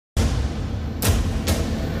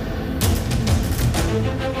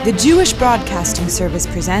The Jewish Broadcasting Service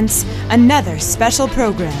presents another special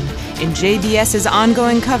program in JBS's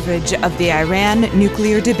ongoing coverage of the Iran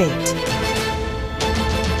nuclear debate.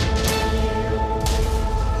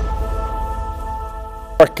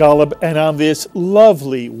 Mark Golub, and on this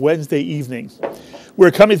lovely Wednesday evening, we're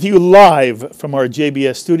coming to you live from our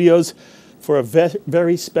JBS studios for a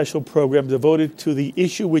very special program devoted to the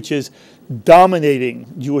issue which is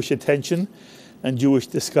dominating Jewish attention and Jewish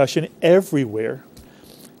discussion everywhere.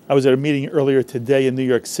 I was at a meeting earlier today in New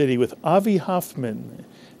York City with Avi Hoffman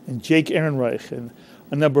and Jake Ehrenreich and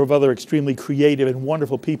a number of other extremely creative and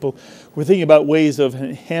wonderful people who were thinking about ways of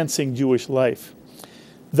enhancing Jewish life.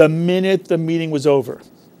 The minute the meeting was over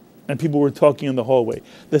and people were talking in the hallway,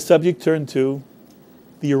 the subject turned to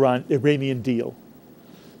the Iranian deal.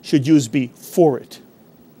 Should Jews be for it?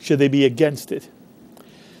 Should they be against it?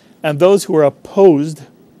 And those who were opposed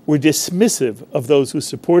were dismissive of those who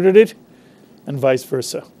supported it, and vice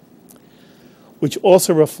versa, which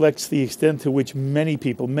also reflects the extent to which many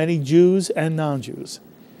people, many Jews and non-Jews,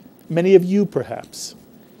 many of you perhaps,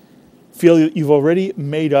 feel that you've already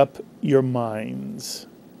made up your minds.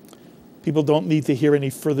 People don't need to hear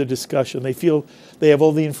any further discussion. They feel they have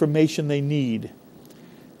all the information they need,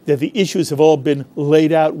 that the issues have all been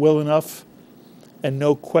laid out well enough, and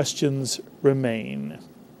no questions remain.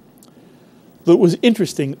 But it was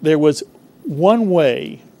interesting, there was one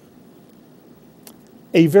way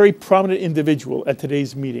a very prominent individual at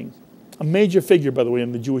today's meeting, a major figure, by the way,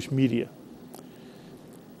 in the Jewish media,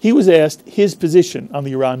 he was asked his position on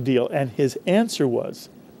the Iran deal, and his answer was,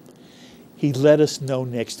 he'd let us know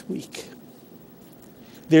next week.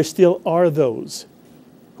 There still are those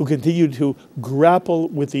who continue to grapple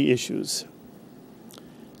with the issues.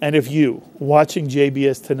 And if you, watching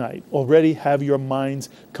JBS tonight, already have your minds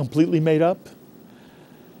completely made up,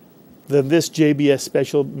 then this JBS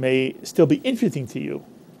special may still be interesting to you,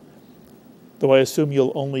 though I assume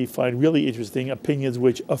you'll only find really interesting opinions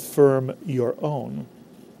which affirm your own.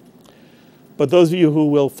 But those of you who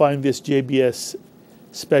will find this JBS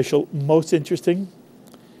special most interesting,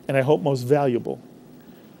 and I hope most valuable,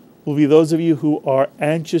 will be those of you who are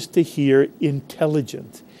anxious to hear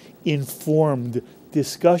intelligent, informed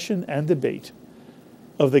discussion and debate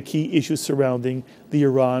of the key issues surrounding the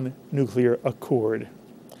Iran nuclear accord.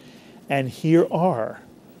 And here are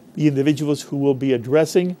the individuals who will be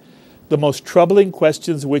addressing the most troubling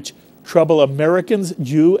questions which trouble Americans,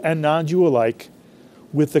 Jew and non-Jew alike,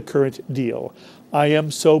 with the current deal. I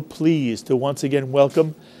am so pleased to once again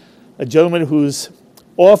welcome a gentleman who's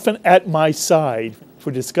often at my side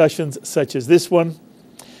for discussions such as this one,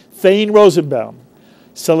 Thane Rosenbaum,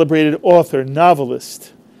 celebrated author,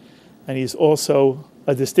 novelist, and he's also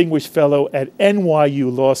a distinguished fellow at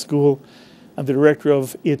NYU Law School and the director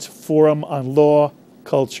of its Forum on Law,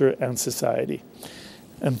 Culture, and Society.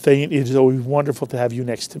 And Thane, it is always wonderful to have you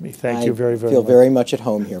next to me. Thank you very, very much. I feel very much at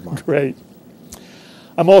home here, Mark. Great.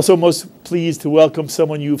 I'm also most pleased to welcome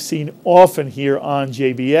someone you've seen often here on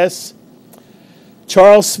JBS,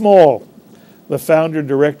 Charles Small, the founder and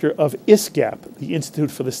director of ISGAP, the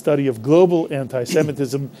Institute for the Study of Global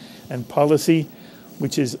Anti-Semitism and Policy,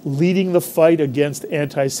 which is leading the fight against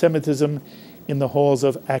anti-Semitism in the halls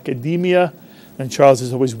of academia. And Charles,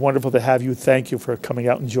 it's always wonderful to have you. Thank you for coming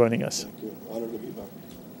out and joining us. Thank you. Honored to be back.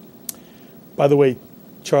 By the way,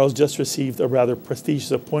 Charles just received a rather prestigious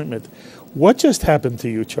appointment. What just happened to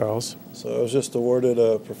you, Charles? So I was just awarded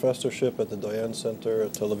a professorship at the Dayan Center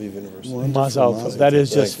at Tel Aviv University. Mazal tov. That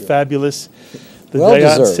is just fabulous. The Well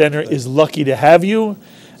Dayan deserved. Center is lucky to have you,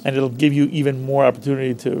 and it'll give you even more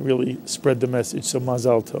opportunity to really spread the message. So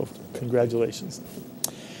Mazal tov. Congratulations.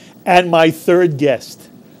 And my third guest,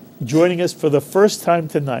 joining us for the first time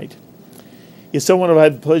tonight, is someone I've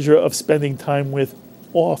had the pleasure of spending time with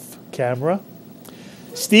off camera,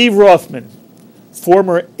 Steve Rothman,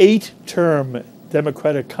 former 8-term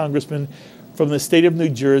Democratic congressman from the state of New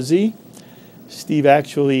Jersey. Steve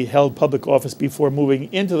actually held public office before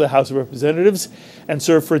moving into the House of Representatives and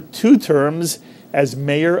served for 2 terms as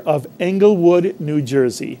mayor of Englewood, New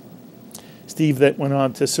Jersey. Steve then went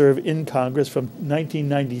on to serve in Congress from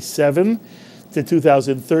 1997 to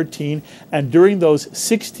 2013, and during those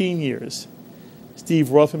 16 years,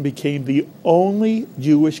 Steve Rothman became the only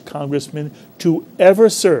Jewish congressman to ever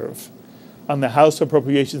serve on the House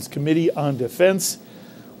Appropriations Committee on Defense,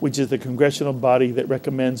 which is the congressional body that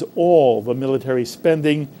recommends all the military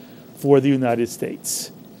spending for the United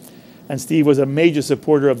States. And Steve was a major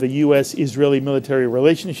supporter of the U.S.-Israeli military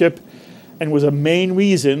relationship and was a main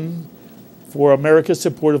reason for America's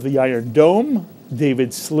support of the Iron Dome,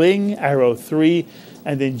 David Sling, Arrow 3,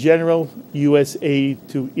 and in general, U.S. aid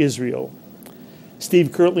to Israel.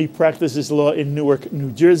 Steve currently practices law in Newark,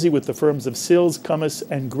 New Jersey with the firms of Sills, Cummins,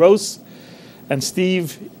 and Gross. And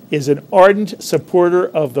Steve is an ardent supporter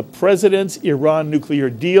of the president's Iran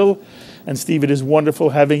nuclear deal. And Steve, it is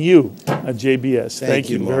wonderful having you at JBS.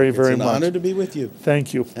 Thank you Mark. very, very much. It's an honor to be with you.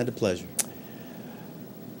 Thank you. And a pleasure.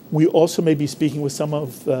 We also may be speaking with some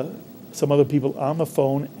other people on the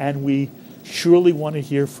phone, and we surely want to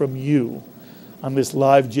hear from you on this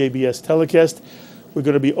live JBS telecast. We're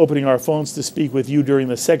going to be opening our phones to speak with you during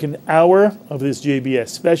the second hour of this JBS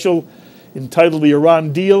special entitled The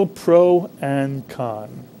Iran Deal, Pro and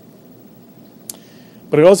Con.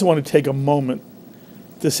 But I also want to take a moment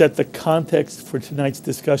to set the context for tonight's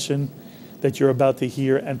discussion that you're about to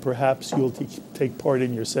hear, and perhaps you'll take part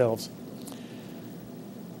in yourselves.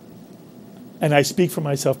 And I speak for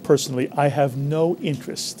myself personally. I have no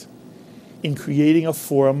interest in creating a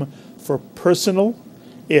forum for personal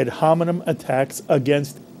ad hominem attacks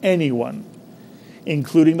against anyone,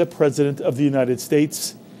 including the President of the United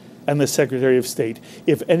States and the Secretary of State.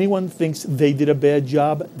 If anyone thinks they did a bad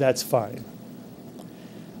job, that's fine.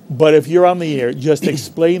 But if you're on the air, just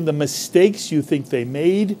explain the mistakes you think they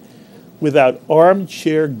made without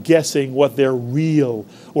armchair guessing what their real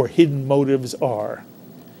or hidden motives are.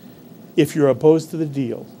 If you're opposed to the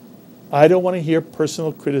deal, I don't want to hear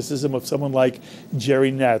personal criticism of someone like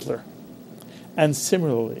Jerry Nadler. And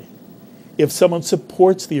similarly, if someone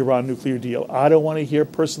supports the Iran nuclear deal, I don't want to hear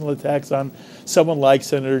personal attacks on someone like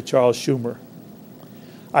Senator Charles Schumer.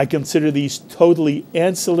 I consider these totally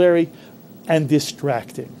ancillary and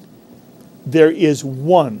distracting. There is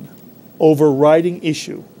one overriding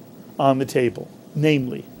issue on the table,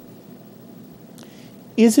 namely,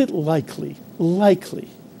 is it likely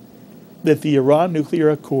that the Iran nuclear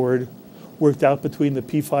accord worked out between the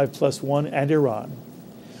P5+1 and Iran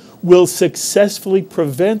will successfully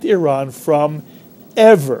prevent Iran from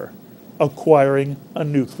ever acquiring a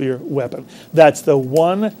nuclear weapon? That's the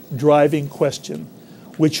one driving question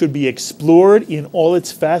which should be explored in all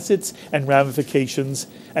its facets and ramifications,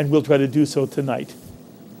 and we'll try to do so tonight.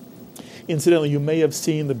 Incidentally, you may have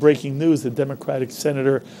seen the breaking news that Democratic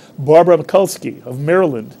Senator Barbara Mikulski of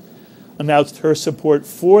Maryland announced her support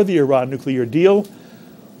for the Iran nuclear deal,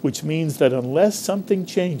 which means that unless something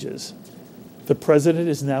changes, the president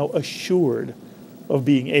is now assured of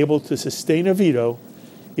being able to sustain a veto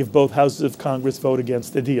if both houses of Congress vote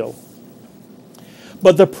against the deal.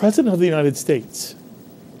 But the president of the United States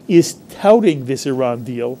is touting this Iran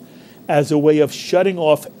deal as a way of shutting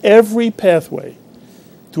off every pathway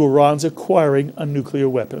to Iran's acquiring a nuclear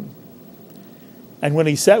weapon. And when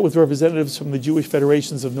he sat with representatives from the Jewish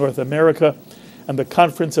Federations of North America and the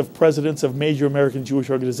Conference of Presidents of Major American Jewish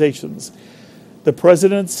Organizations, the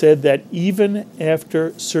president said that even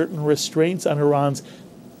after certain restraints on Iran's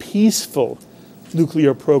peaceful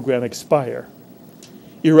nuclear program expire,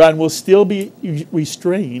 Iran will still be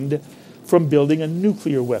restrained from building a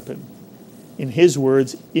nuclear weapon. In his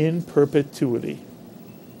words, in perpetuity.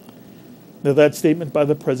 Now, that statement by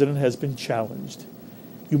the president has been challenged.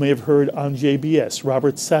 You may have heard on JBS,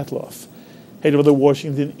 Robert Satloff, head of the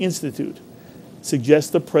Washington Institute,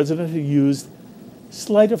 suggest the president had used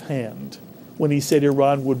sleight of hand when he said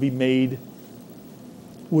Iran would be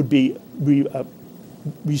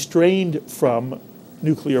restrained from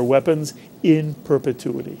nuclear weapons in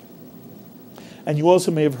perpetuity. And you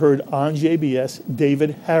also may have heard on JBS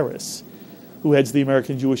David Harris, who heads the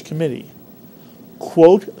American Jewish Committee,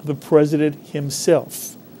 quote the president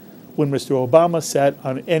himself when Mr. Obama sat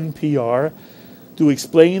on NPR to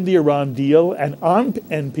explain the Iran deal, and on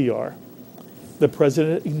NPR, the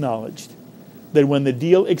president acknowledged that when the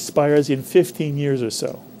deal expires in 15 years or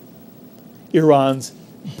so, Iran's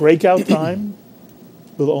breakout time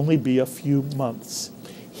will only be a few months.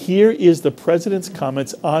 Here is the president's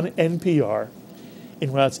comments on NPR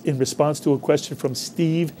in response to a question from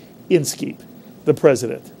Steve Inskeep, the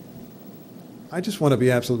president. I just want to be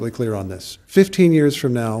absolutely clear on this. 15 years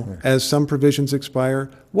from now, as some provisions expire,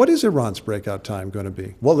 what is Iran's breakout time going to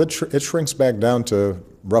be? Well, it shrinks back down to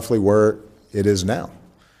roughly where it is now.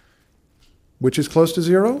 Which is close to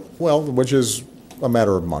zero? Well, which is a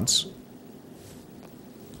matter of months.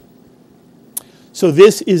 So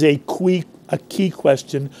this is a key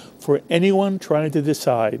question for anyone trying to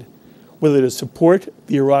decide whether to support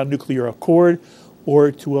the Iran nuclear accord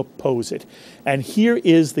or to oppose it. And here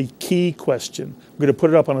is the key question. I'm going to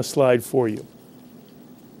put it up on a slide for you.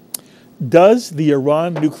 Does the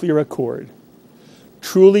Iran nuclear accord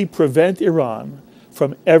truly prevent Iran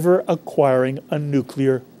from ever acquiring a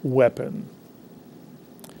nuclear weapon?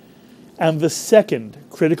 And the second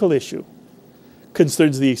critical issue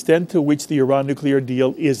concerns the extent to which the Iran nuclear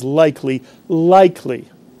deal is likely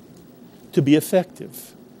to be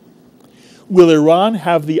effective? Will Iran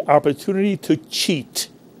have the opportunity to cheat,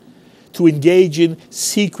 to engage in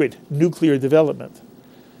secret nuclear development,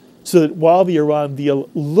 so that while the Iran deal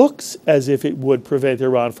looks as if it would prevent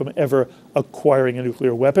Iran from ever acquiring a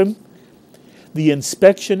nuclear weapon, the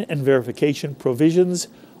inspection and verification provisions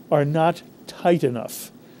are not tight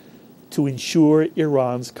enough to ensure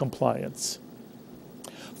Iran's compliance?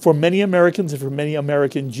 For many Americans and for many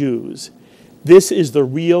American Jews, this is the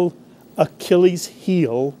real Achilles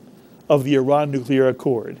heel of the Iran nuclear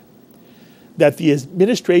accord, that the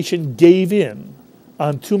administration gave in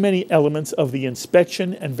on too many elements of the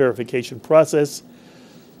inspection and verification process,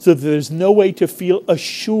 so that there's no way to feel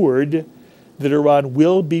assured that Iran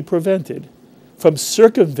will be prevented from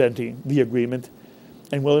circumventing the agreement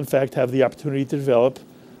and will in fact have the opportunity to develop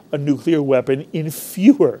a nuclear weapon in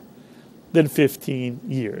fewer than 15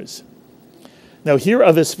 years. Now, here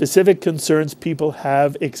are the specific concerns people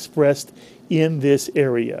have expressed in this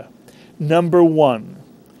area. Number one,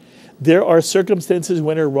 there are circumstances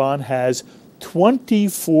when Iran has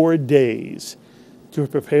 24 days to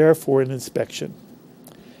prepare for an inspection.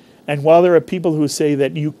 And while there are people who say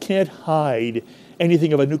that you can't hide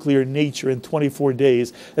anything of a nuclear nature in 24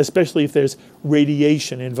 days, especially if there's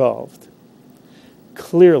radiation involved,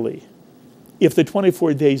 clearly, if the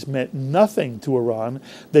 24 days meant nothing to Iran,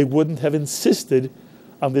 they wouldn't have insisted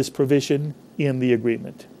on this provision in the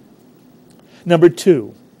agreement. Number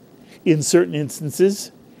two, in certain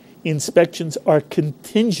instances, inspections are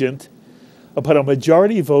contingent upon a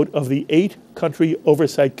majority vote of the 8-country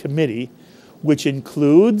oversight committee, which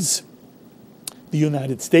includes the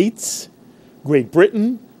United States, Great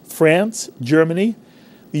Britain, France, Germany,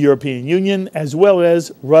 the European Union, as well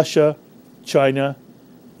as Russia, China,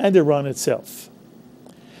 and Iran itself.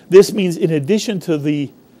 This means in addition to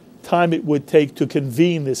the time it would take to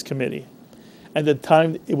convene this committee and the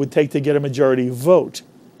time it would take to get a majority vote,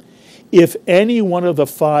 if any one of the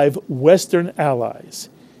 5 Western allies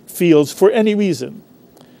feels for any reason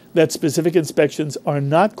that specific inspections are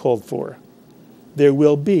not called for, there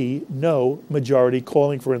will be no majority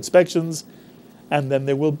calling for inspections, and then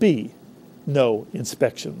there will be no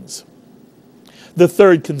inspections. The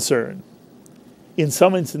third concern, in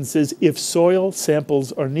some instances, if soil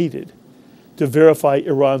samples are needed to verify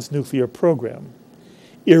Iran's nuclear program,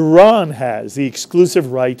 Iran has the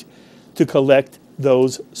exclusive right to collect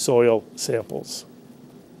those soil samples.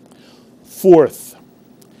 Fourth,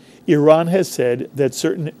 Iran has said that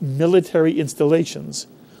certain military installations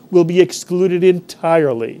will be excluded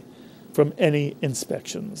entirely from any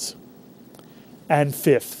inspections. And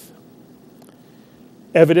fifth,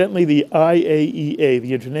 evidently the IAEA,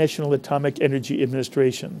 the International Atomic Energy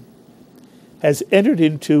Administration, has entered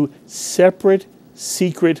into separate,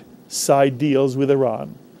 secret side deals with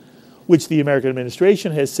Iran, which the American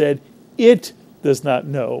administration has said it does not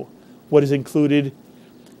know what is included,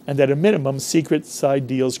 and at a minimum, secret side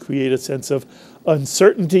deals create a sense of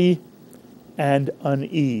uncertainty and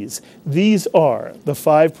unease. These are the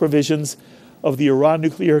 5 provisions of the Iran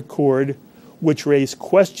nuclear accord which raise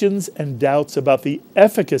questions and doubts about the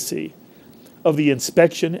efficacy of the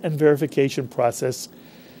inspection and verification process,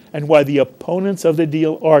 and why the opponents of the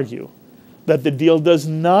deal argue that the deal does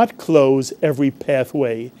not close every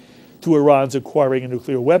pathway to Iran's acquiring a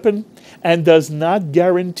nuclear weapon and does not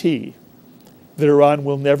guarantee that Iran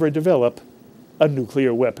will never develop a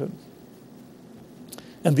nuclear weapon.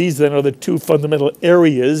 And these then are the 2 fundamental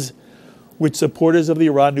areas which supporters of the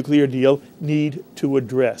Iran nuclear deal need to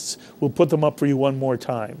address. We'll put them up for you one more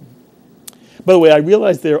time. By the way, I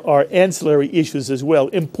realize there are ancillary issues as well,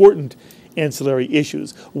 important ancillary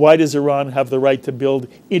issues. Why does Iran have the right to build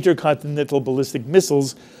intercontinental ballistic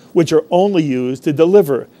missiles which are only used to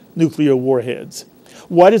deliver nuclear warheads?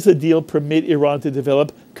 Why does the deal permit Iran to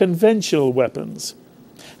develop conventional weapons?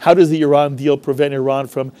 How does the Iran deal prevent Iran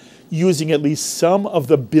from using at least some of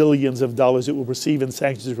the billions of dollars it will receive in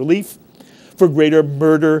sanctions relief for greater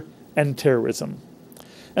murder and terrorism?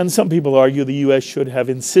 And some people argue the U.S. should have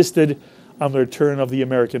insisted on the return of the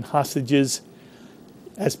American hostages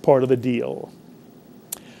as part of the deal.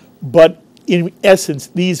 But in essence,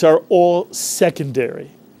 these are all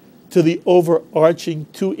secondary to the overarching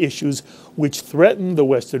 2 issues which threaten the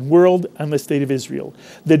Western world and the State of Israel.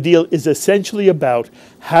 The deal is essentially about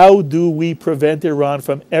how do we prevent Iran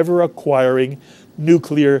from ever acquiring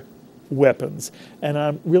nuclear weapons. And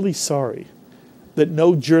I'm really sorry that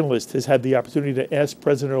no journalist has had the opportunity to ask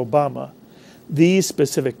President Obama these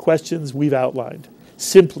specific questions we've outlined,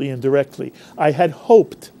 simply and directly. I had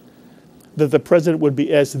hoped that the President would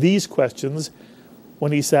be asked these questions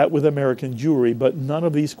when he sat with American Jewry, but none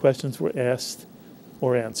of these questions were asked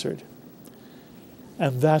or answered.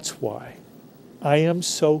 And that's why I am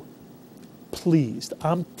so pleased,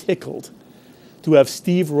 I'm tickled to have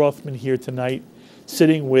Steve Rothman here tonight,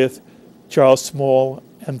 sitting with Charles Small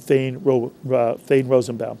and Thane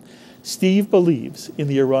Rosenbaum. Steve believes in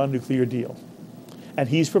the Iran nuclear deal, and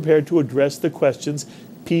he's prepared to address the questions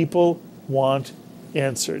people want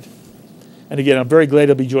answered. And again, I'm very glad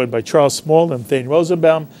to be joined by Charles Small and Thane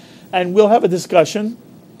Rosenbaum, and we'll have a discussion,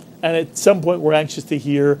 and at some point we're anxious to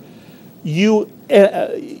hear you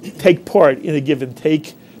take part in a give and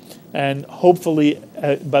take, and hopefully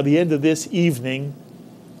by the end of this evening,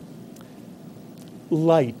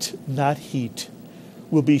 light, not heat,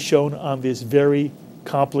 will be shown on this very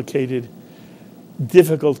complicated,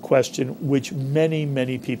 difficult question which many,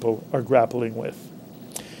 many people are grappling with.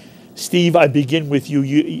 Steve, I begin with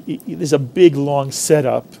you. There's a big, long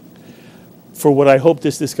setup for what I hope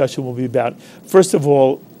this discussion will be about. First of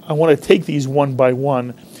all, I want to take these one by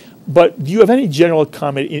one, but do you have any general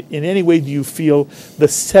comment? In any way, do you feel the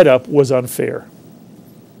setup was unfair?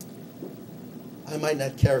 I might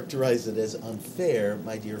not characterize it as unfair,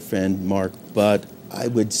 my dear friend Mark, but I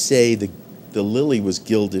would say the lily was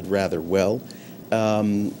gilded rather well,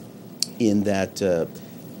 in that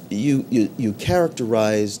you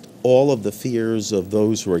characterized all of the fears of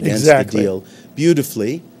those who are against the deal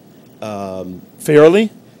beautifully.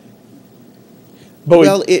 Fairly? But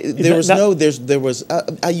well, there was.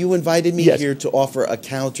 You invited me here to offer a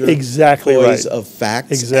counter poise of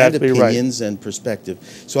facts and opinions and perspective.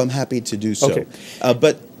 So I'm happy to do so. Okay.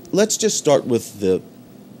 But let's just start with the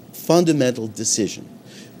fundamental decision.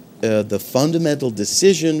 The fundamental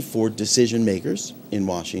decision for decision makers in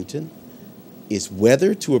Washington is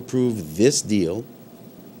whether to approve this deal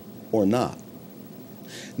or not.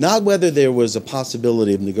 Not whether there was a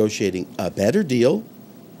possibility of negotiating a better deal,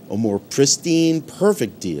 a more pristine,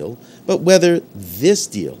 perfect deal, but whether this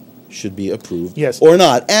deal should be approved or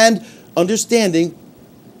not. And understanding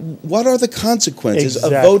what are the consequences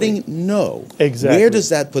of voting no. Where does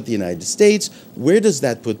that put the United States? Where does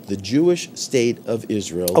that put the Jewish state of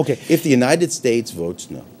Israel if the United States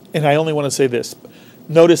votes no? And I only want to say this.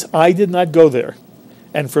 Notice I did not go there.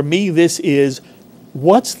 And for me, this is,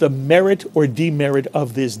 what's the merit or demerit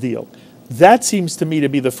of this deal? That seems to me to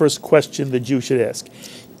be the first question that you should ask.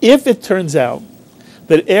 If it turns out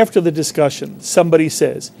that after the discussion, somebody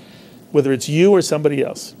says, whether it's you or somebody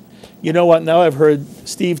else, you know what, now I've heard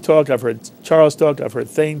Steve talk, I've heard Charles talk, I've heard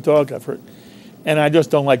Thane talk, and I just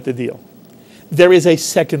don't like the deal. There is a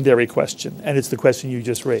secondary question, and it's the question you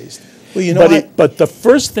just raised. Well, you know, but the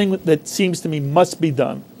first thing that seems to me must be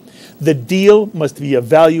done, the deal must be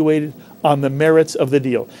evaluated on the merits of the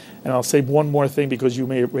deal. And I'll say one more thing because you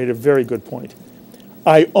made a very good point.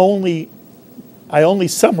 I only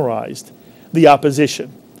summarized the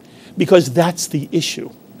opposition because that's the issue.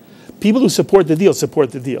 People who support the deal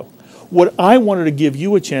support the deal. What I wanted to give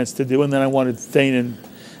you a chance to do, and then I wanted Thane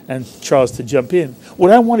and Charles to jump in,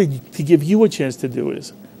 what I wanted to give you a chance to do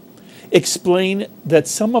is explain that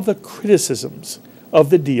some of the criticisms of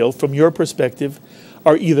the deal, from your perspective,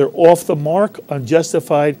 are either off the mark,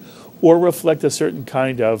 unjustified, or reflect a certain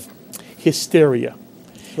kind of hysteria.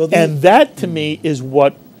 Well, and that, to me, is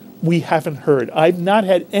what we haven't heard. I've not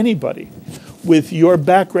had anybody with your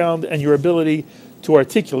background and your ability to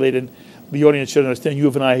articulate, and the audience should understand, you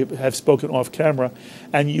and I have spoken off camera,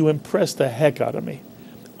 and you impressed the heck out of me.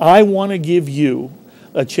 I want to give you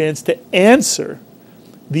a chance to answer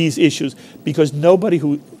these issues because nobody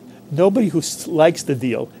who likes the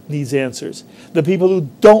deal needs answers. The people who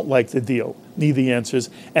don't like the deal need the answers,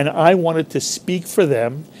 and I wanted to speak for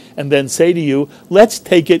them and then say to you, let's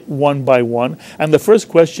take it one by one. And the first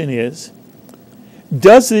question is,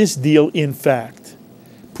 does this deal in fact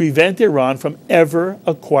prevent Iran from ever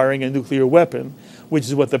acquiring a nuclear weapon, which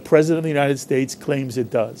is what the President of the United States claims it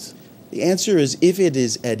does? The answer is, if it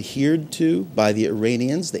is adhered to by the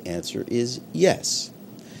Iranians, the answer is yes.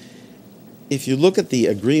 If you look at the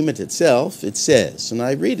agreement itself, it says, and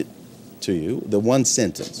I read it to you, the one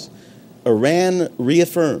sentence, Iran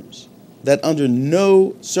reaffirms that under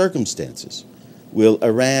no circumstances will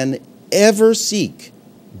Iran ever seek,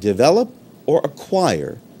 develop, or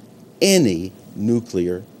acquire any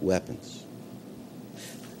nuclear weapons.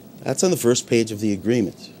 That's on the first page of the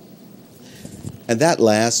agreement. And that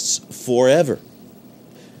lasts forever.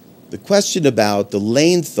 The question about the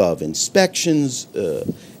length of inspections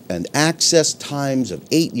and access times of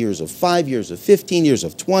 8 years, of 5 years, of 15 years,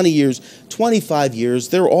 of 20 years, 25 years,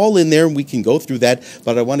 they're all in there, and we can go through that,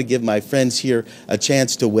 but I want to give my friends here a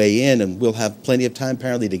chance to weigh in, and we'll have plenty of time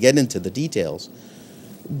apparently to get into the details.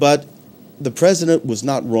 But the President was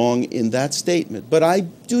not wrong in that statement. But I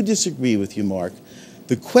do disagree with you, Mark.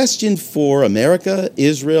 The question for America,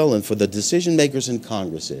 Israel, and for the decision makers in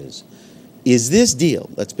Congress is this deal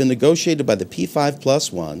that's been negotiated by the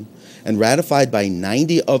P5+1 and ratified by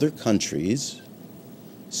 90 other countries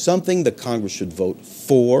something that Congress should vote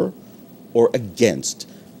for or against?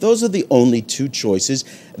 Those are the only two choices.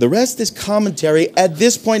 The rest is commentary at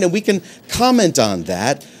this point, and we can comment on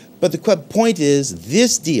that. But the point is,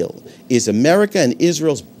 this deal is America and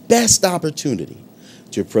Israel's best opportunity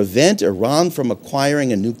to prevent Iran from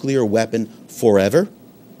acquiring a nuclear weapon forever.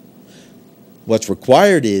 What's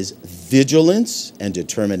required is vigilance and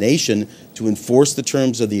determination to enforce the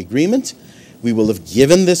terms of the agreement. We will have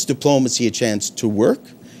given this diplomacy a chance to work.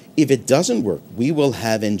 If it doesn't work, we will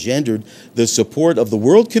have engendered the support of the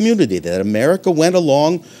world community that America went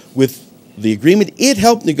along with the agreement it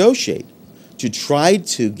helped negotiate to try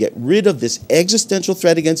to get rid of this existential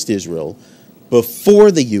threat against Israel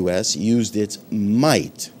before the U.S. used its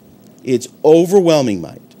might, its overwhelming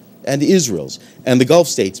might, and Israel's and the Gulf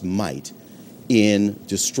states' might in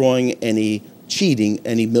destroying any cheating,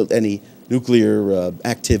 any nuclear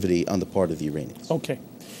activity on the part of the Iranians. Okay.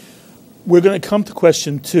 We're going to come to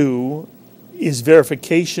question 2. Is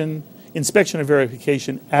verification, inspection and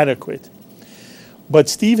verification adequate? But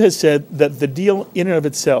Steve has said that the deal in and of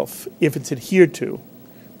itself, if it's adhered to,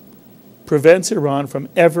 prevents Iran from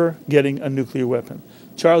ever getting a nuclear weapon.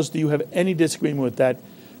 Charles, do you have any disagreement with that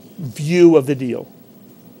view of the deal?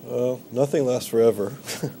 Nothing lasts forever,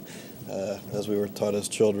 as we were taught as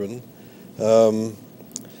children.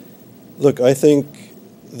 Look, I think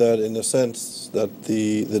that in a sense that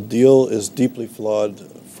the deal is deeply flawed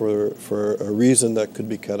for a reason that could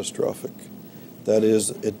be catastrophic. That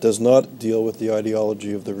is, it does not deal with the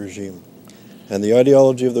ideology of the regime. And the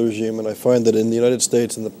ideology of the regime, and I find that in the United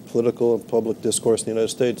States, in the political and public discourse in the United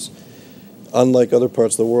States, unlike other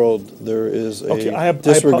parts of the world, there is a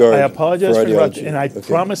disregard I apologize for ideology. interrupting, and I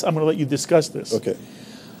promise I'm going to let you discuss this. Okay.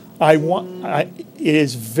 It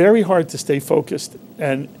is very hard to stay focused,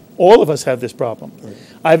 and all of us have this problem. Right.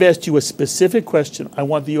 I've asked you a specific question. I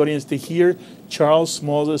want the audience to hear Charles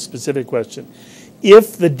Small's specific question.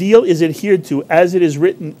 If the deal is adhered to as it is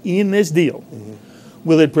written in this deal,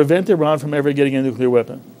 will it prevent Iran from ever getting a nuclear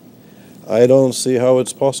weapon? I don't see how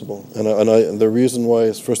it's possible. And the reason why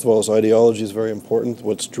is, first of all, its ideology is very important,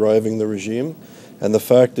 what's driving the regime. And the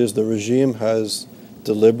fact is the regime has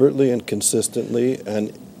deliberately and consistently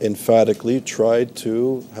and emphatically tried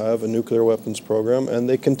to have a nuclear weapons program, and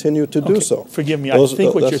they continue to do so. Forgive me, I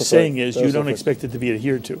think what you're saying is you don't expect it to be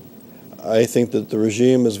adhered to. I think that the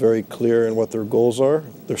regime is very clear in what their goals are,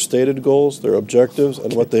 their stated goals, their objectives,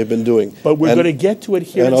 and what they've been doing. But we're going to get to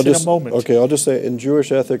adherence in a moment. Okay, I'll just say, in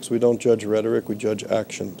Jewish ethics, we don't judge rhetoric, we judge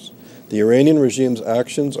actions. The Iranian regime's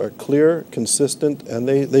actions are clear, consistent, and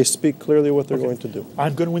they speak clearly what they're going to do.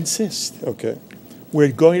 I'm going to insist. Okay.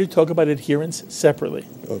 We're going to talk about adherence separately.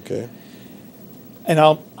 Okay. And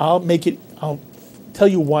I'll tell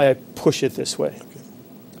you why I push it this way.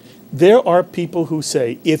 There are people who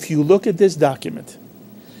say, if you look at this document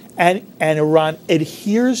and Iran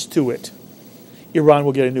adheres to it, Iran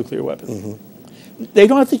will get a nuclear weapon. They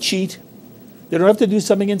don't have to cheat. They don't have to do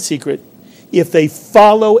something in secret. If they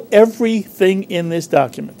follow everything in this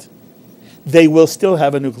document, they will still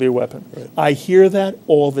have a nuclear weapon. Right. I hear that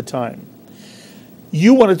all the time.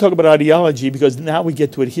 You want to talk about ideology because now we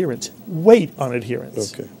get to adherence. Wait on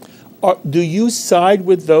adherence. Okay. Do you side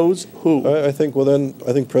with those who? I think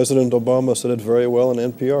President Obama said it very well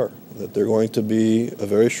in NPR, that they're going to be a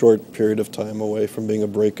very short period of time away from being a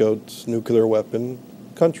breakout nuclear weapon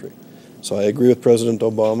country. So I agree with President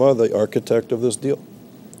Obama, the architect of this deal.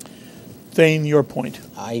 Thane, your point.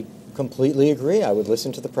 I completely agree. I would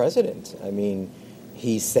listen to the president. I mean,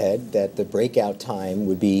 he said that the breakout time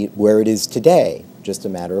would be where it is today, just a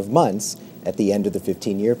matter of months at the end of the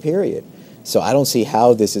 15-year period. So I don't see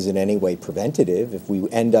how this is in any way preventative if we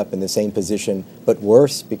end up in the same position, but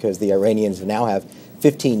worse, because the Iranians now have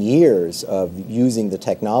 15 years of using the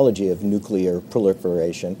technology of nuclear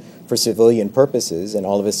proliferation for civilian purposes, and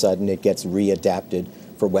all of a sudden it gets readapted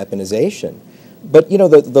for weaponization. But, you know,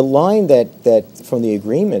 the line that from the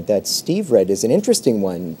agreement that Steve read is an interesting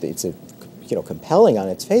one. It's compelling on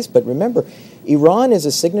its face, but remember, Iran is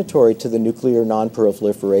a signatory to the Nuclear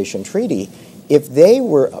Non-Proliferation Treaty. If they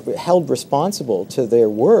were held responsible to their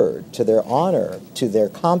word, to their honor, to their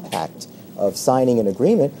compact of signing an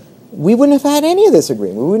agreement, we wouldn't have had any of this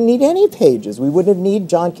agreement. We wouldn't need any pages. We wouldn't need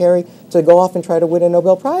John Kerry to go off and try to win a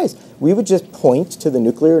Nobel Prize. We would just point to the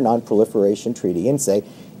Nuclear Non-Proliferation Treaty and say,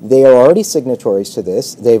 they are already signatories to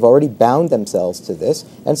this, they've already bound themselves to this,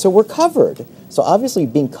 and so we're covered. So obviously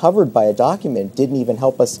being covered by a document didn't even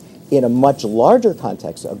help us in a much larger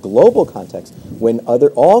context, a global context, when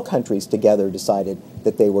all countries together decided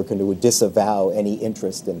that they were going to disavow any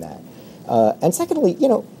interest in that. And secondly,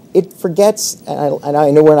 it forgets, and I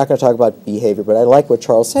know we're not going to talk about behavior, but I like what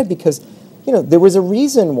Charles said, because there was a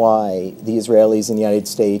reason why the Israelis and the United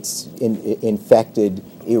States infected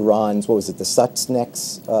Iran's, what was it, the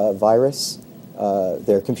Stuxnet virus,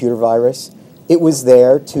 their computer virus. It was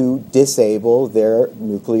there to disable their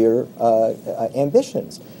nuclear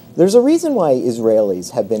ambitions. There's a reason why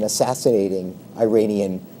Israelis have been assassinating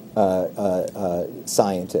Iranian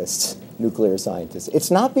scientists, nuclear scientists.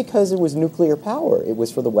 It's not because it was nuclear power. It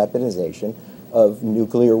was for the weaponization of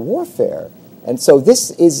nuclear warfare. And so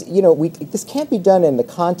this is, this can't be done in the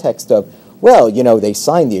context of, well, they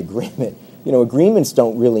signed the agreement. Agreements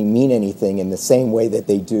don't really mean anything in the same way that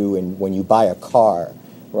they do when you buy a car,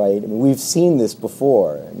 right? I mean, we've seen this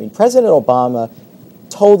before. I mean, President Obama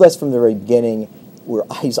told us from the very beginning,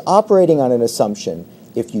 he's operating on an assumption: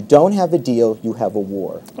 if you don't have a deal, you have a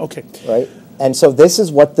war. Okay. Right. And so this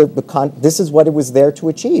is what this is what it was there to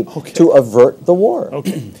achieve, okay, to avert the war.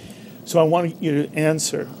 Okay. So I want you to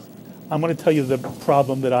answer. I'm going to tell you the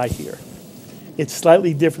problem that I hear. It's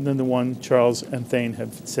slightly different than the one Charles and Thane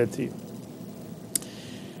have said to you.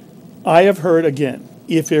 I have heard, again,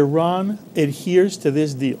 if Iran adheres to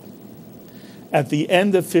this deal, at the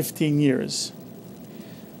end of 15 years,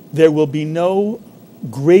 there will be no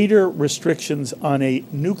greater restrictions on a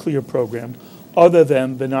nuclear program other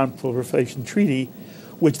than the Non-Proliferation Treaty,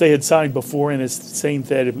 which they had signed before, and as Thane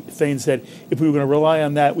said, if we were going to rely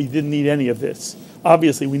on that, we didn't need any of this.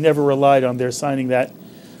 Obviously, we never relied on their signing that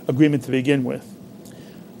agreement to begin with.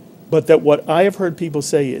 But that what I have heard people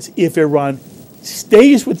say is, if Iran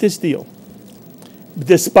stays with this deal,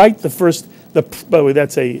 despite by the way,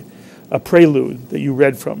 that's a prelude that you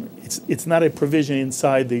read from. It's not a provision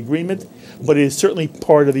inside the agreement, but it is certainly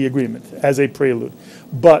part of the agreement as a prelude.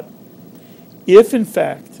 But if, in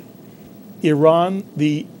fact, Iran,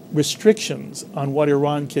 the restrictions on what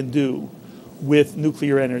Iran can do with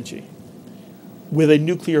nuclear energy, with a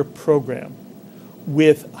nuclear program,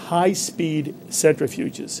 with high-speed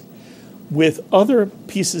centrifuges, with other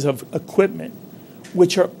pieces of equipment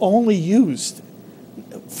which are only used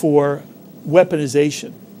for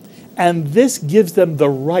weaponization, and this gives them the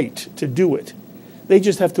right to do it. They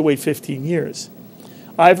just have to wait 15 years.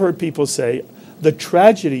 I've heard people say the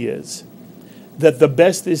tragedy is that the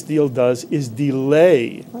best this deal does is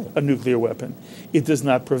delay a nuclear weapon. It does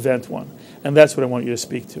not prevent one. And that's what I want you to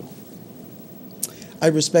speak to. I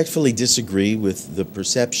respectfully disagree with the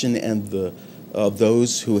perception and of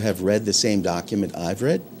those who have read the same document I've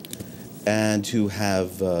read and who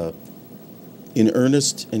have, in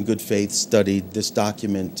earnest and good faith, studied this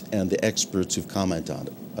document and the experts who've commented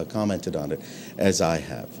on it, as I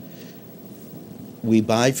have. We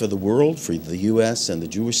buy for the world, for the U.S. and the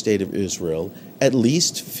Jewish state of Israel, at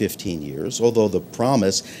least 15 years, although the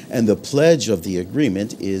promise and the pledge of the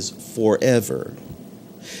agreement is forever.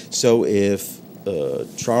 So if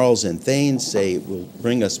Charles and Thane say it will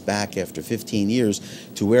bring us back after 15 years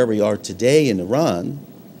to where we are today in Iran,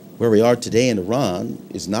 where we are today in Iran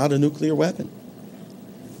is not a nuclear weapon.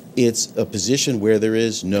 It's a position where there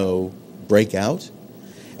is no breakout.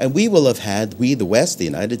 And we will have had, we, the West, the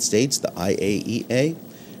United States, the IAEA,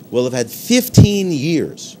 will have had 15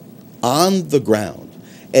 years on the ground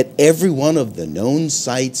at every one of the known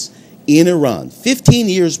sites in Iran. 15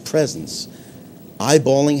 years presence,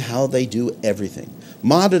 eyeballing how they do everything,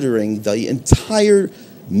 monitoring the entire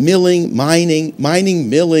milling,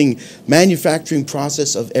 milling, manufacturing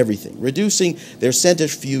process of everything, reducing their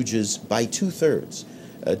centrifuges by 2/3,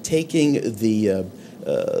 taking the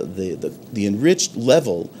enriched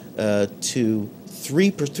level to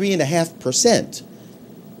 3.5%.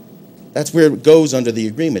 That's where it goes under the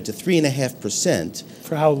agreement, to 3.5%.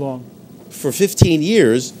 For how long? For 15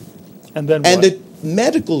 years. And then and what? the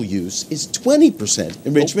medical use is 20%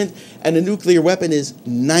 enrichment, and a nuclear weapon is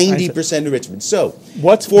 90% enrichment. So,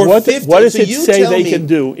 what does it say they can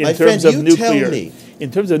do in terms of nuclear?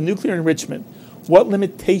 In terms of nuclear enrichment, what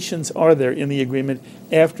limitations are there in the agreement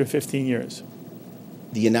after 15 years?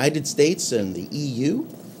 The United States and the EU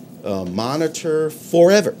monitor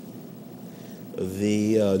forever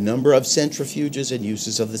the number of centrifuges and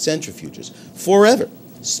uses of the centrifuges. Forever.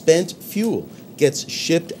 Spent fuel gets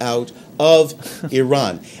shipped out of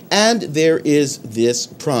Iran. And there is this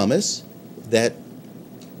promise that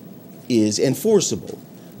is enforceable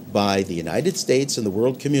by the United States and the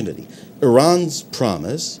world community. Iran's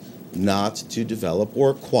promise not to develop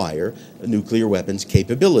or acquire a nuclear weapons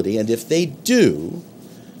capability. And if they do,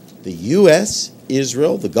 the U.S.,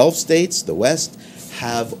 Israel, the Gulf states, the West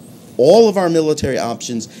have all of our military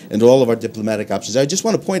options and all of our diplomatic options. I just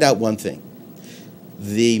want to point out one thing.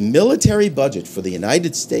 The military budget for the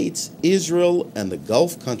United States, Israel, and the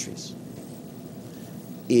Gulf countries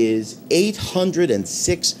is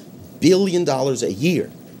 $806 billion a year.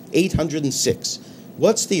 806.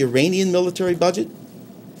 What's the Iranian military budget?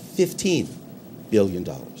 $15 billion.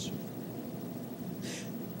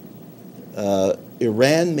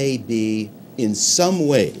 Iran may be, in some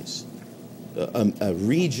ways, a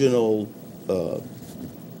regional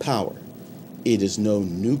power. It is no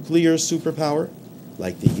nuclear superpower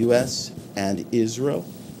like the U.S. and Israel,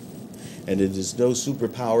 and it is no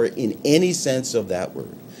superpower in any sense of that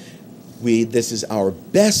word. This is our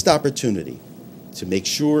best opportunity to make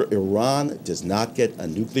sure Iran does not get a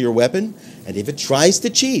nuclear weapon, and if it tries to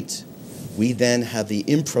cheat, we then have the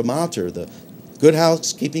imprimatur, the good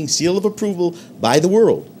housekeeping seal of approval by the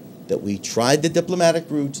world that we tried the diplomatic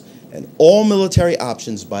routes and all military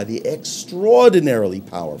options by the extraordinarily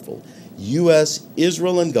powerful U.S.,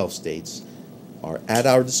 Israel, and Gulf states are at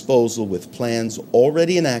our disposal with plans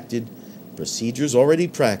already enacted, procedures already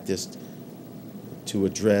practiced to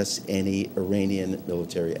address any Iranian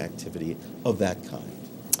military activity of that kind.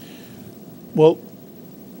 Well,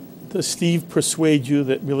 does Steve persuade you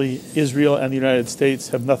that really Israel and the United States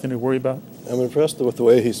have nothing to worry about? I'm impressed with the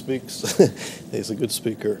way he speaks. He's a good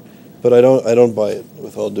speaker. But I don't buy it,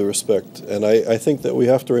 with all due respect. And I think that we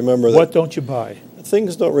have to remember that... What don't you buy?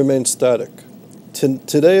 Things don't remain static.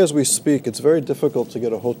 Today, as we speak, it's very difficult to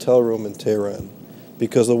get a hotel room in Tehran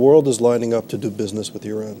because the world is lining up to do business with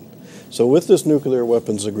Iran. So with this nuclear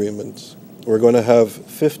weapons agreement, we're going to have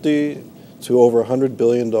 50 to over $100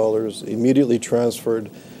 billion immediately transferred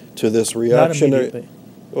to this reactionary... Not immediately.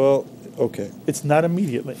 Well, okay. It's not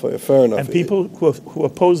immediately. Fair enough. And people who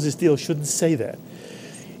oppose this deal shouldn't say that.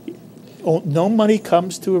 No money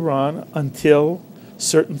comes to Iran until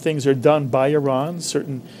certain things are done by Iran,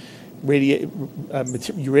 certain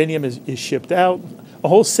uranium is shipped out, a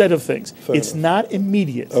whole set of things. It's not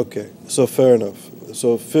immediate. Okay, so fair enough.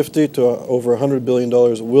 So 50 to over $100 billion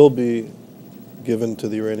will be given to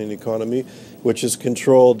the Iranian economy, which is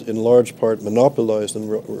controlled in large part, monopolized in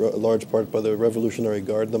large part by the Revolutionary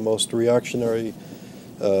Guard, the most reactionary,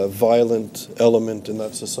 violent element in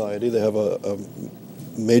that society. They have a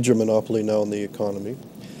major monopoly now in the economy.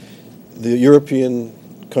 The European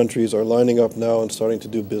countries are lining up now and starting to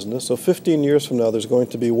do business. So 15 years from now, there's going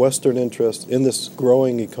to be Western interest in this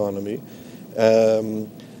growing economy.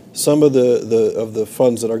 Some of the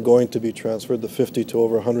funds that are going to be transferred, the 50 to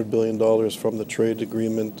over $100 billion from the trade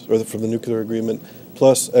agreement, or from the nuclear agreement,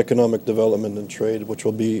 plus economic development and trade, which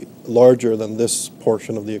will be larger than this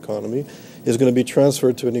portion of the economy, is going to be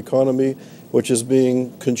transferred to an economy which is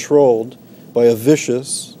being controlled by a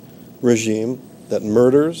vicious regime that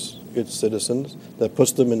murders its citizens, that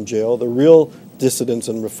puts them in jail. The real dissidents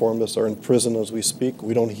and reformists are in prison as we speak.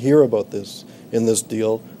 We don't hear about this in this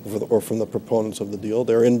deal or from the proponents of the deal.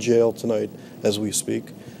 They're in jail tonight as we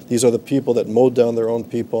speak. These are the people that mowed down their own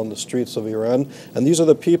people on the streets of Iran. And these are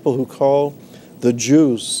the people who call the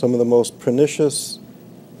Jews some of the most pernicious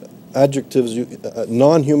adjectives,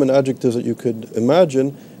 non-human adjectives that you could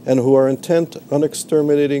imagine, and who are intent on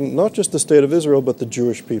exterminating not just the state of Israel, but the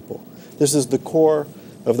Jewish people. This is the core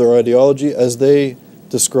of their ideology as they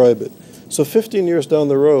describe it. So 15 years down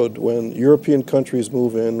the road, when European countries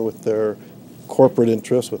move in with their corporate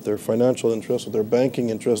interests, with their financial interests, with their banking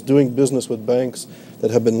interests, doing business with banks that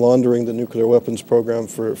have been laundering the nuclear weapons program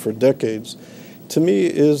for decades, to me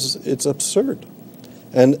it's absurd.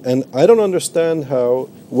 And I don't understand how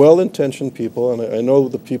well-intentioned people, and I know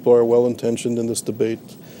the people are well-intentioned in this debate,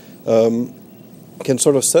 can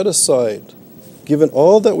sort of set aside, given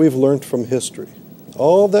all that we've learned from history,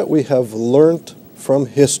 all that we have learned from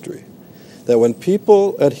history, that when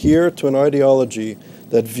people adhere to an ideology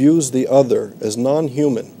that views the other as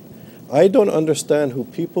non-human, I don't understand who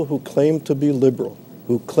people who claim to be liberal,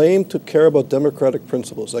 who claim to care about democratic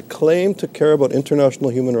principles, that claim to care about international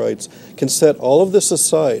human rights, can set all of this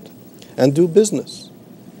aside and do business.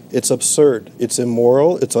 It's absurd, it's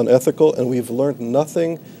immoral, it's unethical, and we've learned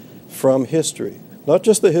nothing from history. Not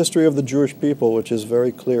just the history of the Jewish people, which is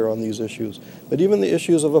very clear on these issues, but even the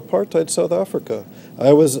issues of apartheid South Africa.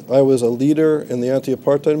 I was a leader in the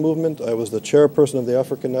anti-apartheid movement. I was the chairperson of the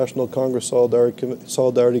African National Congress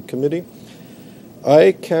Solidarity Committee.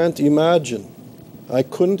 I couldn't imagine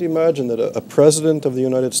that a president of the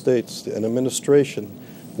United States, an administration,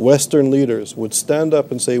 Western leaders would stand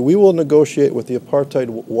up and say, we will negotiate with the apartheid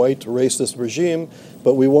white racist regime,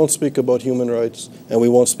 but we won't speak about human rights and we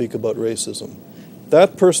won't speak about racism.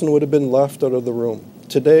 That person would have been laughed out of the room.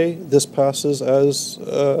 Today, this passes as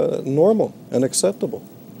normal and acceptable.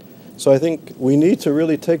 So I think we need to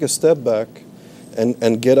really take a step back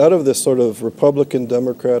and get out of this sort of Republican,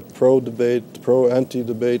 Democrat, pro-debate,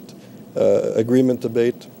 pro-anti-debate, agreement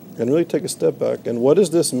debate, and really take a step back. And what does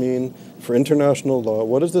this mean for international law?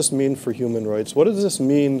 What does this mean for human rights? What does this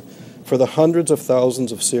mean for the hundreds of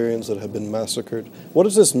thousands of Syrians that have been massacred? What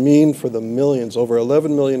does this mean for the millions, over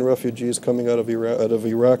 11 million refugees coming out of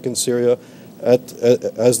Iraq and Syria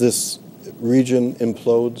as this region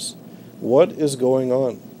implodes? What is going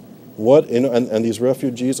on? And these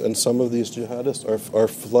refugees and some of these jihadists are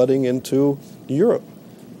flooding into Europe.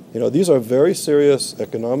 These are very serious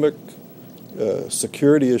economic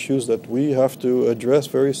security issues that we have to address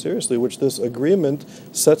very seriously, which this agreement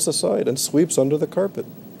sets aside and sweeps under the carpet.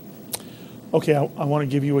 Okay, I want to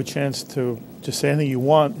give you a chance to just say anything you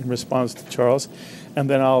want in response to Charles, and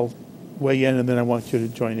then I'll weigh in, and then I want you to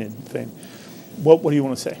join in. What do you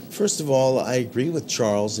want to say? First of all, I agree with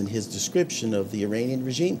Charles in his description of the Iranian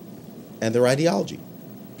regime and their ideology,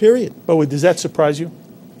 period. But does that surprise you?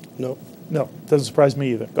 No. No, it doesn't surprise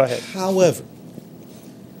me either. Go ahead. However,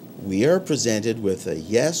 we are presented with a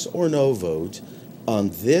yes or no vote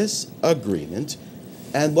on this agreement.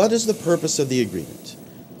 And what is the purpose of the agreement?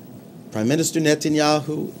 Prime Minister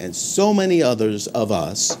Netanyahu and so many others of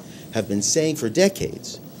us have been saying for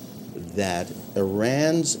decades that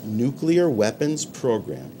Iran's nuclear weapons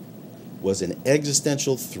program was an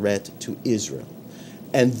existential threat to Israel.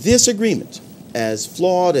 And this agreement, as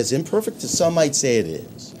flawed, as imperfect as some might say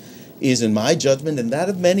it is in my judgment and that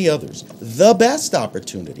of many others, the best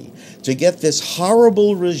opportunity to get this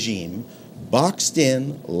horrible regime boxed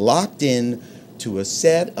in, locked in to a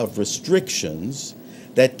set of restrictions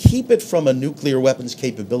that keep it from a nuclear weapons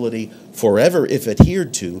capability forever if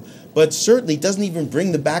adhered to, but certainly doesn't even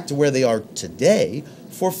bring them back to where they are today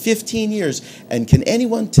for 15 years. And can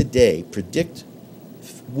anyone today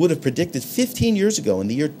would have predicted 15 years ago in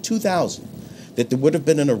the year 2000 that there would have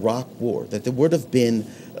been an Iraq war, that there would have been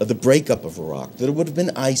the breakup of Iraq, that it would have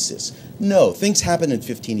been ISIS? No, things happen in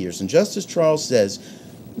 15 years. And just as Charles says,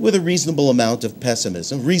 with a reasonable amount of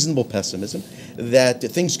reasonable pessimism, that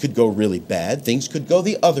things could go really bad, things could go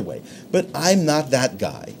the other way. But I'm not that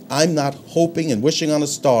guy. I'm not hoping and wishing on a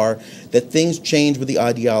star that things change with the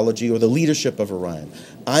ideology or the leadership of Iran.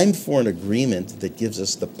 I'm for an agreement that gives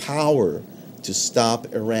us the power to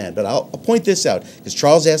stop Iran. But I'll point this out, because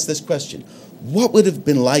Charles asked this question. What would it have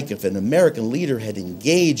been like if an American leader had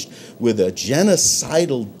engaged with a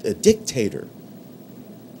genocidal dictator?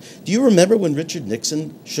 Do you remember when Richard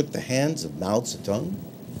Nixon shook the hands of Mao Zedong,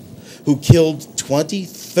 who killed 20,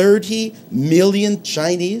 30 million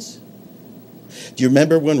Chinese? Do you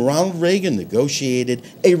remember when Ronald Reagan negotiated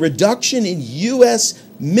a reduction in U.S.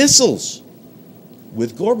 missiles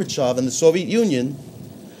with Gorbachev and the Soviet Union,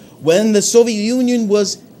 when the Soviet Union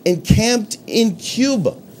was encamped in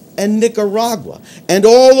Cuba and Nicaragua and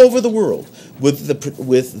all over the world with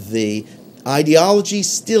the ideology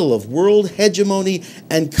still of world hegemony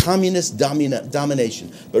and communist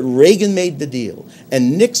domination? But Reagan made the deal,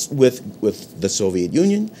 and Nixon with the Soviet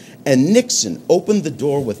Union, and Nixon opened the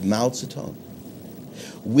door with Mao Zedong.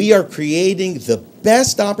 We are creating the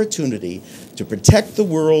best opportunity to protect the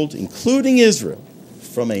world, including Israel,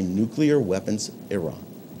 from a nuclear weapons Iran.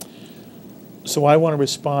 So I want to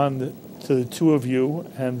respond to the two of you,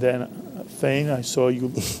 and then Thane, I saw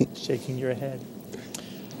you shaking your head.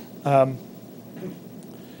 And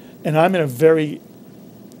I'm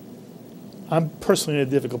personally in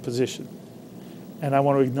a difficult position, and I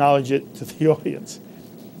want to acknowledge it to the audience.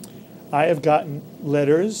 I have gotten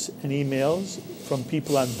letters and emails from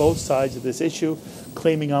people on both sides of this issue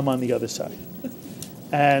claiming I'm on the other side.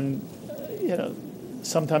 And,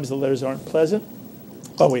 sometimes the letters aren't pleasant.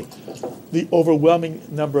 The overwhelming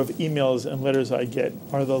number of emails and letters I get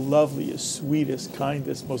are the loveliest, sweetest,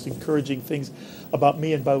 kindest, most encouraging things about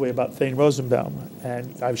me, and by the way, about Thane Rosenbaum.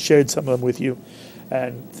 And I've shared some of them with you.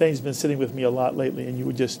 And Thane's been sitting with me a lot lately, and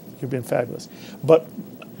you've been fabulous. But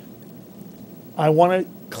I want to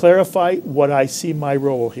clarify what I see my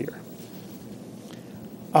role here.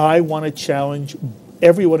 I want to challenge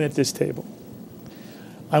everyone at this table.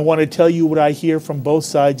 I want to tell you what I hear from both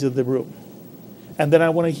sides of the room. And then I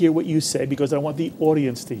want to hear what you say, because I want the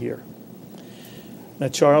audience to hear. Now,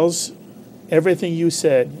 Charles, everything you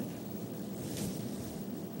said,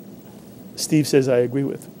 Steve says I agree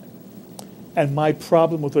with. And my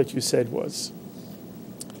problem with what you said was,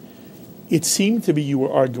 it seemed to be you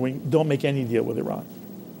were arguing, don't make any deal with Iran.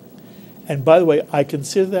 And by the way, I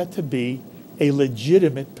consider that to be a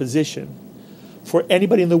legitimate position for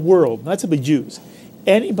anybody in the world, not simply Jews.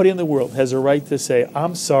 Anybody in the world has a right to say,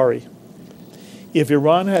 I'm sorry. If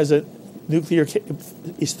Iran has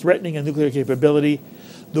is threatening a nuclear capability,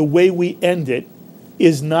 the way we end it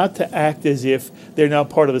is not to act as if they're now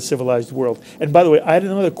part of the civilized world. And by the way, I had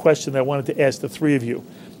another question that I wanted to ask the three of you.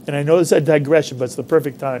 And I know this is a digression, but it's the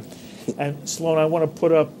perfect time. And Sloan, I want to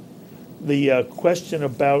put up the question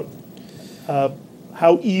about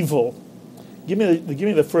how evil. Give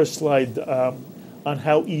me the first slide on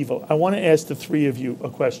how evil. I want to ask the three of you a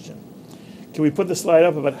question. Can we put the slide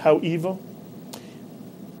up about how evil?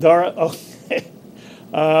 Dara, okay.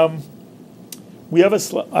 We have a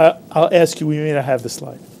slide. I'll ask you, we may not have the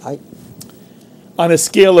slide. On a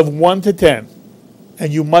scale of 1 to 10,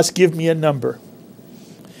 and you must give me a number,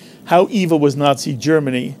 how evil was Nazi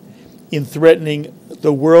Germany in threatening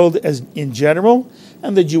the world as in general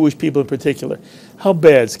and the Jewish people in particular? How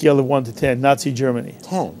bad, scale of 1 to 10, Nazi Germany?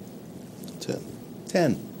 10. 10.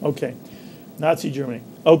 10. Okay. Nazi Germany.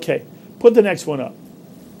 Okay. Put the next one up.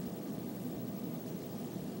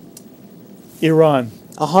 Iran.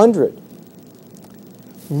 100.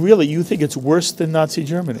 Really, you think it's worse than Nazi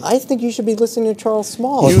Germany? I think you should be listening to Charles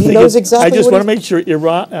Small. You He think knows it's- exactly I just what want to he's- make sure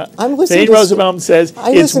Iran. I'm listening Theodore to Roosevelt says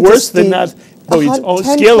I it's listen to worse than Steve. Nazi. No, it's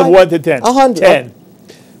 10 scale of times- 1 to 10. 100. 10.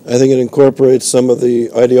 I think it incorporates some of the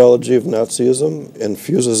ideology of Nazism and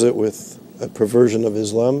fuses it with a perversion of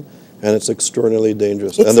Islam, and it's extraordinarily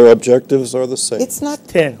dangerous. It's- and their objectives are the same. It's not.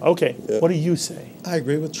 10. Okay. Yeah. What do you say? I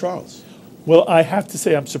agree with Charles. Well, I have to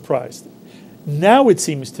say I'm surprised. Now it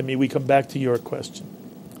seems to me we come back to your question.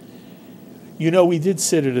 You know, we did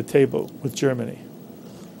sit at a table with Germany.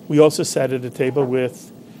 We also sat at a table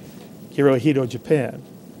with Hirohito, Japan.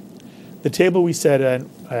 The table we sat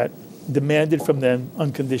at demanded from them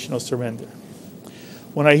unconditional surrender.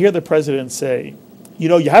 When I hear the president say, you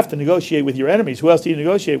know, you have to negotiate with your enemies, who else do you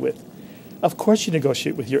negotiate with? Of course you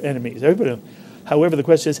negotiate with your enemies. Everybody. However, the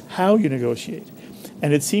question is how you negotiate.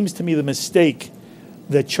 And it seems to me the mistake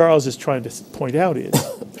that Charles is trying to point out is,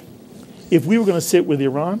 if we were going to sit with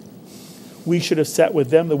Iran, we should have sat with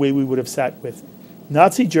them the way we would have sat with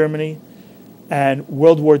Nazi Germany and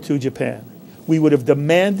World War II Japan. We would have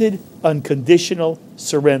demanded unconditional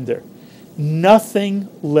surrender, nothing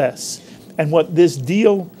less. And what this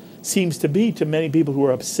deal seems to be to many people who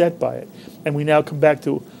are upset by it, and we now come back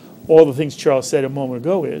to all the things Charles said a moment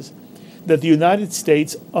ago, is that the United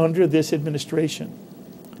States under this administration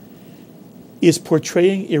is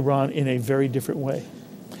portraying Iran in a very different way.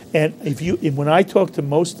 And when I talk to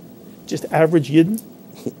most just average Yidden,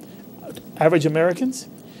 average Americans,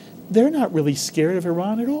 they're not really scared of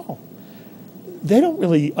Iran at all. They don't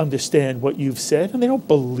really understand what you've said, and they don't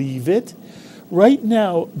believe it. Right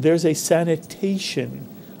now, there's a sanitation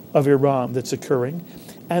of Iran that's occurring,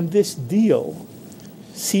 and this deal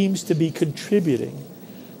seems to be contributing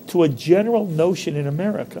to a general notion in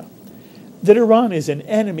America that Iran is an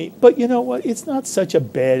enemy, but you know what? It's not such a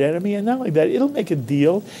bad enemy, and not like that. It'll make a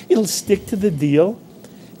deal. It'll stick to the deal.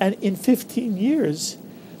 And in 15 years,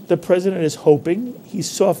 the president is hoping, he's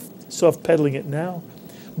soft pedaling it now,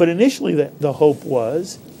 but initially the hope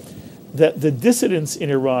was that the dissidents in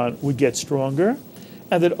Iran would get stronger,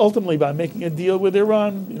 and that ultimately by making a deal with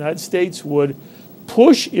Iran, the United States would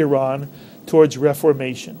push Iran towards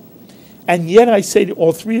reformation. And yet I say to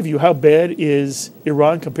all three of you, how bad is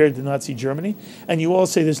Iran compared to Nazi Germany? And you all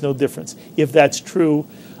say there's no difference. If that's true,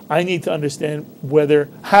 I need to understand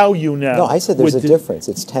how you now... No, I said there's a difference.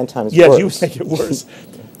 It's 10 times worse. Yes, you make it worse.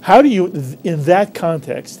 How do you, in that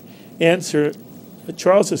context, answer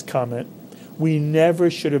Charles's comment, we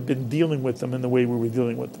never should have been dealing with them in the way we were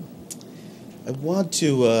dealing with them? I want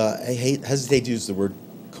to, hesitate to use the word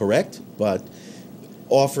correct, but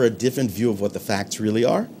offer a different view of what the facts really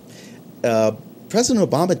are. President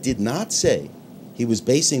Obama did not say he was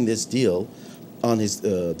basing this deal on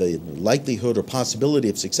the likelihood or possibility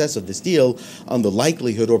of success of this deal on the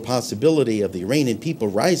likelihood or possibility of the Iranian people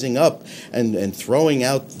rising up and throwing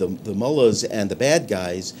out the mullahs and the bad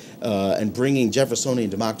guys and bringing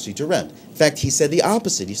Jeffersonian democracy to rent. In fact, he said the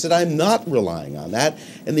opposite. He said, I'm not relying on that,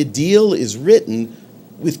 and the deal is written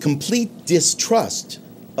with complete distrust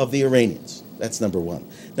of the Iranians. That's number one.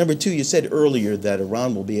 Number two, you said earlier that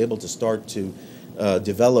Iran will be able to start to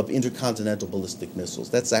develop intercontinental ballistic missiles.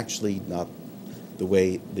 That's actually not the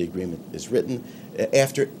way the agreement is written.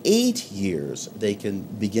 After 8 years, they can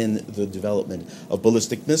begin the development of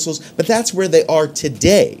ballistic missiles, but that's where they are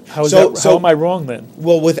today. How am I wrong then?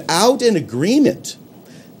 Well, without an agreement,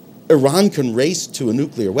 Iran can race to a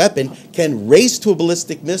nuclear weapon, can race to a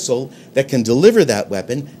ballistic missile that can deliver that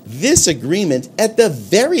weapon. This agreement, at the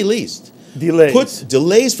very least, puts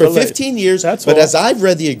delays for 15 years, That's but all. as I've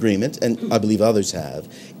read the agreement, and I believe others have,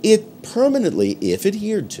 it permanently, if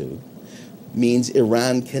adhered to, means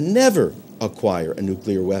Iran can never acquire a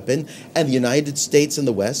nuclear weapon, and the United States and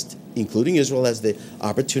the West including Israel, has the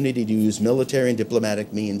opportunity to use military and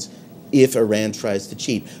diplomatic means if Iran tries to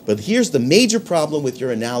cheat. But here's the major problem with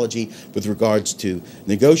your analogy with regards to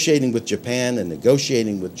negotiating with Japan and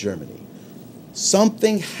negotiating with Germany.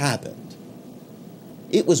 Something happened.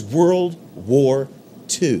 It was World War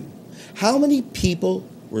II. How many people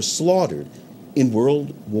were slaughtered in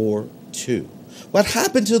World War II? What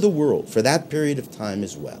happened to the world for that period of time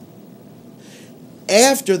as well?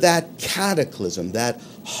 After that cataclysm, that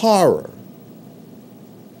horror,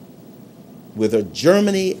 with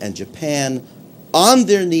Germany and Japan on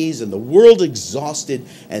their knees and the world exhausted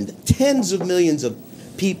and tens of millions of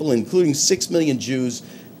people, including 6 million Jews,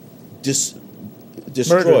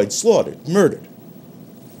 destroyed, slaughtered, murdered.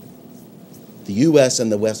 The U.S.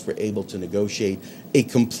 and the West were able to negotiate a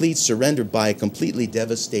complete surrender by a completely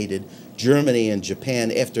devastated Germany and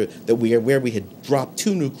Japan after that where we had dropped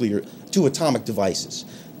two atomic devices.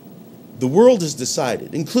 The world has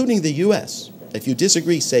decided, including the U.S., if you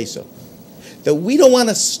disagree, say so, that we don't want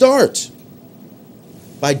to start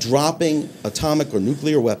by dropping atomic or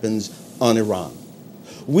nuclear weapons on Iran.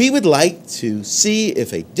 We would like to see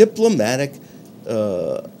if a diplomatic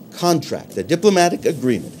contract, a diplomatic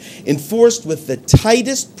agreement, enforced with the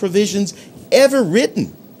tightest provisions ever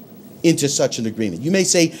written into such an agreement. You may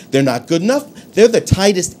say they're not good enough. They're the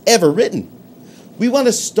tightest ever written. We want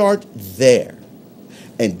to start there.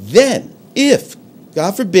 And then, if,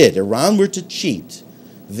 God forbid, Iran were to cheat,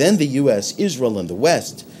 then the U.S., Israel, and the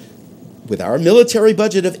West, with our military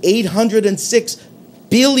budget of $806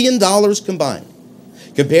 billion combined,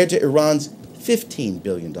 compared to Iran's $15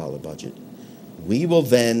 billion budget, we will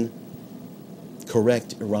then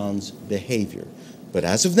correct Iran's behavior. But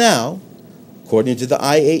as of now, according to the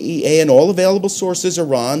IAEA and all available sources,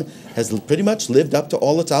 Iran has pretty much lived up to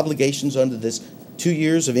all its obligations under this 2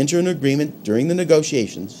 years of interim agreement during the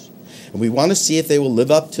negotiations. And we want to see if they will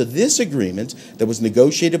live up to this agreement that was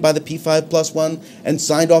negotiated by the P5+1 and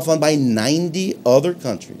signed off on by 90 other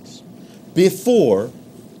countries before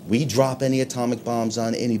we drop any atomic bombs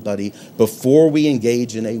on anybody, before we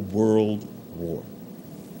engage in a world war.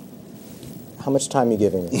 How much time are you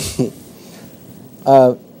giving me?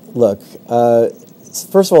 Look,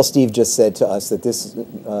 first of all, Steve just said to us that this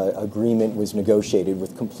agreement was negotiated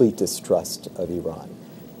with complete distrust of Iran.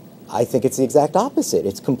 I think it's the exact opposite.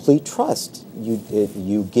 It's complete trust. You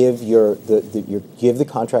give the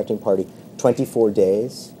contracting party 24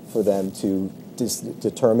 days for them to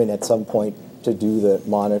determine at some point to do the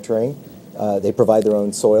monitoring. They provide their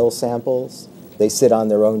own soil samples. They sit on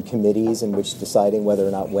their own committees in which deciding whether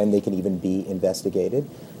or not when they can even be investigated.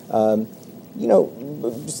 You know,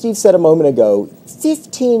 Steve said a moment ago,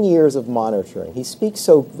 15 years of monitoring. He speaks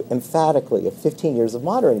so emphatically of 15 years of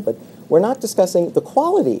monitoring, but we're not discussing the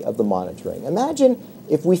quality of the monitoring. Imagine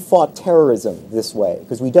if we fought terrorism this way,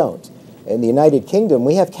 because we don't. In the United Kingdom,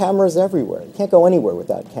 we have cameras everywhere. You can't go anywhere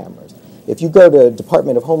without cameras. If you go to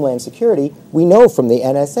Department of Homeland Security, we know from the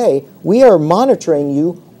NSA, we are monitoring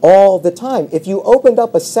you all the time. If you opened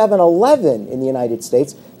up a 7-Eleven in the United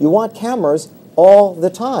States, you want cameras all the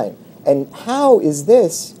time. And how is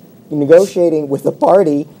this negotiating with a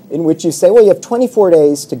party in which you say, well, you have 24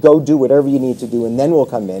 days to go do whatever you need to do, and then we'll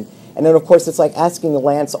come in. And then, of course, it's like asking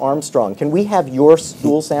Lance Armstrong, can we have your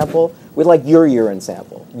stool sample? We'd like your urine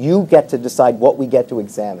sample. You get to decide what we get to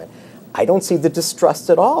examine. I don't see the distrust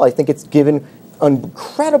at all. I think it's given an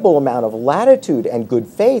incredible amount of latitude and good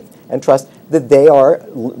faith and trust that they are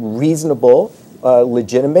reasonable,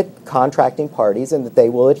 legitimate contracting parties and that they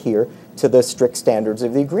will adhere to the strict standards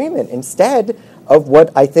of the agreement, instead of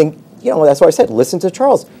what I think, you know, that's why I said, listen to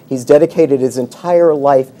Charles. He's dedicated his entire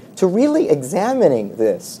life to really examining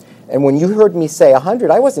this. And when you heard me say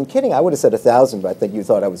 100, I wasn't kidding. I would have said 1,000, but I think you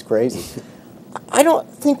thought I was crazy. I don't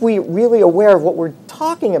think we're really aware of what we're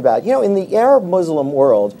talking about. You know, in the Arab Muslim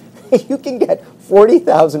world, you can get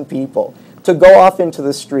 40,000 people to go off into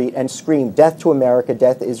the street and scream, death to America,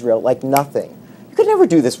 death to Israel, like nothing. You could never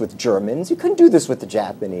do this with Germans. You couldn't do this with the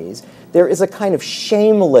Japanese. There is a kind of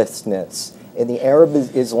shamelessness in the Arab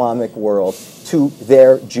Islamic world to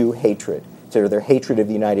their Jew hatred, to their hatred of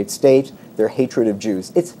the United States, their hatred of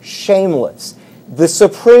Jews. It's shameless. The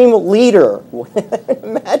supreme leader,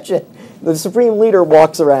 imagine, the supreme leader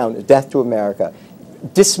walks around, death to America,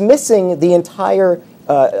 dismissing the entire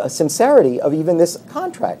sincerity of even this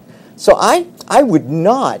contract. So I would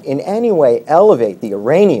not in any way elevate the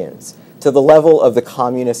Iranians to the level of the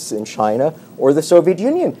communists in China or the Soviet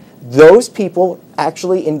Union. Those people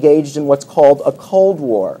actually engaged in what's called a Cold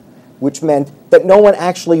War, which meant that no one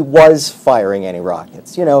actually was firing any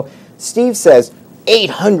rockets. You know, Steve says,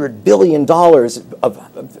 $800 billion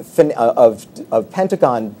of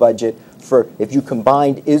Pentagon budget for if you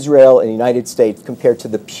combined Israel and the United States compared to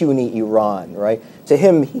the puny Iran, right? To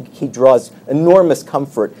him, he draws enormous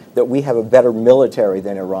comfort that we have a better military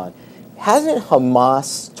than Iran. Hasn't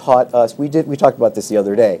Hamas taught us, we talked about this the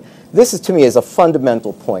other day, this is to me is a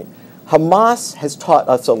fundamental point. Hamas has taught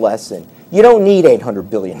us a lesson. You don't need $800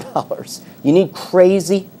 billion. You need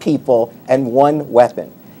crazy people and one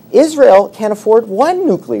weapon. Israel can't afford one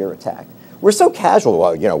nuclear attack. We're so casual.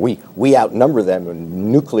 Well, you know, we outnumber them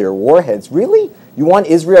in nuclear warheads. Really? You want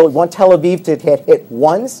Israel, you want Tel Aviv to get hit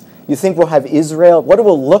once? You think we'll have Israel? What it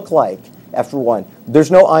will look like after one?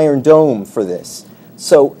 There's no Iron Dome for this.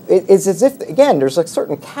 So it's as if, again, there's a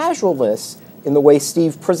certain casualness in the way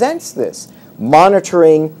Steve presents this.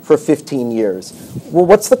 Monitoring for 15 years. Well,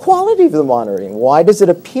 what's the quality of the monitoring? Why does it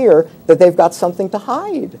appear that they've got something to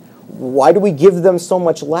hide? Why do we give them so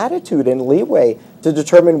much latitude and leeway to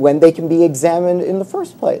determine when they can be examined in the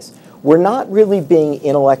first place? We're not really being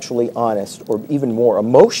intellectually honest or even more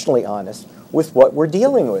emotionally honest with what we're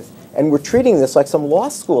dealing with. And we're treating this like some law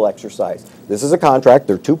school exercise. This is a contract.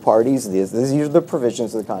 There are two parties. These are the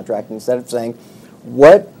provisions of the contract. Instead of saying,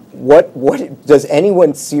 what does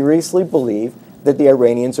anyone seriously believe that the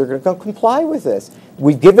Iranians are going to comply with this?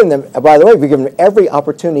 We've given them, by the way, we've given them every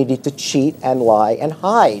opportunity to cheat and lie and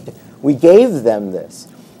hide. We gave them this.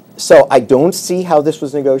 So I don't see how this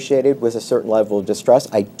was negotiated with a certain level of distrust.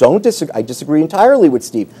 I disagree entirely with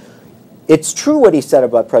Steve. It's true what he said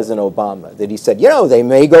about President Obama, that he said, you know, they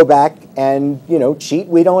may go back and, you know, cheat.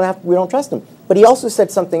 We don't trust them. But he also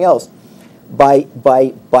said something else. By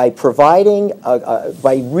providing,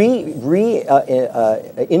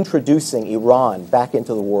 introducing Iran back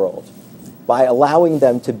into the world, by allowing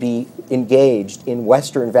them to be engaged in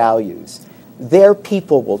Western values, their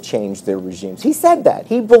people will change their regimes. He said that.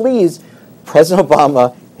 He believes President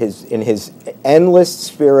Obama, in his endless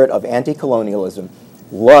spirit of anti-colonialism,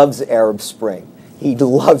 loves Arab Spring. He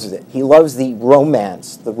loves it. He loves the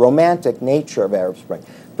romance, the romantic nature of Arab Spring.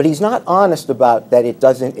 But he's not honest about that it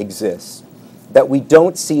doesn't exist, that we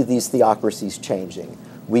don't see these theocracies changing.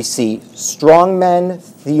 We see strongmen,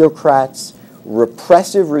 theocrats,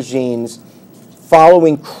 repressive regimes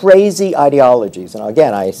following crazy ideologies. And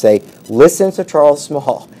again, I say, listen to Charles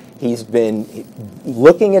Small. He's been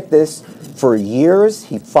looking at this for years.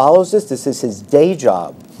 He follows this. This is his day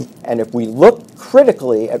job. And if we look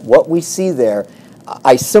critically at what we see there,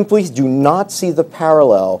 I simply do not see the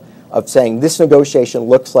parallel of saying this negotiation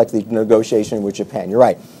looks like the negotiation with Japan. You're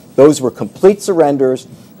right. Those were complete surrenders,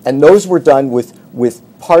 and those were done with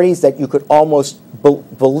parties that you could almost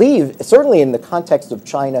believe, certainly in the context of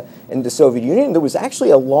China and the Soviet Union, there was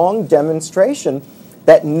actually a long demonstration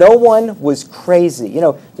that no one was crazy. You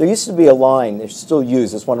know, there used to be a line, it's still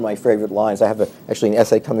used, it's one of my favorite lines. I have actually an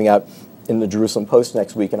essay coming out in the Jerusalem Post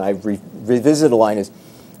next week, and I've revisited a line, is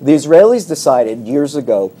the Israelis decided years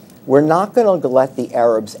ago, we're not going to let the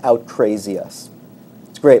Arabs out-crazy us.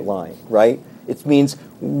 It's a great line, right? It means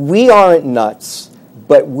we aren't nuts,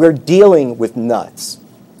 but we're dealing with nuts.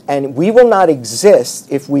 And we will not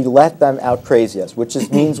exist if we let them out-crazy us, which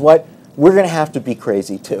means what? We're going to have to be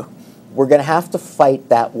crazy too. We're going to have to fight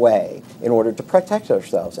that way in order to protect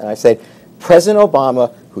ourselves. And I said, President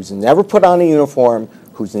Obama, who's never put on a uniform,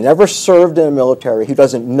 who's never served in the military, who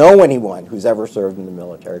doesn't know anyone who's ever served in the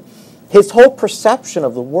military, his whole perception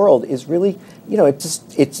of the world is really, you know, it's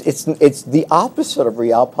the opposite of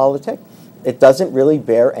realpolitik. It doesn't really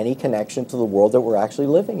bear any connection to the world that we're actually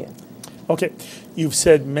living in. Okay, you've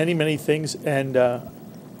said many, many things, and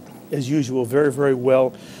as usual, very, very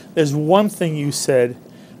well. There's one thing you said,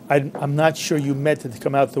 I'm not sure you meant it to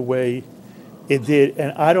come out the way it did,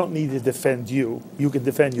 and I don't need to defend you. You can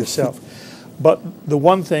defend yourself. But the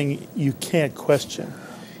one thing you can't question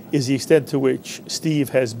is the extent to which Steve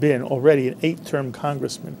has been already an 8-term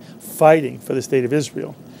congressman fighting for the state of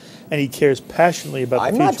Israel, and he cares passionately about the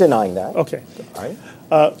future. I'm not denying that. Okay. All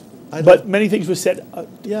right. But many things were said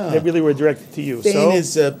that really were directed to you. Thane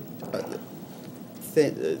is,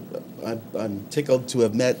 I'm tickled to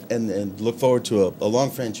have met and look forward to a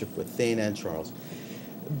long friendship with Thane and Charles.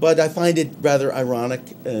 But I find it rather ironic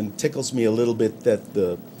and tickles me a little bit that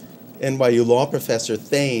the NYU law professor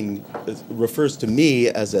Thane refers to me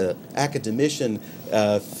as an academician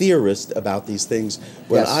theorist about these things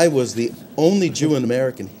when I was the only Jew in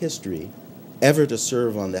American history ever to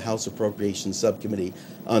serve on the House Appropriations Subcommittee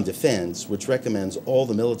on Defense, which recommends all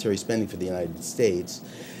the military spending for the United States.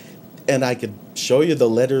 And I could show you the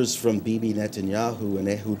letters from Bibi Netanyahu and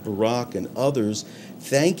Ehud Barak and others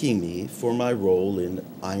thanking me for my role in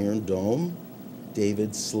Iron Dome,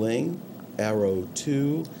 David Sling, Arrow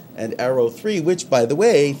 2, and Arrow 3, which, by the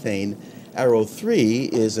way, Thane, Arrow 3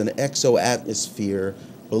 is an exo-atmosphere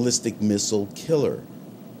ballistic missile killer.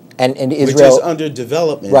 And Israel, which is under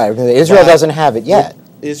development. Right, Israel doesn't have it yet.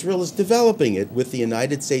 Israel is developing it with the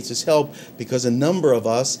United States' help because a number of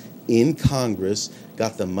us in Congress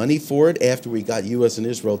got the money for it after we got U.S. and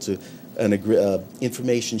Israel to an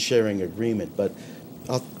information sharing agreement. But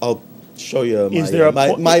I'll show you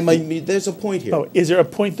there's a point here. Oh, is there a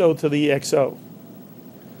point, though, to the XO?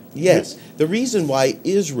 Yes. The reason why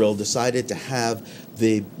Israel decided to have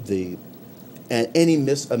a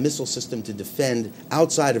missile system to defend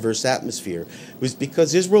outside of Earth's atmosphere was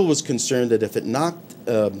because Israel was concerned that if it knocked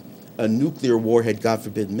a nuclear warhead, God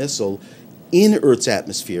forbid, missile in Earth's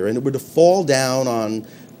atmosphere and it were to fall down on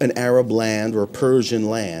an Arab land or a Persian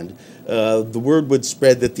land, the word would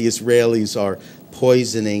spread that the Israelis are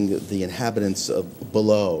poisoning the inhabitants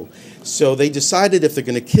below. So they decided if they're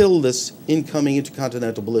going to kill this incoming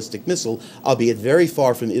intercontinental ballistic missile, albeit very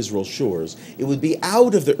far from Israel's shores, it would be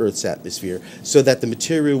out of the Earth's atmosphere so that the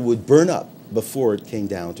material would burn up before it came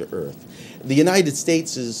down to Earth. The United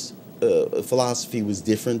States' philosophy was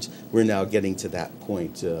different. We're now getting to that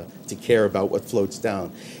point to care about what floats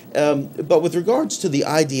down. But with regards to the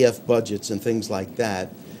IDF budgets and things like that,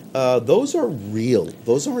 those are real.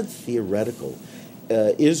 Those aren't theoretical.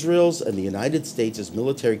 Israel's and the United States'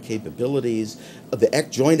 military capabilities, the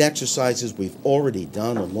joint exercises we've already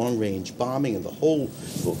done on long-range bombing and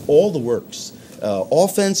all the works,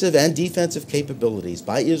 offensive and defensive capabilities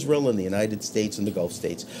by Israel and the United States and the Gulf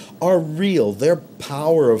states are real. They're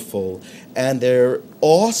powerful and they're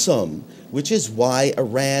awesome, which is why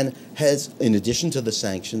Iran has, in addition to the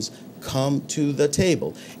sanctions, come to the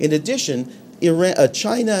table. In addition,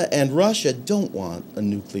 China and Russia don't want a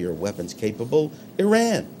nuclear weapons-capable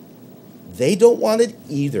Iran. They don't want it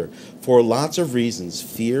either for lots of reasons.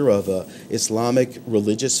 Fear of an Islamic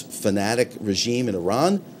religious fanatic regime in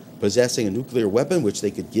Iran possessing a nuclear weapon which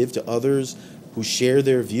they could give to others who share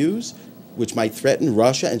their views, which might threaten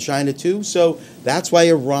Russia and China too. So that's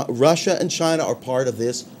why Russia and China are part of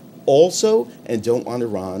this also and don't want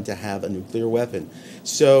Iran to have a nuclear weapon.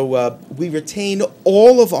 So we retain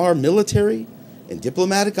all of our military and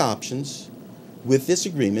diplomatic options with this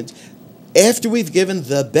agreement after we've given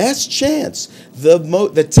the best chance,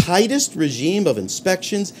 the tightest regime of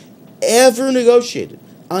inspections ever negotiated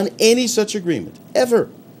on any such agreement, ever.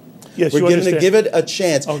 Yes, we're going to give it a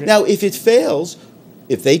chance. Okay. Now, if it fails,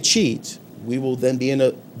 if they cheat, we will then be in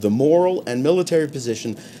the moral and military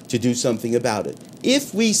position to do something about it.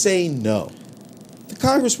 If we say no, if the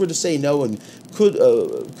Congress were to say no and could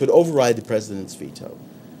override the president's veto,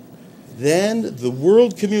 then the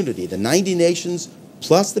world community, the 90 nations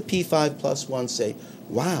plus the P5+1 say,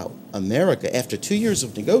 wow, America, after 2 years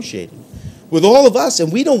of negotiating with all of us,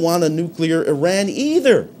 and we don't want a nuclear Iran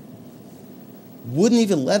either, wouldn't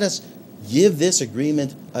even let us give this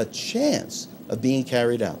agreement a chance of being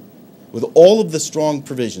carried out with all of the strong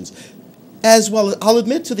provisions, as well as, I'll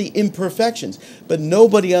admit to the imperfections, but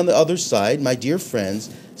nobody on the other side, my dear friends,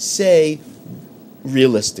 say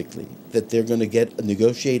realistically that they're going to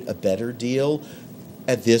negotiate a better deal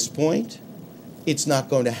at this point. It's not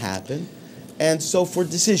going to happen. And so for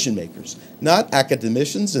decision makers, not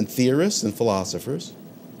academicians and theorists and philosophers,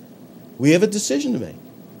 we have a decision to make.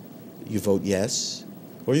 You vote yes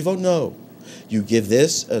or you vote no. You give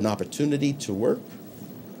this an opportunity to work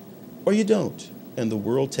or you don't. And the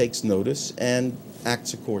world takes notice and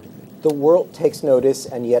acts accordingly. The world takes notice,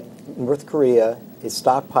 and yet North Korea is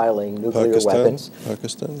stockpiling nuclear weapons.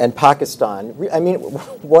 And Pakistan. I mean,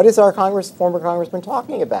 what is our former congressman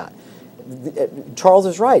talking about? Charles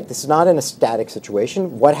is right. This is not in a static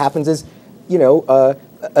situation. What happens is,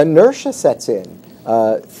 inertia sets in.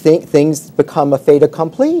 Things become a fait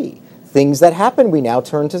accompli. Things that happen, we now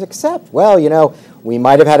turn to accept. Well, we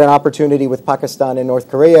might have had an opportunity with Pakistan and North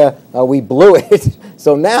Korea. We blew it.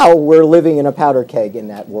 So now we're living in a powder keg in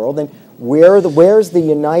that world. And where's the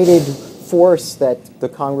united force that the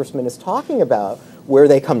congressman is talking about, where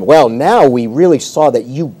they come, well, now we really saw that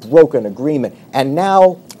you broke an agreement, and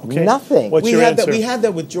now nothing. What's your answer? We had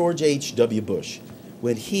that with George H.W. Bush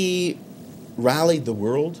when he rallied the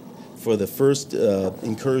world for the first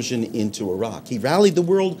incursion into Iraq. He rallied the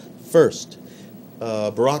world first.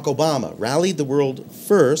 Barack Obama rallied the world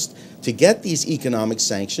first to get these economic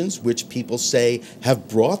sanctions, which people say have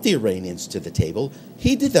brought the Iranians to the table.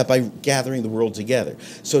 He did that by gathering the world together.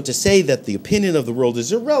 So to say that the opinion of the world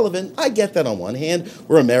is irrelevant, I get that on one hand.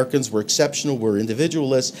 We're Americans, we're exceptional, we're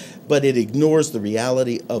individualists, but it ignores the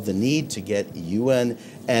reality of the need to get UN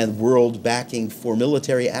and world backing for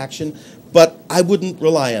military action. But I wouldn't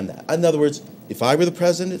rely on that. In other words, if I were the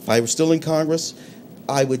president, if I were still in Congress,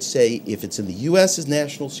 I would say if it's in the U.S.'s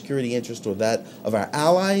national security interest or that of our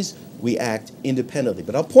allies, we act independently.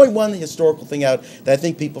 But I'll point one historical thing out that I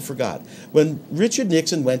think people forgot. When Richard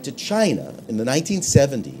Nixon went to China in the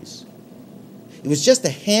 1970s, it was just a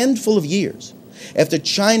handful of years after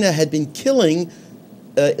China had been killing,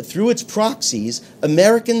 through its proxies,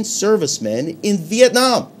 American servicemen in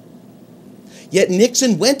Vietnam. Yet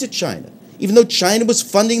Nixon went to China, even though China was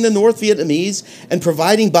funding the North Vietnamese and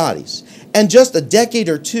providing bodies. And just a decade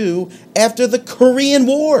or two after the Korean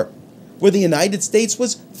War, where the United States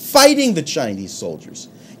was fighting the Chinese soldiers.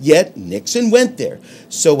 Yet Nixon went there.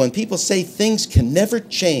 So when people say things can never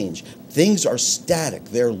change, things are static,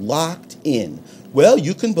 they're locked in, well,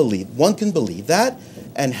 one can believe that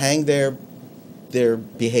and hang their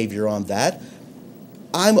behavior on that.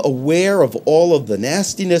 I'm aware of all of the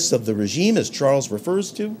nastiness of the regime, as Charles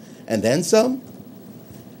refers to, and then some.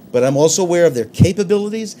 But I'm also aware of their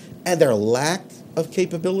capabilities and their lack of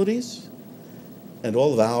capabilities and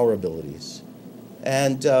all of our abilities.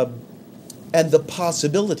 And the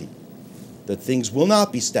possibility that things will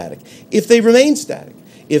not be static. If they remain static,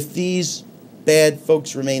 if these bad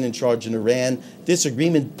folks remain in charge in Iran, this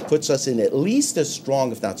agreement puts us in at least as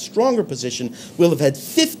strong, if not stronger position. We'll have had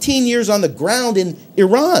 15 years on the ground in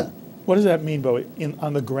Iran. What does that mean, Bo,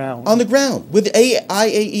 on the ground? On the ground, with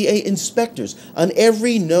IAEA inspectors on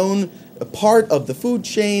every known part of the food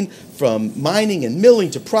chain, from mining and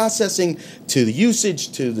milling to processing to the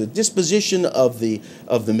usage to the disposition of the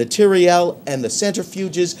material and the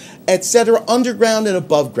centrifuges, etc., underground and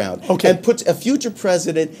above ground. Okay. And puts a future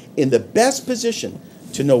president in the best position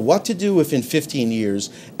to know what to do if in 15 years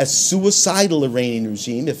a suicidal Iranian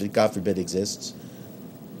regime, if it, God forbid, exists,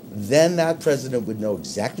 then that president would know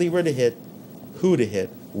exactly where to hit, who to hit,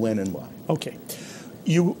 when and why. Okay.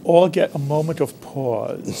 You all get a moment of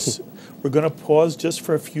pause. We're going to pause just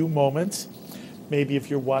for a few moments. Maybe if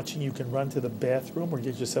you're watching, you can run to the bathroom or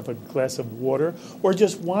get yourself a glass of water, or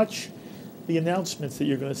just watch the announcements that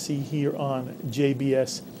you're going to see here on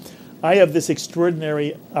JBS. I have this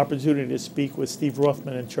extraordinary opportunity to speak with Steve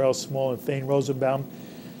Rothman and Charles Small and Thane Rosenbaum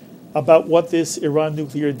about what this Iran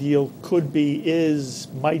nuclear deal could be, is,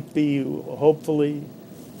 might be, hopefully.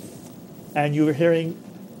 And you're hearing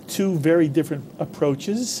two very different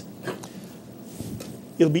approaches.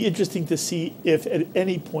 It'll be interesting to see if at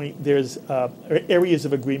any point there's areas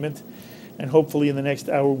of agreement, and hopefully in the next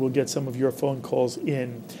hour we'll get some of your phone calls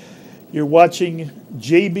in. You're watching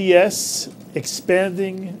JBS,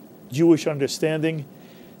 Expanding Jewish Understanding.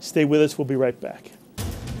 Stay with us, we'll be right back.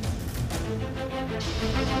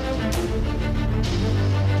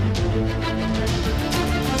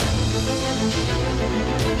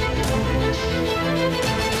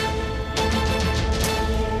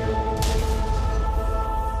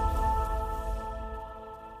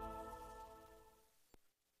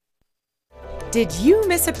 Did you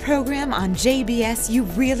miss a program on JBS you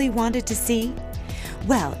really wanted to see?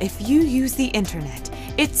 Well, if you use the internet,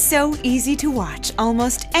 it's so easy to watch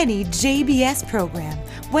almost any JBS program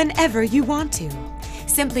whenever you want to.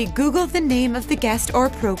 Simply Google the name of the guest or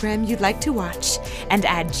program you'd like to watch and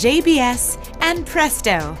add JBS, and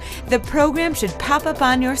presto, the program should pop up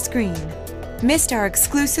on your screen. Missed our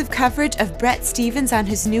exclusive coverage of Bret Stephens on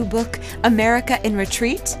his new book, America in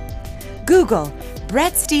Retreat? Google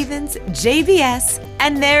Bret Stephens, JBS,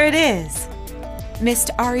 and there it is. Missed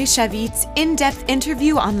Ari Shavit's in-depth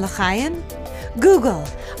interview on L'chaim? Google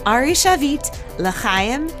Ari Shavit,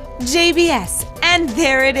 L'chaim, JBS, and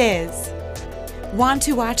there it is. Want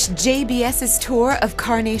to watch JBS's tour of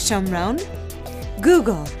Karnei Shomron?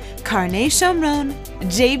 Google Karnei Shomron,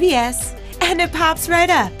 JBS, and it pops right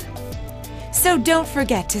up. So don't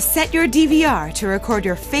forget to set your DVR to record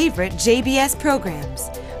your favorite JBS programs.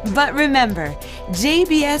 But remember,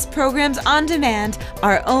 JBS programs on demand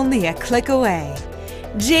are only a click away.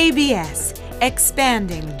 JBS,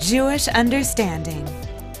 Expanding Jewish Understanding.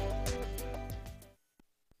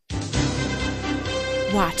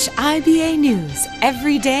 Watch IBA News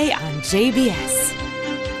every day on JBS.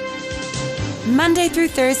 Monday through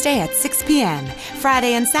Thursday at 6 p.m.,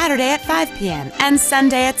 Friday and Saturday at 5 p.m., and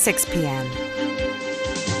Sunday at 6 p.m.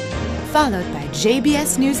 Followed by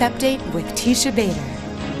JBS News Update with Tisha Bader.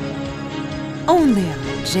 Only on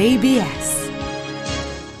JBS.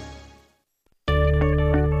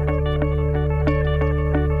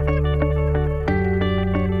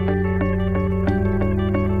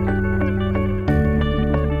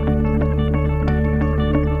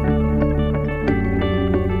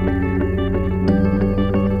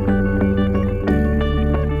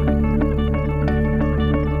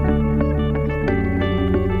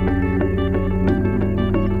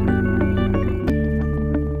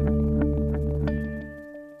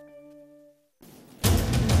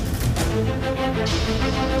 On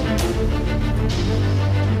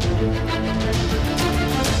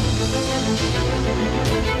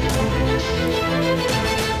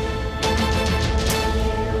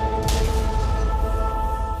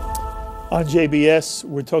JBS,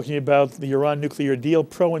 we're talking about the Iran nuclear deal,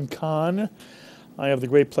 pro and con. I have the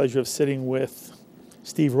great pleasure of sitting with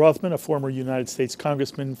Steve Rothman, a former United States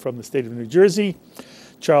congressman from the state of New Jersey,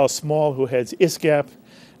 Charles Small, who heads ISGAP,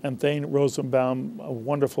 and Thane Rosenbaum, a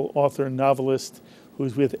wonderful author and novelist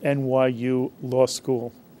who's with NYU Law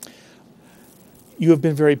School. You have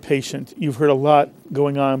been very patient. You've heard a lot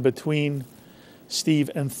going on between Steve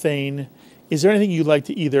and Thane. Is there anything you'd like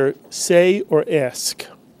to either say or ask?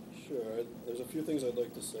 There's a few things I'd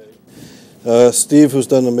like to say. Steve, who's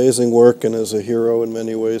done amazing work and is a hero in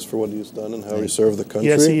many ways for what he's done and how he served the country.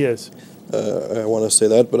 Yes, he is. I want to say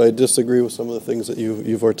that, but I disagree with some of the things that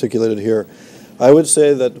you've articulated here. I would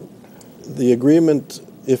say that the agreement,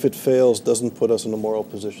 if it fails, doesn't put us in a moral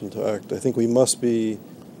position to act. I think we must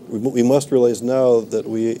realize now that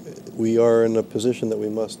we are in a position that we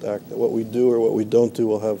must act, that what we do or what we don't do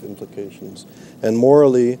will have implications. And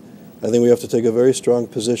morally, I think we have to take a very strong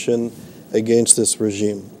position against this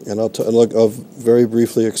regime. And I'll very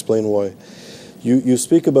briefly explain why. You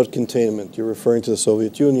speak about containment. You're referring to the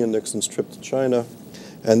Soviet Union, Nixon's trip to China.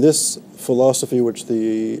 And this philosophy, which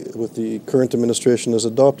the current administration has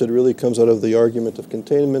adopted, really comes out of the argument of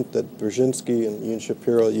containment that Brzezinski and Ian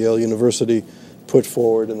Shapiro at Yale University put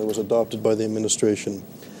forward, and it was adopted by the administration.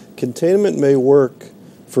 Containment may work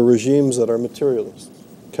for regimes that are materialist.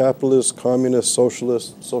 Capitalists, communists,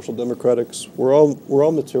 socialists, social democrats, we're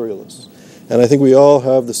all materialists. And I think we all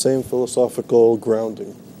have the same philosophical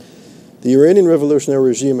grounding. The Iranian revolutionary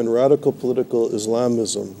regime and radical political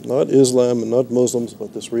Islamism, not Islam and not Muslims,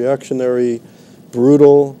 but this reactionary,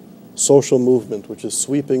 brutal social movement which is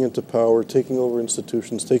sweeping into power, taking over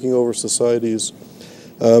institutions, taking over societies,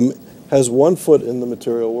 has one foot in the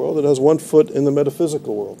material world, it has one foot in the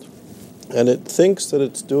metaphysical world. And it thinks that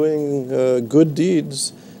it's doing good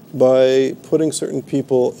deeds by putting certain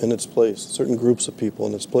people in its place, certain groups of people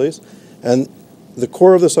in its place. And the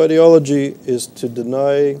core of this ideology is to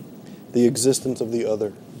deny the existence of the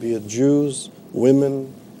other, be it Jews,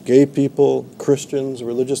 women, gay people, Christians,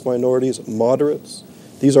 religious minorities, moderates.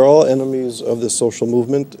 These are all enemies of this social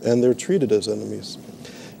movement, and they're treated as enemies.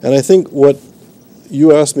 And I think what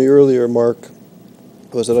you asked me earlier, Mark,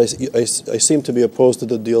 was that I seem to be opposed to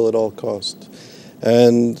the deal at all cost.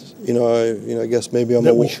 And I guess maybe I'm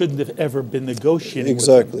that we shouldn't have ever been negotiating.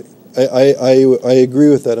 Exactly. I agree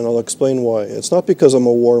with that, and I'll explain why. It's not because I'm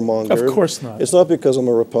a warmonger. Of course not. It's not because I'm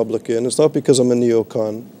a Republican. It's not because I'm a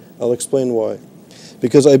neocon. I'll explain why.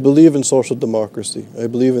 Because I believe in social democracy. I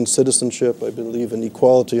believe in citizenship. I believe in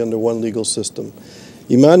equality under one legal system.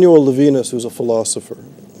 Emmanuel Levinas, who's a philosopher,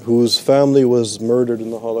 whose family was murdered in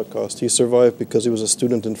the Holocaust, he survived because he was a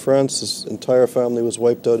student in France. His entire family was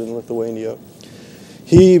wiped out in Lithuania.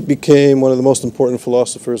 He became one of the most important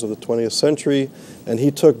philosophers of the 20th century, and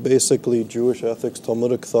he took basically Jewish ethics,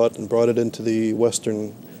 Talmudic thought, and brought it into the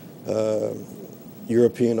Western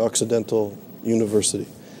European Occidental University.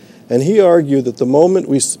 And he argued that the moment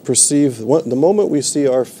we see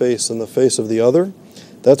our face in the face of the other,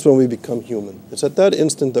 that's when we become human. It's at that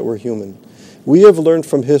instant that we're human. We have learned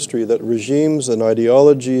from history that regimes and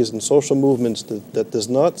ideologies and social movements that does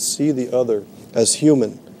not see the other as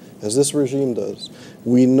human, as this regime does,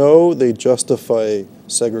 we know they justify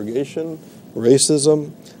segregation,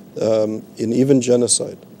 racism, and even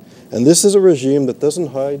genocide. And this is a regime that doesn't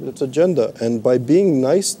hide its agenda. And by being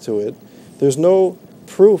nice to it, there's no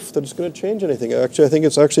proof that it's going to change anything. Actually, I think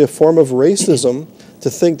it's actually a form of racism to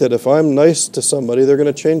think that if I'm nice to somebody, they're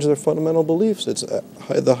going to change their fundamental beliefs. It's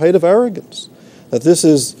the height of arrogance. That this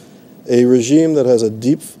is a regime that has a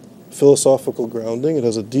deep philosophical grounding. It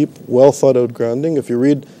has a deep, well-thought-out grounding. If you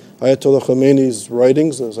read Ayatollah Khomeini's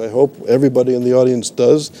writings, as I hope everybody in the audience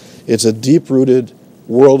does, it's a deep-rooted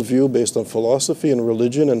worldview based on philosophy and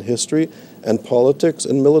religion and history and politics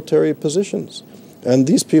and military positions. And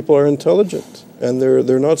these people are intelligent, and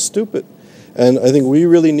they're not stupid. And I think we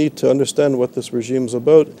really need to understand what this regime's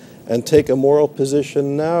about and take a moral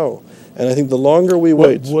position now. And I think the longer we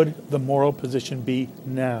wait... What would the moral position be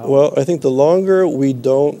now? Well, I think the longer we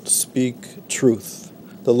don't speak truth,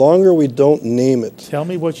 the longer we don't name it. Tell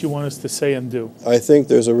me what you want us to say and do. I think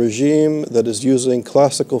there's a regime that is using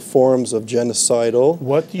classical forms of genocidal...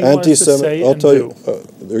 What do you want us to say and do?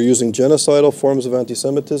 They're using genocidal forms of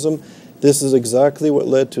anti-Semitism. This is exactly what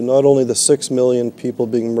led to not only the 6 million people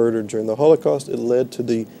being murdered during the Holocaust, it led to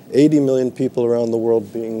the 80 million people around the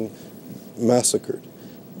world being massacred,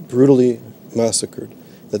 brutally massacred.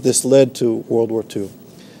 That this led to World War II.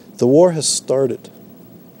 The war has started.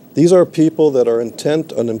 These are people that are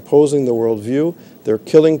intent on imposing the worldview. They're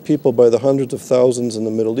killing people by the hundreds of thousands in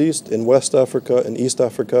the Middle East, in West Africa, in East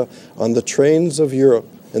Africa, on the trains of Europe,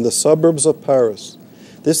 in the suburbs of Paris.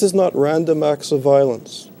 This is not random acts of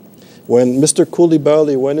violence. When Mr.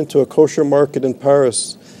 Koulibaly went into a kosher market in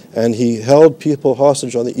Paris and he held people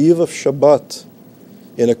hostage on the eve of Shabbat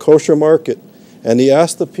in a kosher market, and he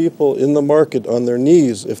asked the people in the market on their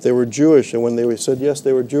knees if they were Jewish, and when they said yes,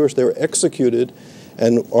 they were Jewish, they were executed.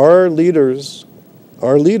 And our leaders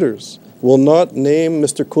will not name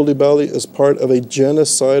Mr. Koulibaly as part of a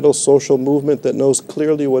genocidal social movement that knows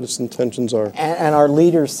clearly what its intentions are. And our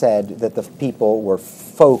leaders said that the people were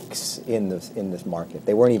folks in this market.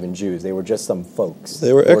 They weren't even Jews. They were just some folks.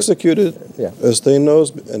 They were executed, yeah, as they know,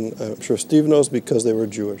 and I'm sure Steve knows, because they were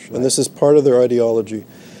Jewish. Right. And this is part of their ideology.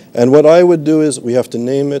 And what I would do is we have to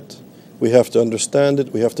name it, we have to understand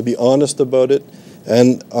it, we have to be honest about it.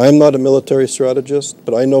 And I'm not a military strategist,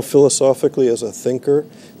 but I know philosophically as a thinker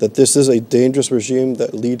that this is a dangerous regime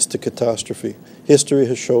that leads to catastrophe. History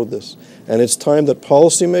has showed this. And it's time that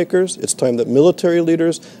policymakers, it's time that military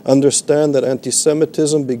leaders understand that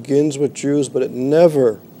anti-Semitism begins with Jews, but it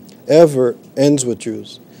never, ever ends with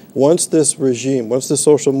Jews. Once this regime, once this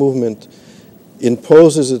social movement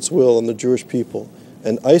imposes its will on the Jewish people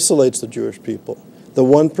and isolates the Jewish people, the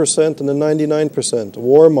 1% and the 99%,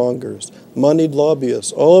 warmongers, moneyed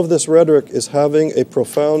lobbyists, all of this rhetoric is having a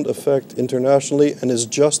profound effect internationally and is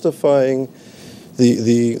justifying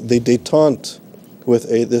the détente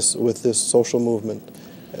with this social movement.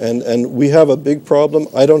 And we have a big problem.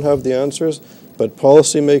 I don't have the answers, but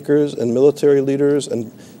policymakers and military leaders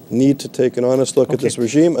need to take an honest look at this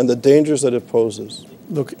regime and the dangers that it poses.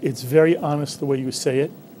 Look, it's very honest the way you say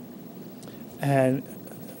it, and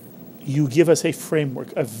you give us a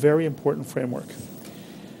framework, a very important framework.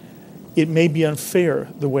 It may be unfair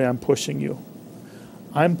the way I'm pushing you.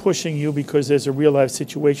 I'm pushing you because there's a real life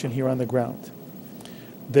situation here on the ground.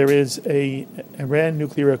 There is an Iran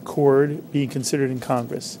nuclear accord being considered in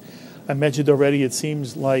Congress. I mentioned already, it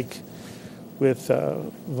seems like with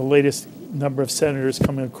the latest number of senators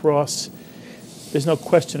coming across, there's no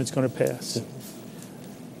question it's going to pass.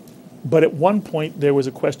 But at one point, there was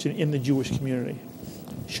a question in the Jewish community.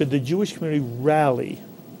 Should the Jewish community rally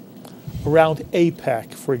around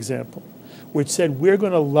AIPAC, for example, which said we're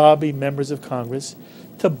going to lobby members of Congress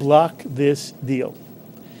to block this deal?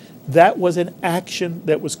 That was an action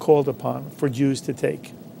that was called upon for Jews to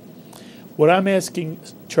take. What I'm asking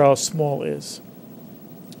Charles Small is,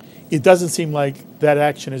 it doesn't seem like that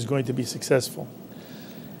action is going to be successful.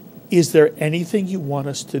 Is there anything you want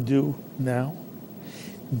us to do now?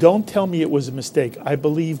 Don't tell me it was a mistake. I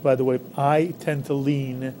believe, by the way, I tend to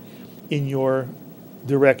lean in your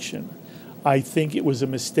direction. I think it was a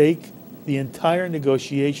mistake. The entire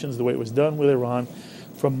negotiations, the way it was done with Iran,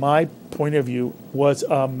 from my point of view, was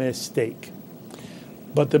a mistake.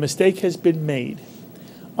 But the mistake has been made.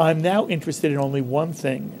 I'm now interested in only one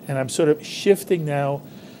thing, and I'm sort of shifting now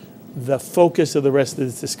the focus of the rest of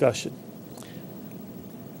this discussion.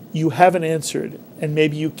 You haven't answered, and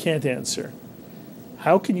maybe you can't answer.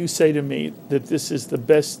 How can you say to me that this is the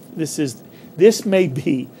best, this may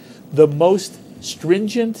be the most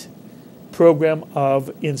stringent program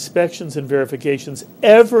of inspections and verifications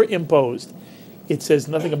ever imposed? It says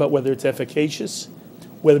nothing about whether it's efficacious,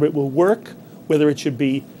 whether it will work, whether it should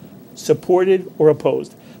be supported or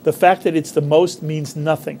opposed. The fact that it's the most means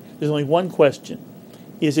nothing. There's only one question.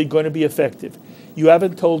 Is it going to be effective? You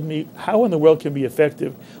haven't told me how in the world can it be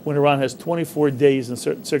effective when Iran has 24 days in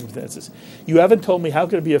certain circumstances. You haven't told me how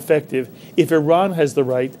can it be effective if Iran has the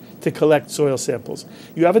right to collect soil samples.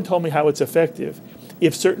 You haven't told me how it's effective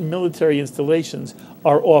if certain military installations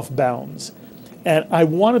are off bounds. And I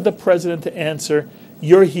wanted the president to answer.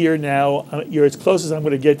 You're here now. You're as close as I'm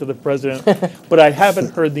going to get to the president, but I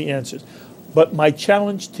haven't heard the answers. But my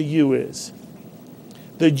challenge to you is,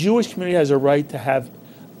 the Jewish community has a right to have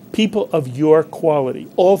people of your quality,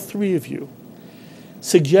 all three of you,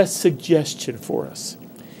 suggestion for us.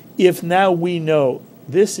 If now we know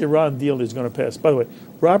this Iran deal is going to pass. By the way,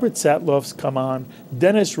 Robert Satloff's come on,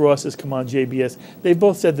 Dennis Ross has come on JBS. They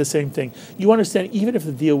both said the same thing. You understand, even if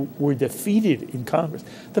the deal were defeated in Congress,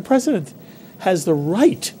 the president has the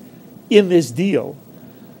right in this deal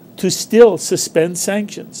to still suspend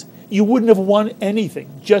sanctions. You wouldn't have won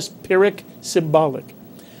anything, just Pyrrhic symbolic.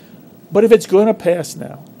 But if it's going to pass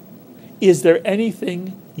now, is there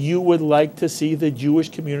anything you would like to see the Jewish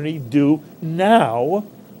community do now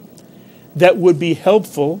that would be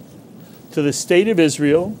helpful to the state of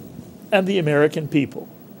Israel and the American people?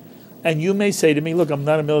 And you may say to me, look, I'm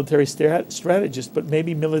not a military strategist, but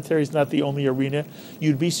maybe military is not the only arena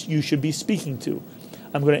you should be speaking to.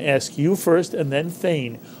 I'm going to ask you first and then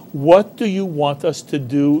Thane. What do you want us to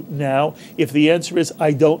do now? If the answer is,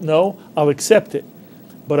 I don't know, I'll accept it.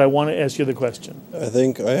 But I want to ask you the question. I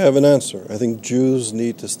think I have an answer. I think Jews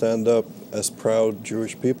need to stand up as proud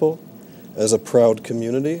Jewish people, as a proud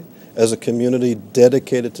community, as a community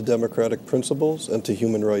dedicated to democratic principles and to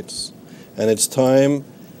human rights. And it's time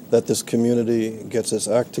that this community gets its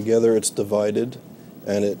act together. It's divided,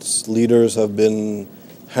 and its leaders have been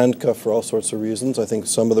handcuffed for all sorts of reasons. I think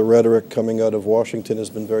some of the rhetoric coming out of Washington has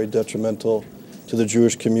been very detrimental to the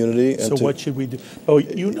Jewish community. So what should we do? Oh,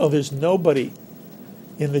 you know there's nobody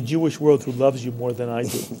in the Jewish world who loves you more than I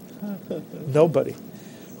do. Nobody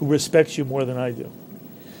who respects you more than I do.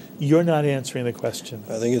 You're not answering the question.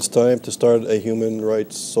 I think it's time to start a human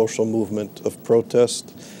rights social movement of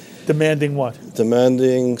protest. Demanding what?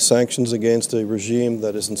 Demanding sanctions against a regime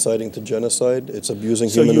that is inciting to genocide. It's abusing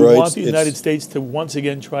so human you rights. Want the United States to once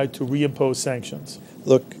again try to reimpose sanctions?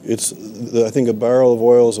 Look, I think a barrel of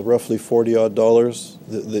oil is roughly $40-odd.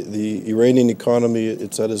 The Iranian economy,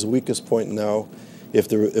 it's at its weakest point now. If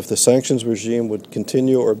the sanctions regime would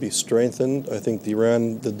continue or be strengthened, I think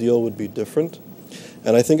the deal would be different.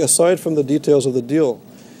 And I think aside from the details of the deal,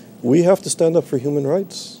 we have to stand up for human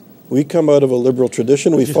rights. We come out of a liberal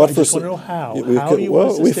tradition. We fought for. I just want to know how. How do you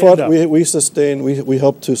want us to stand up? We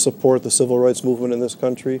helped to support the civil rights movement in this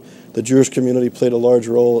country. The Jewish community played a large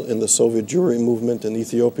role in the Soviet Jewry movement, in the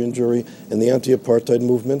Ethiopian Jewry, in the anti-apartheid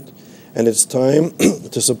movement. And it's time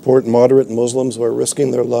to support moderate Muslims who are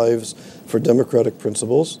risking their lives for democratic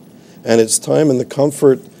principles. And it's time, in the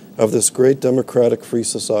comfort of this great democratic free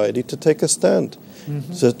society, to take a stand.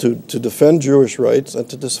 To defend Jewish rights and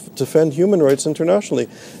to defend human rights internationally.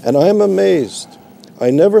 And I'm amazed.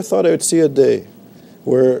 I never thought I would see a day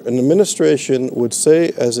where an administration would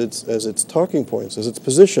say as its talking points, as its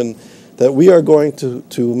position, that we are going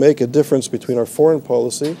to make a difference between our foreign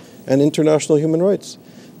policy and international human rights.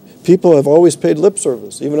 People have always paid lip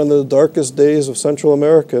service, even in the darkest days of Central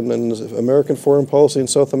American and American foreign policy in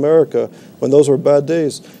South America, when those were bad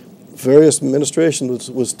days. Various administrations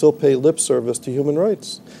would still pay lip service to human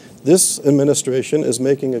rights. This administration is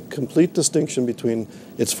making a complete distinction between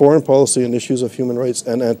its foreign policy and issues of human rights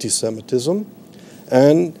and anti-Semitism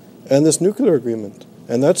and this nuclear agreement.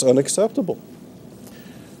 And that's unacceptable.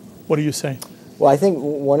 What do you say? Well, I think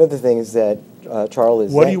one of the things that Charles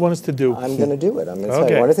is What saying, do you want us to do? I'm going to do it. I'm going to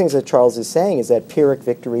Okay. say one of the things that Charles is saying is that Pyrrhic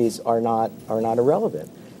victories are not irrelevant.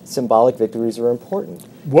 Symbolic victories are important.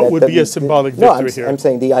 What would be a symbolic victory here? I'm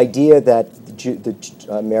saying the idea that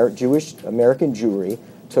the Jewish American Jewry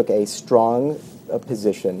took a strong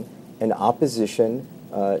position in opposition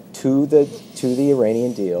to the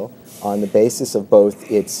Iranian deal on the basis of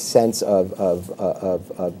both its sense of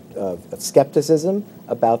skepticism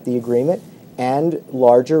about the agreement and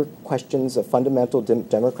larger questions of fundamental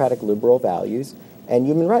democratic liberal values and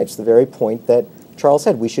human rights. The very point that Charles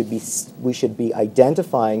said, we should be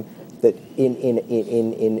identifying that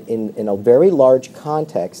in a very large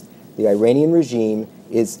context, the Iranian regime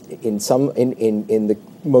is in the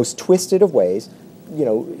most twisted of ways,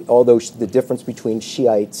 although the difference between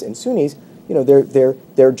Shiites and Sunnis,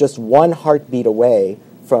 they're just one heartbeat away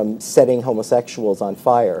from setting homosexuals on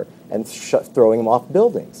fire and throwing them off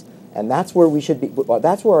buildings. And that's where we should be.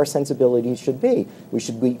 That's where our sensibilities should be. We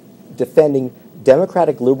should be defending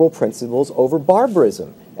democratic liberal principles over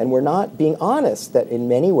barbarism. And we're not being honest that in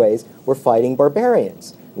many ways we're fighting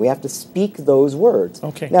barbarians. We have to speak those words.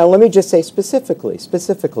 Okay. Now, let me just say specifically,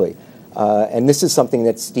 and this is something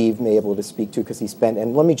that Steve may be able to speak to because he spent,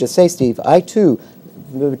 and let me just say, Steve, I too,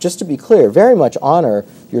 just to be clear, very much honor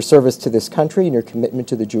your service to this country and your commitment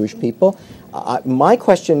to the Jewish people. My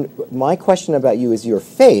question about you is your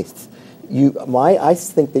faith. I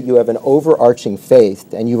think that you have an overarching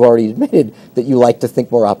faith, and you've already admitted that you like to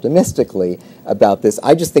think more optimistically about this.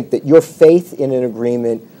 I just think that your faith in an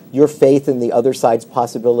agreement, your faith in the other side's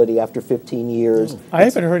possibility after 15 years. I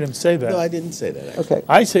haven't heard him say that. No, I didn't say that, actually.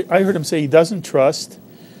 Okay. I heard him say he doesn't trust.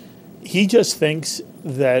 He just thinks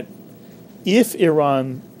that if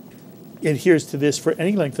Iran adheres to this for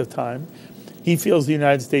any length of time, he feels the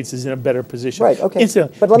United States is in a better position. Right, okay.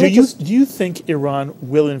 Incidentally, But let me do you think Iran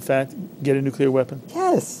will, in fact, get a nuclear weapon?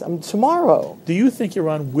 Yes, tomorrow. Do you think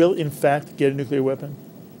Iran will, in fact, get a nuclear weapon?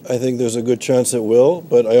 I think there's a good chance it will,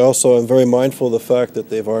 but I also am very mindful of the fact that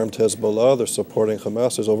they've armed Hezbollah. They're supporting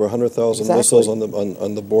Hamas. There's over 100,000 missiles on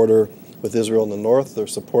the border with Israel in the north. They're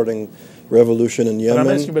supporting revolution in Yemen. But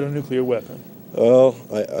I'm asking about a nuclear weapon. Well,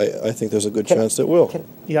 I think there's a good chance it will.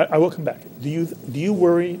 Yeah, I will come back. Do you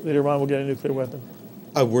worry that Iran will get a nuclear weapon?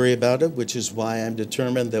 I worry about it, which is why I'm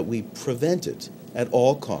determined that we prevent it at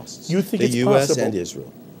all costs. You think the it's U.S. possible? and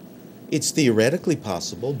Israel. It's theoretically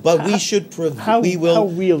possible, but we should How how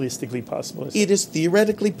realistically possible is it? it is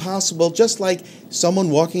theoretically possible, just like someone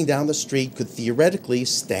walking down the street could theoretically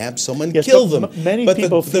stab someone, Yes, kill but them. many but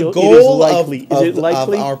people the feel it is goal likely. Of, Is it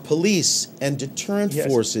likely? of our police and deterrent Yes.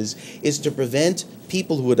 forces is to prevent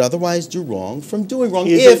people who would otherwise do wrong from doing wrong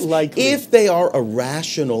Is it likely? if they are a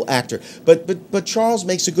rational actor. But Charles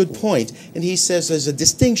makes a good point, and he says there's a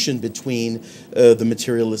distinction between the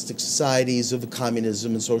materialistic societies of the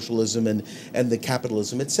communism and socialism and the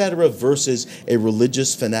capitalism, etc., versus a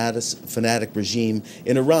religious fanatic regime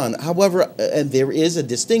in Iran. However, and there is a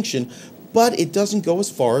distinction, but it doesn't go as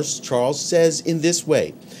far as Charles says in this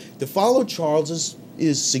way. To follow Charles's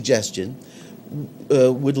suggestion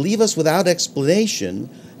would leave us without explanation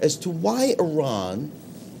as to why Iran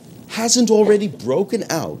hasn't already broken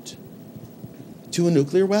out to a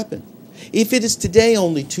nuclear weapon. If it is today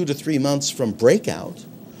only 2 to 3 months from breakout,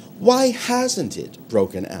 why hasn't it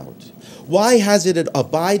broken out? Why has it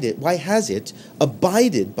abided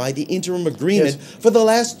by the interim agreement for the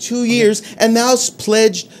last 2 years and now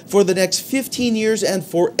pledged for the next 15 years and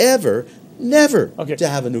forever never to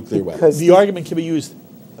have a nuclear weapon? The argument can be used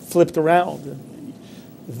flipped around.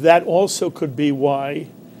 That also could be why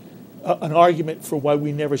an argument for why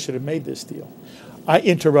we never should have made this deal. I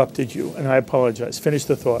interrupted you, and I apologize. Finish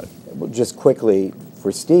the thought. Just quickly,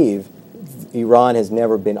 for Steve, Iran has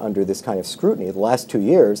never been under this kind of scrutiny. The last 2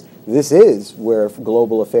 years, this is where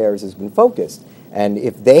global affairs has been focused. And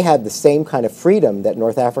if they had the same kind of freedom that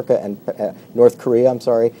North Africa and North Korea,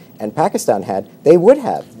 and Pakistan had, they would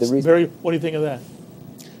have. What do you think of that?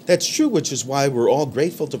 That's true, which is why we're all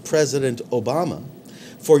grateful to President Obama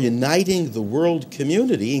for uniting the world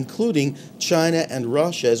community, including China and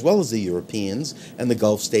Russia, as well as the Europeans and the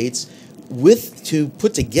Gulf states, to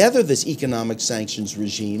put together this economic sanctions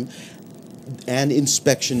regime and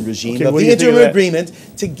inspection regime of the interim agreement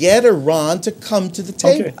to get Iran to come to the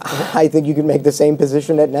table. I think you can make the same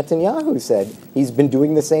position that Netanyahu said. He's been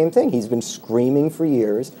doing the same thing. He's been screaming for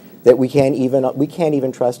years that we can't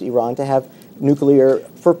even trust Iran to have nuclear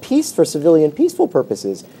for peace, for civilian peaceful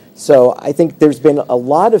purposes. So I think there's been a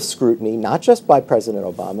lot of scrutiny, not just by President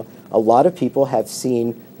Obama. A lot of people have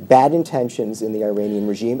seen bad intentions in the Iranian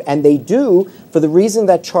regime, and they do for the reason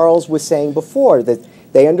that Charles was saying before, that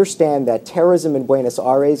they understand that terrorism in Buenos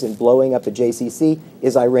Aires and blowing up the JCC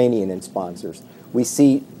is Iranian in sponsors. We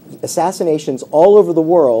see assassinations all over the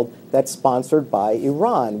world that's sponsored by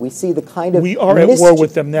Iran. We see the kind of We are at war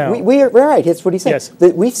with them now. We're right. It's what he said. Yes.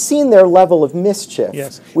 We've seen their level of mischief.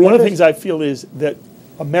 Yes. One of the things I feel is that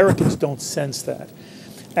Americans don't sense that,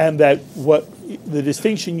 and that what the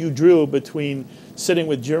distinction you drew between sitting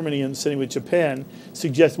with Germany and sitting with Japan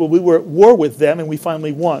suggests, well, we were at war with them and we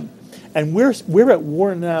finally won. And we're at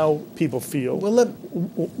war now, people feel,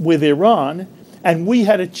 with Iran, and we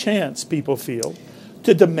had a chance, people feel,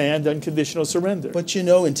 to demand unconditional surrender. But you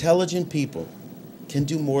know, intelligent people can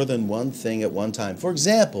do more than one thing at one time. For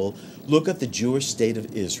example, look at the Jewish state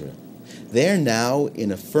of Israel. They're now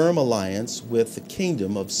in a firm alliance with the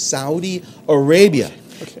kingdom of Saudi Arabia.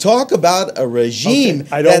 Okay. Talk about a regime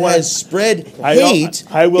that has spread hate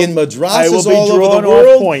in madrasas all over the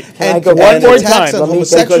world. And one more time,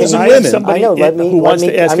 homosexuals and women. I know. I'm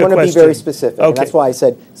going to be very specific. And that's why I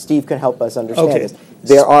said Steve can help us understand this.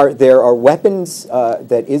 There are weapons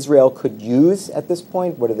that Israel could use at this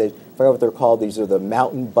point. What are they? I forget what they're called. These are the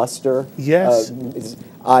Mountain Buster. Yes.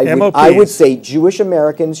 I would say Jewish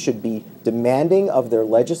Americans should be demanding of their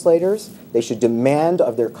legislators. They should demand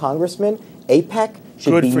of their congressmen. AIPAC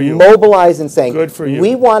should be mobilized and saying,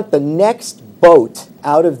 we want the next boat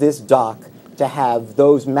out of this dock to have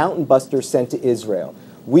those Mountain Busters sent to Israel.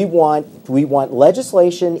 We want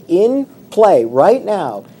legislation in play right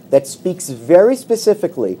now that speaks very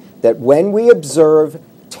specifically that when we observe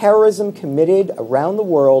terrorism committed around the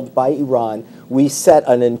world by Iran, we set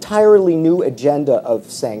an entirely new agenda of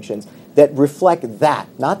sanctions that reflect that,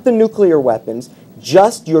 not the nuclear weapons,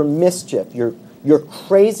 just your mischief, your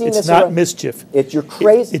craziness. It's not mischief. It's your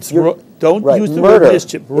crazy. Don't use the word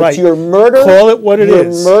mischief. Right. It's your murder. Call it what it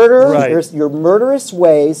is. Your murderous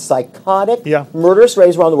ways, psychotic, murderous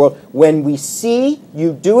ways around the world. When we see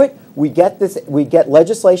you do it, we get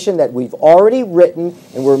legislation that we've already written,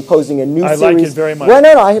 and we're imposing a new series. I like it very much. Well,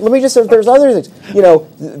 no. Let me just say, there's other things. You know,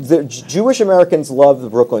 the Jewish Americans love the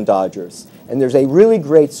Brooklyn Dodgers. And there's a really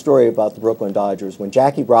great story about the Brooklyn Dodgers. When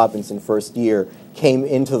Jackie Robinson, first year, came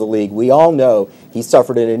into the league, we all know he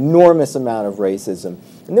suffered an enormous amount of racism.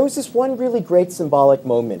 And there was this one really great symbolic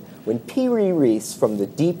moment when Pee Wee Reese from the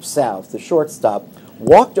Deep South, the shortstop,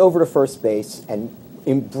 walked over to first base and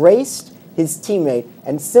embraced his teammate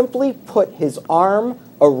and simply put his arm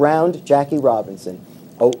around Jackie Robinson,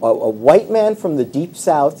 a white man from the Deep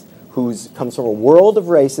South who comes from a world of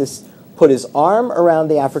racists, put his arm around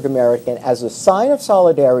the African American as a sign of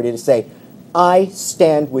solidarity to say, I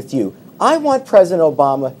stand with you. I want President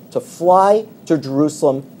Obama to fly to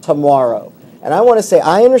Jerusalem tomorrow. And I want to say,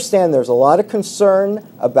 I understand there's a lot of concern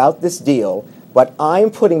about this deal, but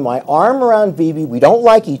I'm putting my arm around Bibi. We don't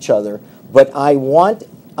like each other, but I want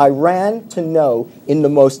Iran to know in the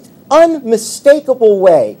most unmistakable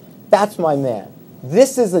way, that's my man.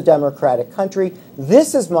 This is a democratic country.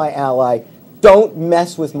 This is my ally. Don't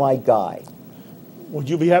mess with my guy. Would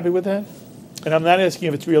you be happy with that? And I'm not asking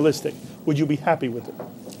if it's realistic. Would you be happy with it?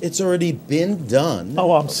 It's already been done.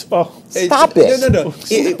 Oh, Stop it. No.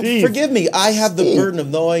 Steve. Forgive me. I have the burden of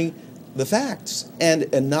knowing the facts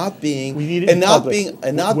and not being We need it in public.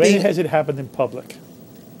 When has it happened in public?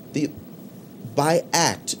 By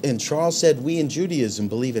act. And Charles said we in Judaism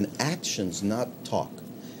believe in actions, not talk.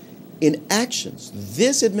 In actions,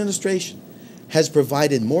 this administration has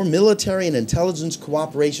provided more military and intelligence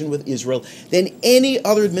cooperation with Israel than any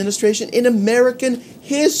other administration in American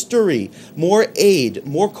history. More aid,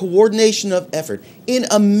 more coordination of effort in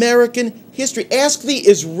American history. Ask the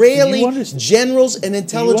Israeli generals and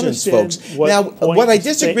intelligence folks. What I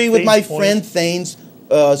disagree with my friend Thane's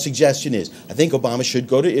suggestion is, I think Obama should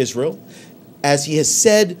go to Israel. As he has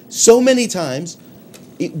said so many times,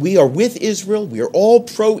 we are with Israel. We are all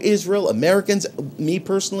pro-Israel. Americans, me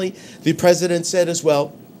personally, the president said as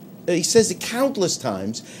well. He says it countless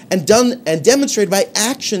times and demonstrated by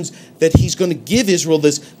actions that he's going to give Israel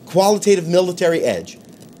this qualitative military edge.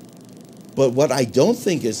 But what I don't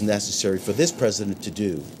think is necessary for this president to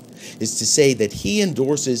do is to say that he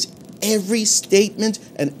endorses every statement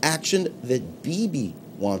and action that Bibi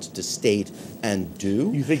wants to state and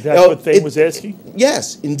do. You think that's what Thane was asking?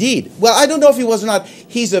 Yes, indeed. Well, I don't know if he was or not.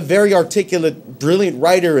 He's a very articulate, brilliant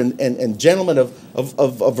writer and gentleman of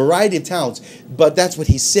a variety of talents, but that's what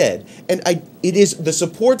he said. And it is the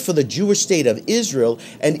support for the Jewish state of Israel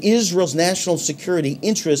and Israel's national security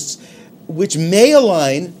interests, which may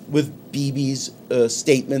align with Bibi's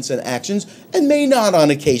statements and actions, and may not on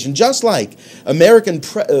occasion. Just like America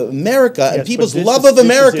and people's love of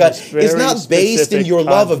America is not based in your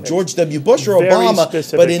love of George W. Bush or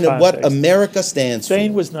Obama, but in what America stands for.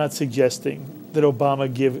 Thane was not suggesting that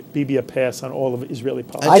Obama give Bibi a pass on all of Israeli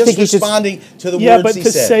policy. I'm just responding to the words he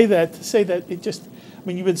said. Yeah, but to say that, it just, I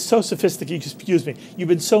mean, you've been so sophisticated, excuse me, you've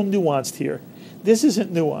been so nuanced here. This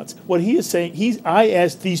isn't nuance. What he is saying, I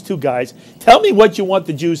asked these two guys, tell me what you want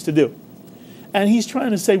the Jews to do. And he's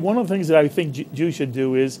trying to say one of the things that I think Jews should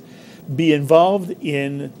do is be involved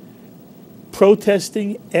in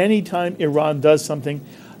protesting anytime Iran does something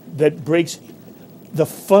that breaks the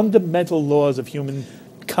fundamental laws of human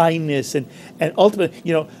kindness and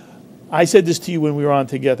ultimately, I said this to you when we were on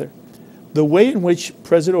together. The way in which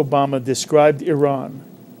President Obama described Iran,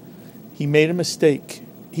 he made a mistake.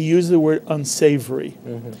 He used the word unsavory.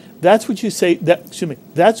 Mm-hmm. That's what you say.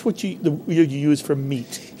 That's what you use for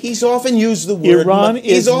meat. He's often used the word. Iran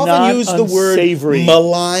is not unsavory.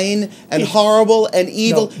 Malign and horrible and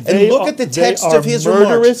evil. No, and look at the text of his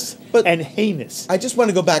murderous remarks. And heinous. I just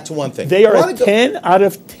want to go back to one thing. They are a 10 out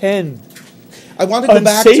of 10. I want to go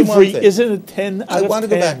back to one thing. Isn't a 10 out of 10. I want to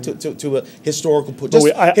go back to a historical point.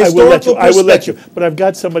 I will let you. But I've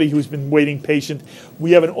got somebody who's been waiting patient.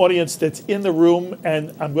 We have an audience that's in the room,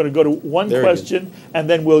 and I'm going to go to one question, and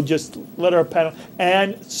then we'll just let our panel.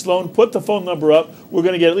 And Sloan, put the phone number up. We're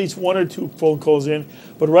going to get at least one or two phone calls in.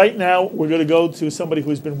 But right now, we're going to go to somebody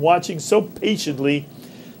who's been watching so patiently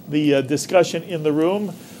the discussion in the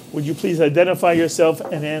room. Would you please identify yourself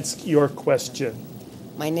and ask your question?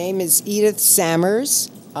 My name is Edith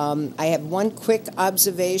Sammers. I have one quick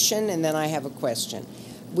observation, and then I have a question.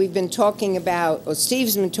 We've been talking about, or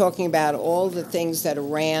Steve's been talking about all the things that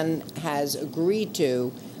Iran has agreed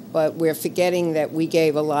to, but we're forgetting that we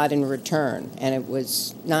gave a lot in return, and it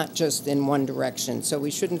was not just in one direction, so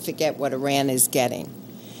we shouldn't forget what Iran is getting.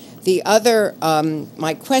 The other,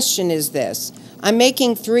 my question is this. I'm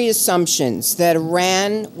making three assumptions: that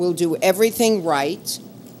Iran will do everything right,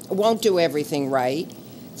 won't do everything right,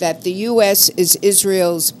 that the U.S. is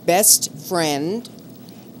Israel's best friend,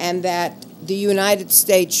 and that the United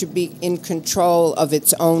States should be in control of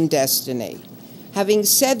its own destiny. Having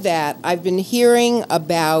said that, I've been hearing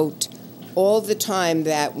about all the time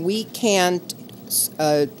that we can't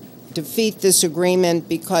defeat this agreement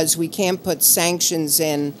because we can't put sanctions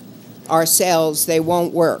in ourselves, they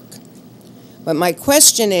won't work. But my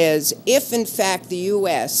question is, if in fact the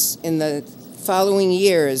U.S. in the following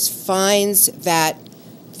years finds that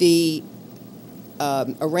the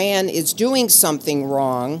Iran is doing something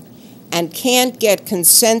wrong and can't get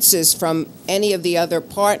consensus from any of the other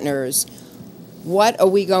partners, what are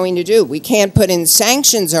we going to do? We can't put in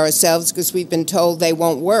sanctions ourselves because we've been told they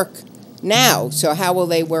won't work now. So how will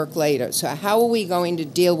they work later? So how are we going to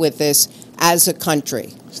deal with this as a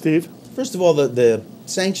country? Steve? First of all, the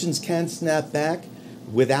sanctions can snap back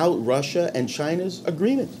without Russia and China's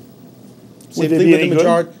agreement. Would they be any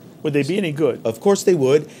good? Would they be any good? Of course they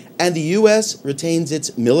would. And the U.S. retains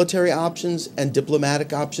its military options and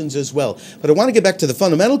diplomatic options as well. But I want to get back to the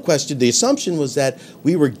fundamental question. The assumption was that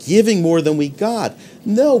we were giving more than we got.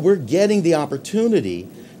 No, we're getting the opportunity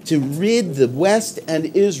to rid the West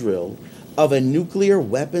and Israel of a nuclear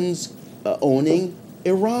weapons owning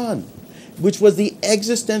Iran, which was the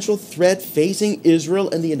existential threat facing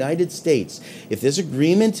Israel and the United States. If this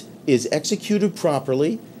agreement is executed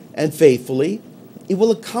properly and faithfully, it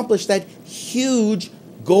will accomplish that huge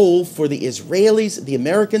goal for the Israelis, the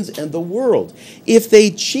Americans, and the world. If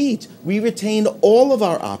they cheat, we retain all of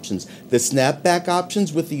our options, the snapback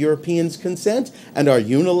options with the Europeans' consent, and our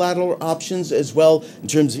unilateral options as well in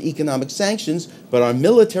terms of economic sanctions, but our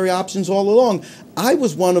military options all along. I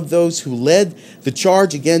was one of those who led the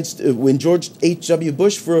charge against when George H.W.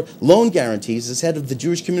 Bush for loan guarantees as head of the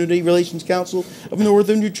Jewish Community Relations Council of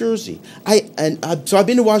Northern New Jersey. So I've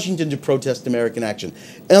been to Washington to protest American action.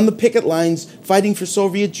 On the picket lines fighting for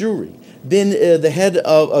Soviet Jewry. Been the head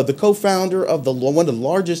of the co-founder of one of the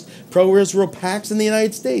largest pro-Israel PACs in the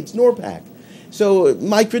United States, NORPAC. So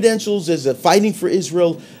my credentials as fighting for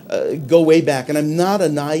Israel go way back, and I'm not a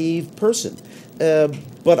naive person.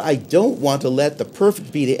 But I don't want to let the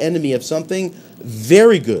perfect be the enemy of something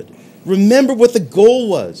very good. Remember what the goal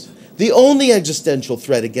was. The only existential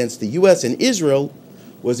threat against the U.S. and Israel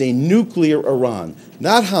was a nuclear Iran.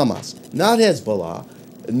 Not Hamas, not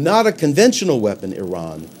Hezbollah, not a conventional weapon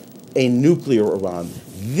Iran, a nuclear Iran.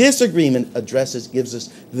 This agreement gives us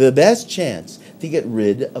the best chance to get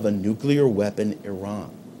rid of a nuclear weapon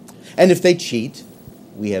Iran. And if they cheat,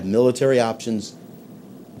 we have military options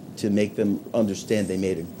to make them understand they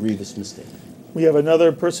made a grievous mistake. We have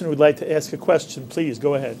another person who would like to ask a question. Please,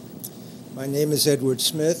 go ahead. My name is Edward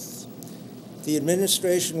Smith. The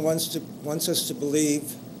administration wants us to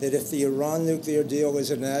believe that if the Iran nuclear deal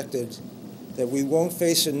is enacted, that we won't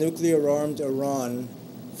face a nuclear-armed Iran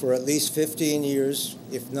for at least 15 years,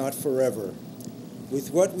 if not forever.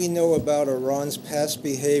 With what we know about Iran's past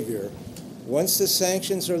behavior, once the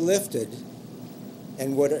sanctions are lifted,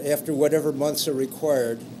 and after whatever months are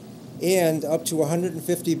required, and up to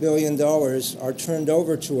 $150 billion are turned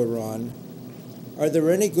over to Iran, are there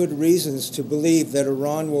any good reasons to believe that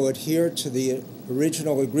Iran will adhere to the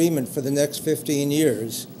original agreement for the next 15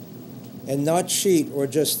 years and not cheat or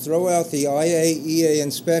just throw out the IAEA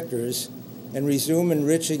inspectors and resume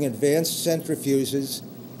enriching advanced centrifuges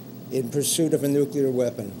in pursuit of a nuclear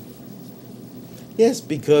weapon? Yes,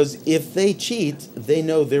 because if they cheat, they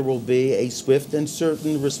know there will be a swift and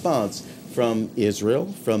certain response from Israel,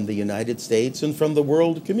 from the United States, and from the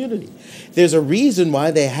world community. There's a reason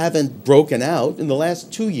why they haven't broken out in the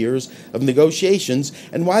last 2 years of negotiations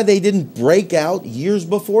and why they didn't break out years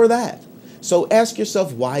before that. So ask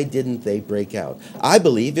yourself, why didn't they break out? I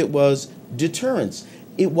believe it was deterrence.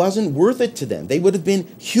 It wasn't worth it to them. They would have been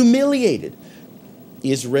humiliated.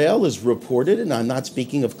 Israel is reported, and I'm not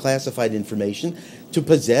speaking of classified information, to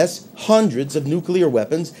possess hundreds of nuclear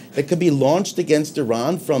weapons that could be launched against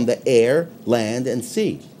Iran from the air, land, and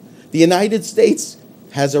sea. The United States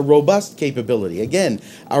has a robust capability. Again,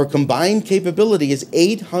 our combined capability is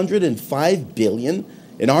 $805 billion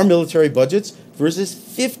in our military budgets versus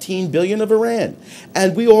 $15 billion of Iran.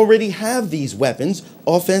 And we already have these weapons,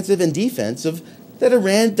 offensive and defensive, that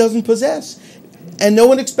Iran doesn't possess. And no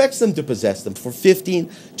one expects them to possess them for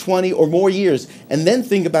 15, 20, or more years. And then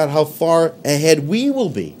think about how far ahead we will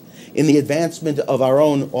be in the advancement of our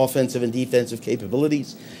own offensive and defensive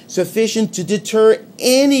capabilities, sufficient to deter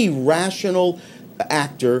any rational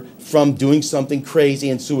actor from doing something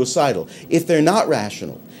crazy and suicidal. If they're not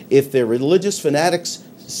rational, if they're religious fanatics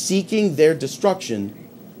seeking their destruction,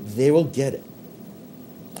 they will get it.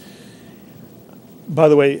 By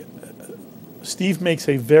the way, Steve makes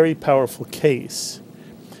a very powerful case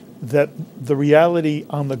that the reality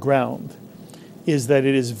on the ground is that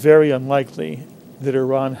it is very unlikely that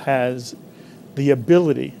Iran has the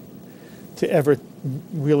ability to ever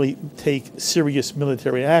really take serious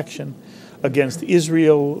military action against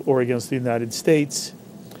Israel or against the United States.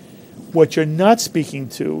 What you're not speaking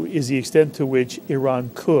to is the extent to which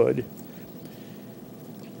Iran could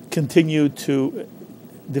continue to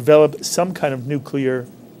develop some kind of nuclear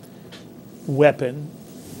weapon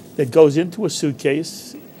that goes into a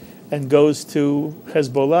suitcase and goes to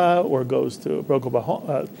Hezbollah or goes to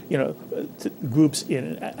to groups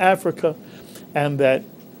in Africa, and that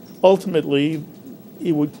ultimately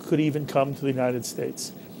it could even come to the United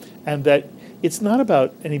States, and that it's not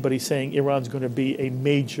about anybody saying Iran's going to be a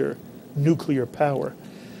major nuclear power,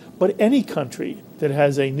 but any country that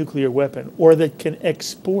has a nuclear weapon or that can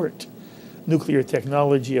export nuclear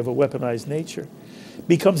technology of a weaponized nature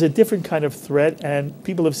becomes a different kind of threat, and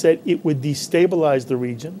people have said it would destabilize the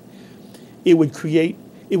region. It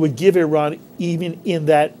would give Iran, even in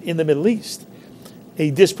the Middle East, a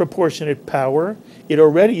disproportionate power. It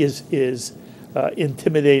already is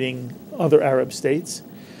intimidating other Arab states.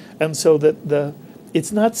 And so that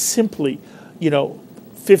it's not simply,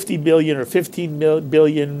 50 billion or 15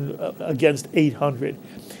 billion against 800.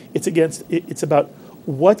 It's about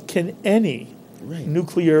what can any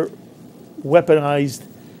nuclear weaponized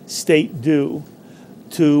state do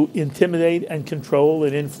to intimidate and control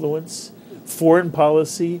and influence foreign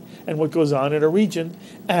policy and what goes on in a region.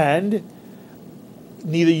 And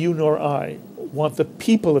neither you nor I want the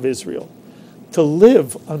people of Israel to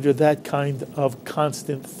live under that kind of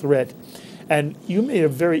constant threat. And you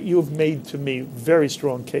have made to me very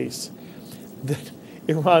strong case that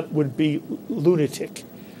Iran would be lunatic.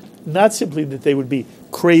 Not simply that they would be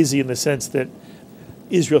crazy in the sense that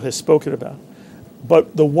Israel has spoken about,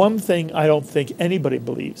 but the one thing I don't think anybody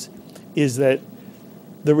believes is that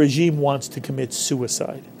the regime wants to commit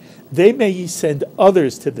suicide. They may send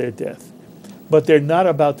others to their death, but they're not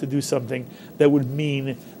about to do something that would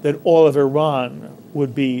mean that all of Iran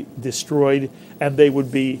would be destroyed and they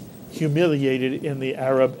would be humiliated in the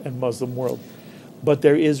Arab and Muslim world. But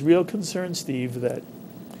there is real concern, Steve, that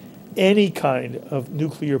any kind of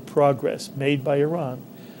nuclear progress made by Iran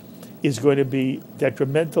is going to be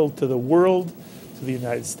detrimental to the world, to the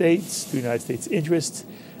United States interests,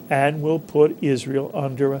 and will put Israel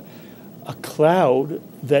under a cloud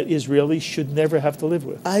that Israelis should never have to live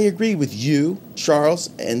with. I agree with you, Charles,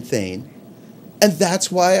 and Thane, and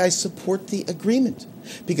that's why I support the agreement.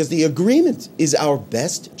 Because the agreement is our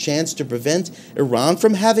best chance to prevent Iran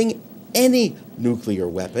from having any nuclear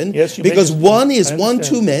weapon. Yes, because one is one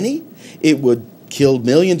too many. It would kill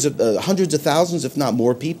millions of, hundreds of thousands, if not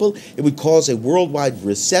more people. It would cause a worldwide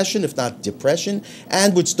recession, if not depression,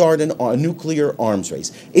 and would start a nuclear arms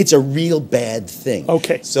race. It's a real bad thing.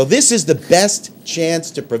 Okay. So this is the best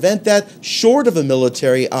chance to prevent that, short of a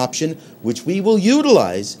military option, which we will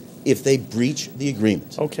utilize if they breach the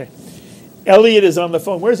agreement. Okay. Elliot is on the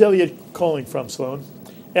phone. Where's Elliot calling from, Sloan?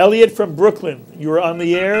 Elliot from Brooklyn. You're on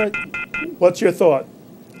the air. What's your thought?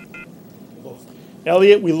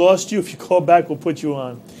 Elliot, we lost you. If you call back, we'll put you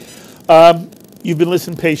on. You've been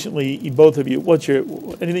listening patiently, both of you.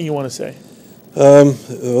 Anything you want to say?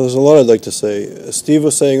 There's a lot I'd like to say. Steve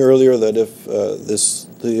was saying earlier that if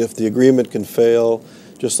the agreement can fail,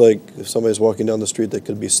 just like if somebody's walking down the street, they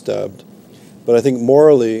could be stabbed. But I think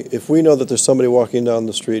morally, if we know that there's somebody walking down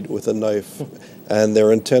the street with a knife and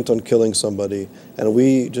they're intent on killing somebody, and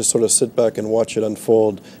we just sort of sit back and watch it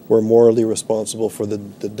unfold, we're morally responsible for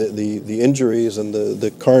the injuries and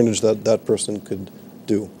the carnage that that person could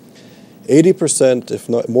do. 80%, if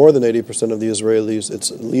not more than 80% of the Israelis,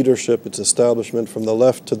 its leadership, its establishment from the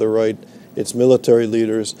left to the right, its military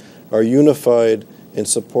leaders are unified in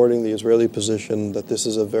supporting the Israeli position that this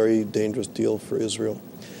is a very dangerous deal for Israel.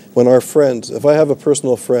 When our friends, if I have a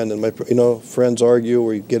personal friend and my friends argue,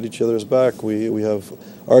 we get each other's back, we have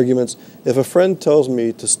arguments. If a friend tells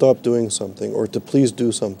me to stop doing something or to please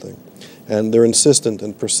do something, and they're insistent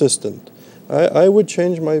and persistent, I would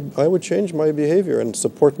change my behavior and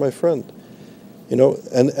support my friend.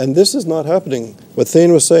 And this is not happening. What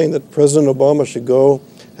Thane was saying, that President Obama should go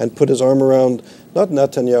and put his arm around not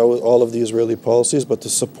Netanyahu with all of the Israeli policies, but to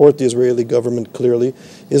support the Israeli government clearly,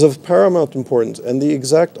 is of paramount importance. And the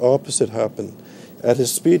exact opposite happened. At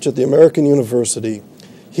his speech at the American University,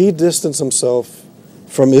 he distanced himself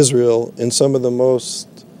from Israel in some of the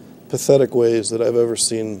most pathetic ways that I've ever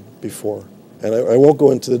seen before. And I won't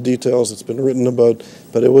go into the details, it's been written about,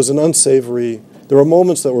 but it was an unsavory, there were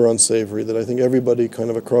moments that were unsavory that I think everybody kind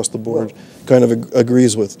of across the board kind of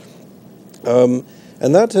agrees with. And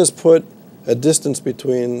that has put a distance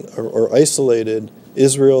between, or isolated,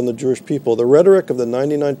 Israel and the Jewish people. The rhetoric of the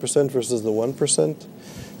 99% versus the 1%,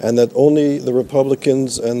 and that only the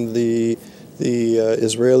Republicans and the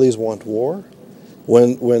Israelis want war,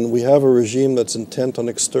 when we have a regime that's intent on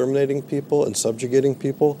exterminating people and subjugating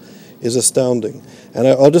people, is astounding. And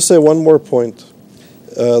I'll just say one more point.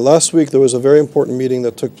 Last week there was a very important meeting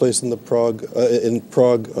that took place in Prague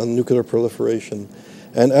on nuclear proliferation.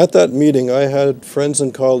 And at that meeting, I had friends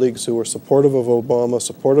and colleagues who were supportive of Obama,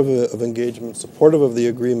 supportive of engagement, supportive of the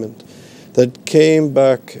agreement, that came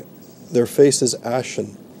back, their faces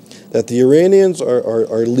ashen, that the Iranians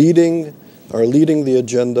are leading the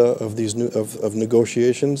agenda of these of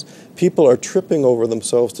negotiations. People are tripping over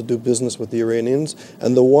themselves to do business with the Iranians,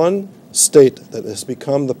 and the one state that has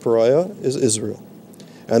become the pariah is Israel.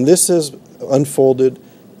 And this has unfolded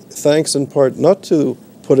thanks in part not to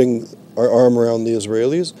putting our arm around the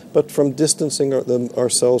Israelis, but from distancing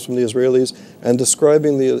ourselves from the Israelis and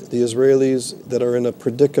describing the Israelis that are in a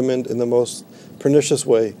predicament in the most pernicious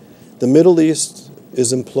way. The Middle East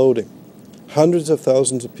is imploding. Hundreds of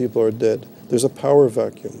thousands of people are dead. There's a power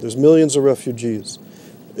vacuum. There's millions of refugees.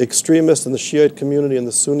 Extremists in the Shiite community and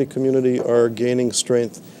the Sunni community are gaining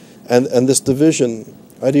strength. And this division,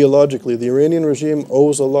 ideologically, the Iranian regime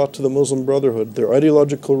owes a lot to the Muslim Brotherhood. Their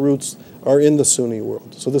ideological roots are in the Sunni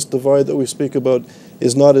world. So this divide that we speak about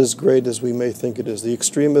is not as great as we may think it is. The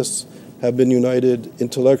extremists have been united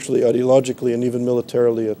intellectually, ideologically, and even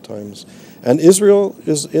militarily at times. And Israel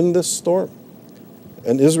is in this storm.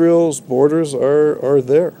 And Israel's borders are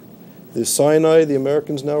there. The Sinai, the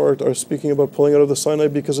Americans now are speaking about pulling out of the Sinai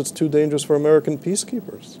because it's too dangerous for American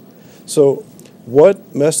peacekeepers. So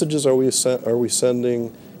what messages are we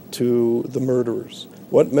sending to the murderers?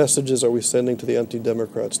 What messages are we sending to the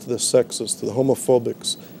anti-democrats, to the sexists, to the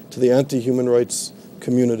homophobics, to the anti-human rights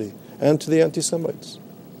community, and to the anti-Semites?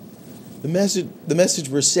 The message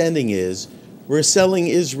we're sending is we're selling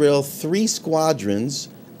Israel 3 squadrons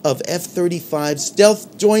of F-35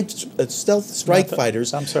 stealth strike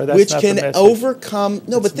fighters, I'm sorry, that's which not can the message. overcome.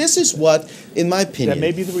 No, but this is what, in my opinion, That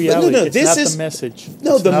may be the reality. No, it's this not is the message.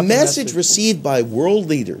 No, It's the not message received by world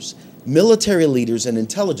leaders, military leaders, and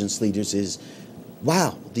intelligence leaders is,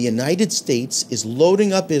 wow, the United States is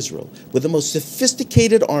loading up Israel with the most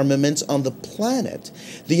sophisticated armaments on the planet.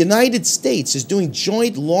 The United States is doing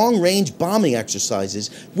joint long-range bombing exercises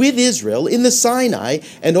with Israel in the Sinai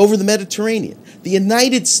and over the Mediterranean. The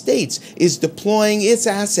United States is deploying its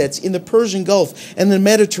assets in the Persian Gulf and the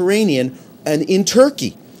Mediterranean and in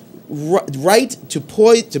Turkey, right to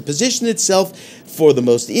position itself for the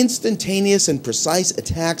most instantaneous and precise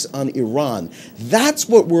attacks on Iran. That's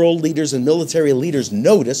what world leaders and military leaders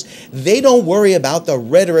notice. They don't worry about the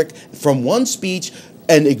rhetoric from one speech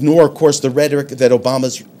and ignore, of course, the rhetoric that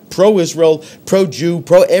Obama's pro-Israel, pro-Jew,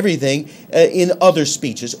 pro-everything in other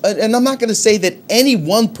speeches. And I'm not going to say that any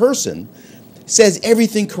one person says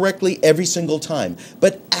everything correctly every single time,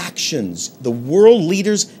 but actions, the world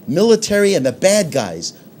leaders, military, and the bad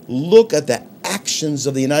guys look at the actions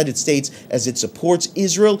of the United States as it supports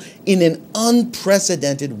Israel in an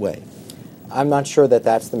unprecedented way. I'm not sure that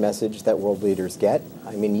that's the message that world leaders get.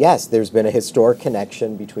 I mean, yes, there's been a historic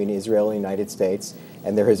connection between Israel and the United States,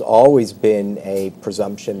 and there has always been a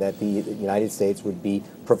presumption that the United States would be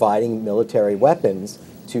providing military weapons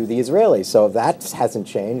to the Israelis. So that hasn't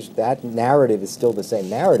changed. That narrative is still the same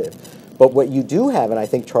narrative. But what you do have, and I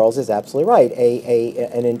think Charles is absolutely right,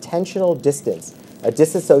 an intentional distance, a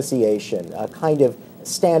disassociation, a kind of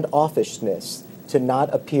standoffishness to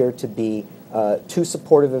not appear to be too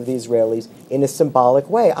supportive of the Israelis in a symbolic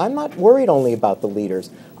way. I'm not worried only about the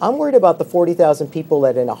leaders. I'm worried about the 40,000 people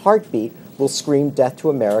that in a heartbeat will scream death to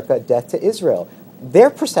America, death to Israel. Their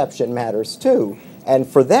perception matters too. And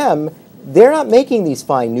for them, they're not making these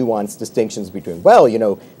fine, nuanced distinctions between, well, you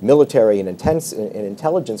know, military and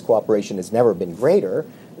intelligence cooperation has never been greater.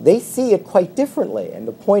 They see it quite differently. And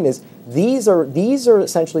the point is, these are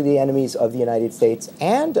essentially the enemies of the United States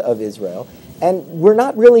and of Israel. And we're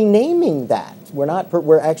not really naming that. We're not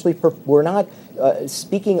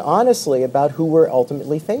speaking honestly about who we're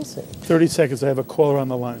ultimately facing. 30 seconds. I have a caller on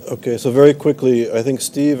the line. Okay, so very quickly, I think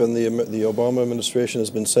Steve and the Obama administration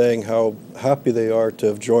has been saying how happy they are to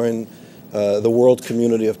have joined the world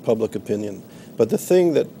community of public opinion. But the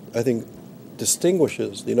thing that I think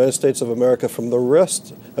distinguishes the United States of America from the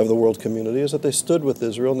rest of the world community is that they stood with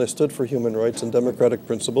Israel and they stood for human rights and democratic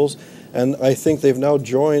principles. And I think they've now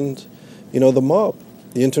joined, you know, the mob,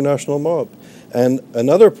 the international mob. And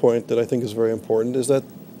another point that I think is very important is that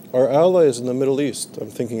our allies in the Middle East,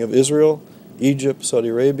 I'm thinking of Israel, Egypt, Saudi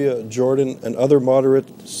Arabia, Jordan, and other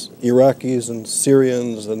moderates, Iraqis and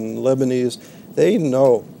Syrians and Lebanese, they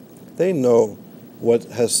know what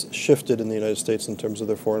has shifted in the United States in terms of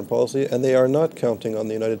their foreign policy, and they are not counting on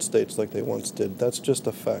the United States like they once did. That's just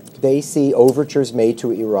a fact. They see overtures made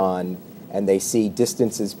to Iran, and they see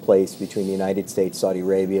distances placed between the United States, Saudi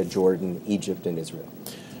Arabia, Jordan, Egypt, and Israel.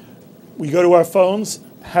 We go to our phones.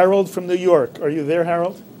 Harold from New York. Are you there,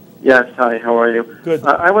 Harold? Yes, hi, how are you? Good.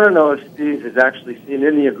 I want to know if Steve has actually seen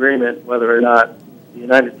in the agreement whether or not the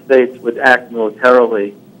United States would act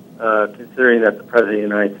militarily, considering that the President of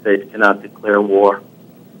the United States cannot declare war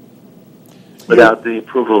without the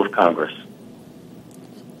approval of Congress?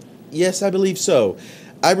 Yes, I believe so.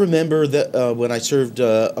 I remember that when I served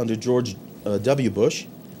under George W. Bush,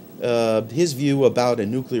 his view about a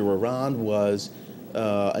nuclear Iran was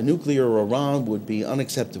a nuclear Iran would be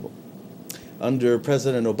unacceptable. Under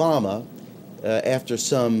President Obama, after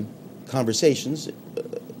some conversations,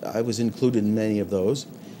 I was included in many of those,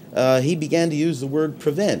 he began to use the word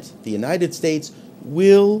prevent. The United States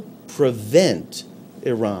will prevent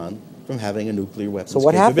Iran from having a nuclear weapons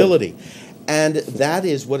capability. And that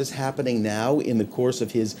is what is happening now in the course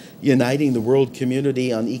of his uniting the world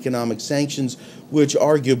community on economic sanctions, which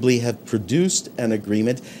arguably have produced an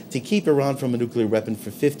agreement to keep Iran from a nuclear weapon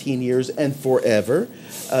for 15 years and forever.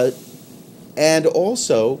 And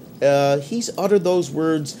also, he's uttered those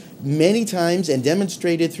words many times and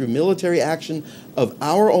demonstrated through military action of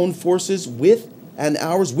our own forces and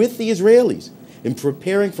ours with the Israelis in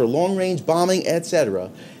preparing for long-range bombing, etc.,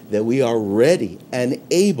 that we are ready and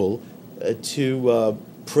able to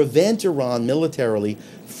prevent Iran militarily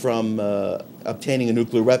from obtaining a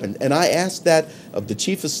nuclear weapon. And I asked that of the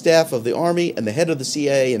Chief of Staff of the Army and the head of the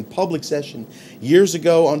CIA in public session years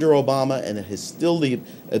ago under Obama, and it is still the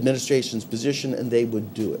administration's position, and they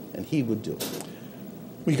would do it, and he would do it.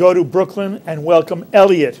 We go to Brooklyn and welcome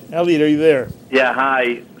Elliot. Elliot, are you there? Yeah,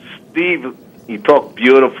 hi. Steve, you talk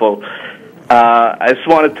beautiful. I just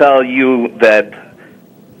want to tell you that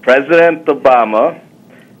President Obama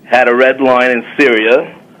had a red line in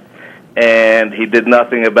Syria, and he did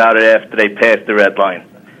nothing about it after they passed the red line.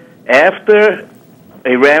 After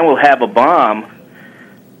Iran will have a bomb,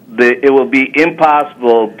 it will be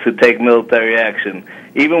impossible to take military action.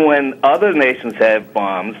 Even when other nations have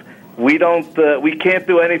bombs, we can't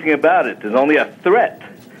do anything about it. There's only a threat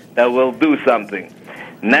that will do something.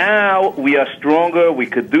 Now we are stronger, we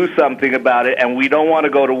could do something about it, and we don't want to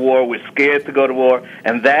go to war. We're scared to go to war,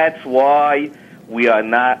 and that's why we are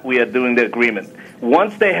doing the agreement.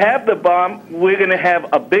 Once they have the bomb, we're going to have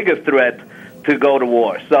a bigger threat to go to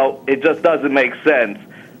war. So it just doesn't make sense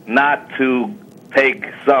not to take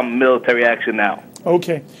some military action now.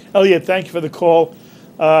 Okay. Elliot, thank you for the call.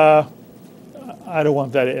 I don't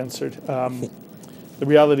want that answered. The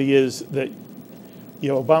reality is that the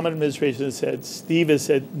Obama administration has said, Steve has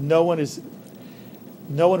said, no one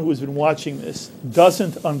who has been watching this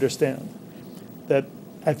doesn't understand that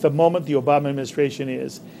at the moment the Obama administration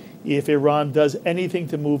is, if Iran does anything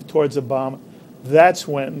to move towards a bomb, that's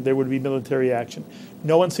when there would be military action.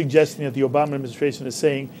 No one's suggesting that the Obama administration is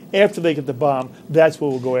saying after they get the bomb, that's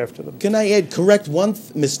when we'll go after them. Can I correct one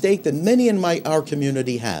mistake that many in our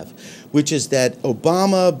community have, which is that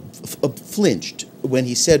Obama flinched when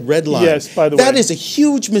he said red line. Yes, by the way. That is a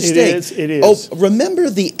huge mistake. It is. Oh, remember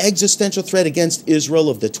the existential threat against Israel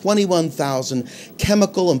of the 21,000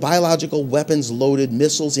 chemical and biological weapons-loaded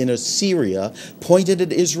missiles in Syria pointed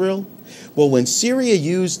at Israel? Well, when Syria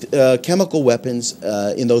used chemical weapons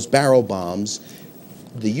in those barrel bombs,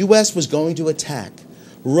 the U.S. was going to attack.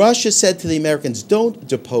 Russia said to the Americans, don't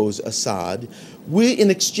depose Assad. We, in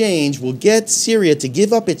exchange, will get Syria to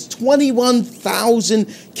give up its 21,000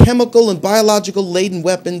 chemical and biological-laden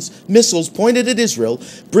weapons, missiles pointed at Israel,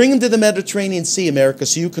 bring them to the Mediterranean Sea, America,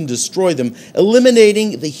 so you can destroy them,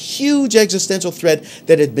 eliminating the huge existential threat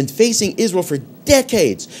that had been facing Israel for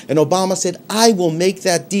decades. And Obama said, I will make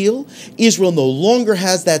that deal. Israel no longer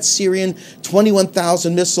has that Syrian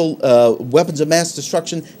 21,000 missile weapons of mass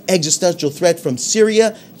destruction existential threat from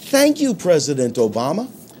Syria. Thank you, President Obama.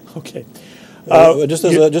 Okay. Just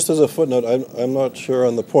as a footnote, I'm not sure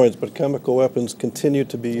on the points, but chemical weapons continue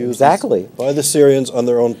to be used by the Syrians on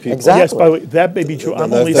their own people. Exactly. Yes, by the way, that may be true.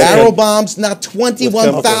 I'm only barrel bombs, not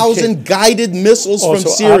 21,000 guided missiles from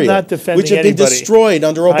Syria, I'm not defending which have been destroyed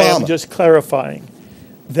under Obama. I am just clarifying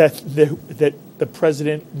that the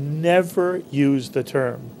president never used the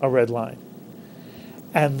term a red line.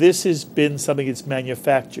 And this has been something that's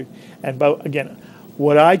manufactured. And again,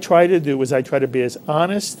 what I try to do is I try to be as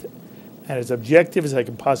honest and as objective as I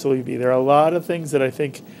can possibly be. There are a lot of things that I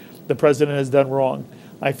think the president has done wrong.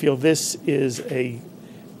 I feel this is a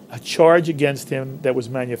charge against him that was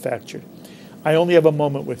manufactured. I only have a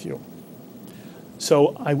moment with you.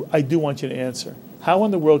 So I do want you to answer. How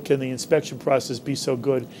in the world can the inspection process be so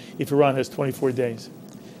good if Iran has 24 days?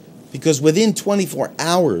 Because within 24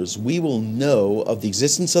 hours, we will know of the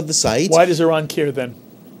existence of the site. Why does Iran care then?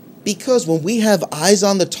 Because when we have eyes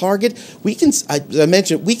on the target, we can, as I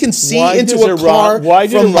mentioned, we can see into a car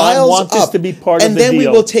from miles up, this to be part and of the then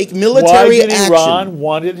deal? we will take military action. Why did Iran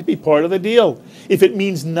want it to be part of the deal if it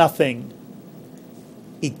means nothing?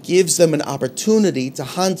 It gives them an opportunity to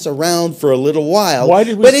hunt around for a little while. Why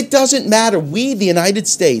did we but it doesn't matter. We, the United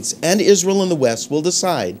States and Israel and the West, will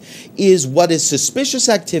decide is what is suspicious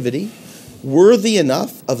activity worthy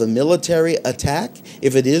enough of a military attack?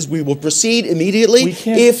 If it is, we will proceed immediately.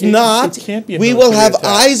 If not, we will have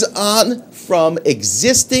eyes on from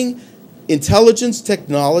existing intelligence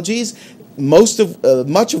technologies, much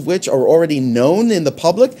of which are already known in the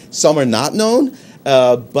public. Some are not known.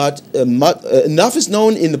 But enough is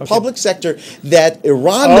known in the public sector that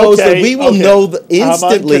Iran knows that we will know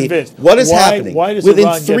instantly what is happening within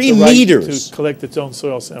Iran 3 get the right meters. to collect its own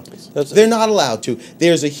soil samples? They're not allowed to.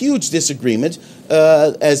 There's a huge disagreement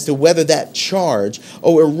as to whether that charge,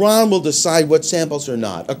 Iran will decide what samples or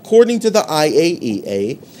not. According to the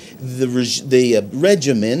IAEA, the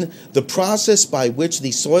regimen, the process by which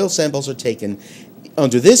the soil samples are taken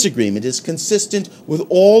under this agreement is consistent with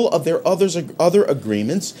all of their other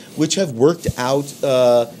agreements which have worked out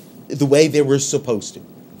the way they were supposed to.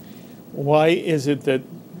 Why is it that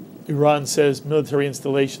Iran says military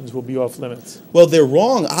installations will be off limits? Well, they're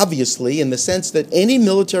wrong, obviously, in the sense that any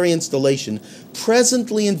military installation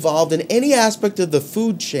presently involved in any aspect of the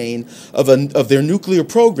food chain of their nuclear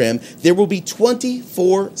program, there will be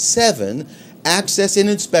 24/7 access and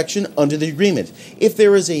inspection under the agreement. If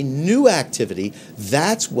there is a new activity,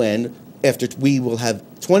 that's when, after we will have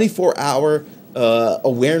 24-hour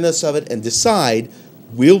awareness of it and decide,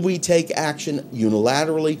 will we take action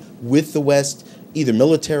unilaterally with the West, either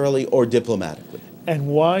militarily or diplomatically. And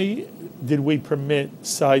why did we permit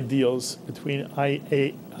side deals between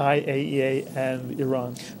IAEA and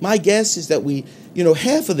Iran? My guess is that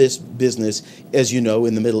half of this business, as you know,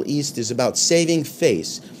 in the Middle East is about saving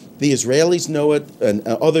face. The Israelis know it, and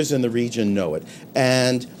others in the region know it.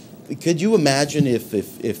 And could you imagine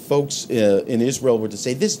if folks in Israel were to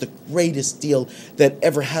say, this is the greatest deal that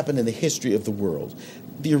ever happened in the history of the world?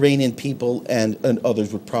 The Iranian people and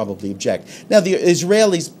others would probably object. Now, the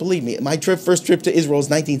Israelis, believe me, my first trip to Israel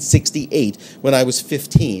was 1968 when I was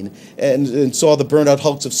 15 and saw the burned-out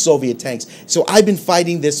hulks of Soviet tanks. So I've been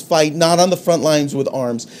fighting this fight, not on the front lines with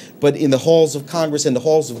arms, but in the halls of Congress and the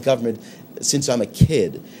halls of government since I'm a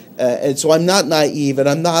kid. And so I'm not naive, and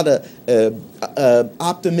I'm not an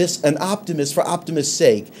optimist for optimist's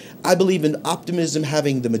sake. I believe in optimism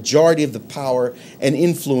having the majority of the power and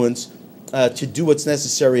influence to do what's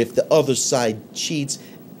necessary if the other side cheats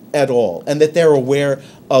at all, and that they're aware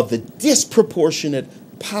of the disproportionate,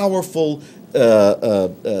 powerful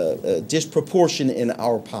disproportion in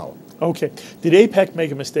our power. Okay. Did AIPAC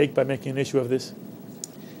make a mistake by making an issue of this?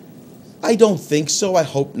 I don't think so. I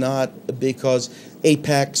hope not, because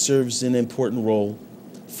AIPAC serves an important role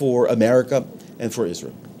for America and for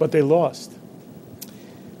Israel. But they lost.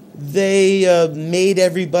 They made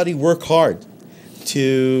everybody work hard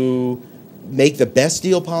to make the best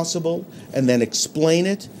deal possible and then explain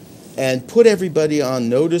it and put everybody on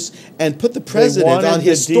notice and put the president on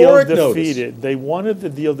historic notice. They wanted the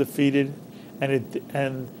deal defeated,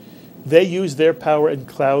 and they used their power and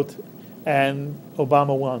clout, and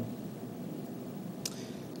Obama won.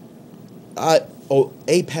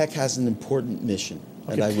 AIPAC has an important mission,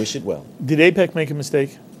 and I wish it well. Did AIPAC make a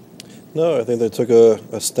mistake? No, I think they took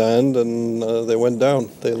a stand and they went down.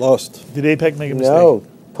 They lost. Did AIPAC make a mistake? No.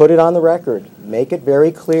 Put it on the record. Make it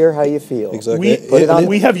very clear how you feel. Exactly.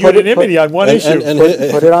 We have unanimity on one issue.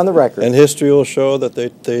 Put it on the record. And history will show that they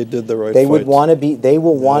did the right They fight. would want to be. They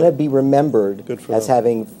will want to be remembered as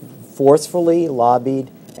having forcefully lobbied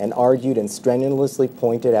and argued and strenuously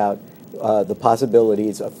pointed out the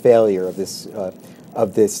possibilities of failure of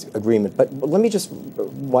this agreement. But let me just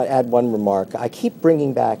add one remark. I keep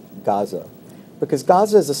bringing back Gaza, because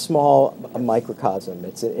Gaza is a small microcosm.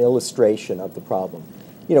 It's an illustration of the problem.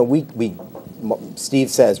 You know,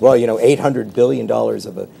 Steve says, well, you know, $800 billion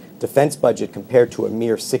of a defense budget compared to a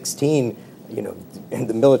mere 16, you know, and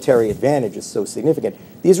the military advantage is so significant.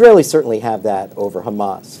 The Israelis certainly have that over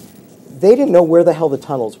Hamas. They didn't know where the hell the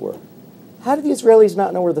tunnels were. How did the Israelis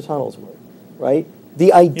not know where the tunnels were, right?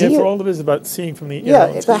 The idea... Yeah, for all of it is about seeing from the...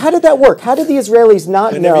 Yeah, but how did that work? How did the Israelis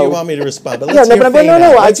not know... Whenever you want me to respond, but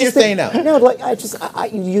let's hear Faye now. No, like,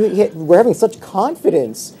 we're having such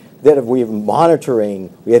confidence that if we have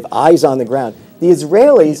monitoring, we have eyes on the ground. The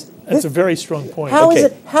Israelis... That's a very strong point. How is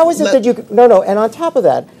it that you... No, and on top of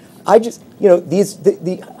that,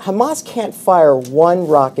 the Hamas can't fire one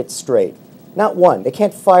rocket straight. Not one. They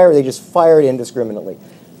can't fire, they just fire it indiscriminately.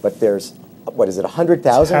 But there's, what is it,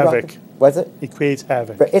 100,000 rockets? What's it? It creates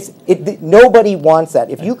havoc. Nobody wants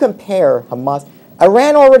that. If you compare Hamas...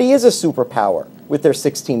 Iran already is a superpower with their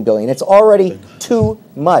 $16 billion. It's already too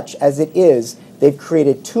much as it is. They've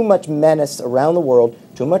created too much menace around the world,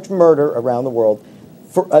 too much murder around the world.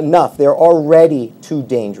 enough. They're already too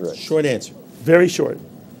dangerous. Short answer. Very short.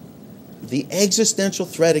 The existential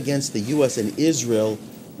threat against the U.S. and Israel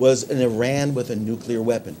was an Iran with a nuclear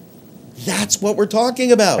weapon. That's what we're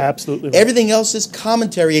talking about. Absolutely right. Everything else is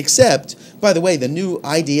commentary, except, by the way, the new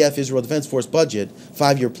IDF, Israel Defense Force budget,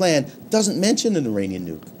 5-year plan, doesn't mention an Iranian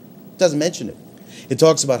nuke. Doesn't mention it. It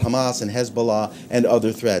talks about Hamas and Hezbollah and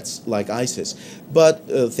other threats like ISIS. But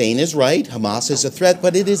Thane is right. Hamas is a threat,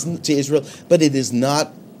 but it is to Israel. But it is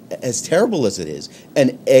not as terrible as it is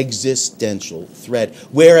an existential threat.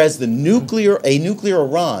 Whereas a nuclear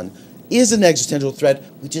Iran is an existential threat,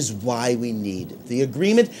 which is why we need the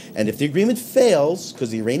agreement. And if the agreement fails, because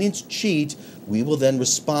the Iranians cheat, we will then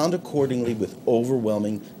respond accordingly with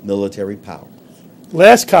overwhelming military power.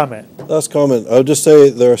 Last comment. Last comment. I would just say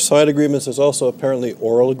there are side agreements. There's also apparently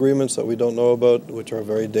oral agreements that we don't know about, which are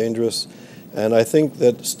very dangerous. And I think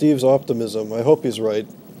that Steve's optimism, I hope he's right,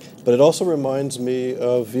 but it also reminds me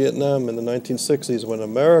of Vietnam in the 1960s when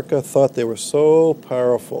America thought they were so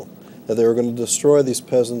powerful that they were going to destroy these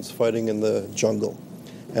peasants fighting in the jungle.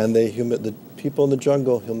 And the people in the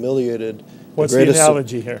jungle humiliated. What's the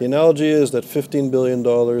analogy here? The analogy is that $15 billion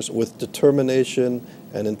with determination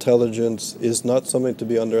and intelligence is not something to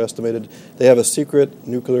be underestimated. They have a secret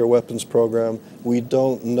nuclear weapons program. We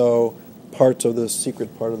don't know parts of this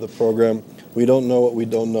secret part of the program. We don't know what we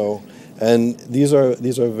don't know. And these are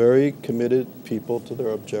very committed people to their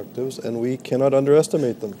objectives, and we cannot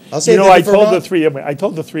underestimate them. I told the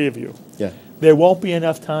three of you, yeah, there won't be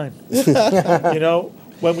enough time.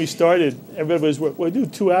 When we started, everybody was, we'll do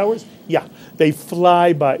 2 hours? Yeah, they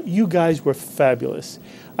fly by. You guys were fabulous.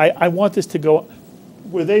 I want this to go.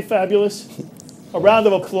 Were they fabulous? A round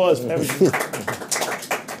of applause for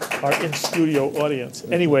our in-studio audience.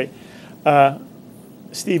 Anyway,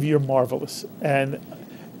 Steve, you're marvelous. And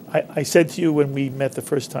I said to you when we met the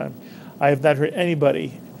first time, I have not heard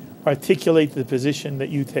anybody articulate the position that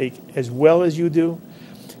you take as well as you do.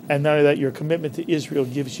 And not only that, your commitment to Israel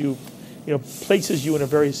gives you, places you in a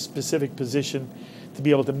very specific position to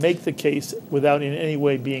be able to make the case without in any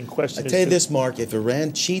way being questioned. I tell you this, Mark, if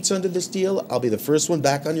Iran cheats under this deal, I'll be the first one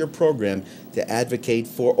back on your program to advocate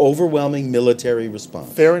for overwhelming military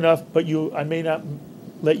response. Fair enough, but I may not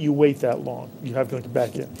let you wait that long. You have to come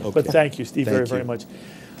back in. Okay. But thank you, Steve, very much.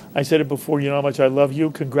 I said it before, you know how much I love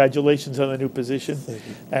you. Congratulations on the new position. Thank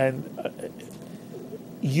you. And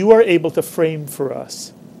you are able to frame for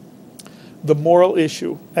us the moral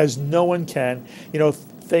issue as no one can.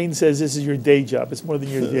 Thane says this is your day job. It's more than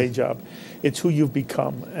your day job. It's who you've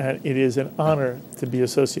become. And it is an honor to be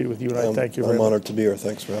associated with you, and I thank you very much. I'm honored to be here.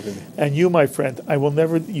 Thanks for having me. And you, my friend,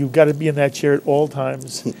 you've got to be in that chair at all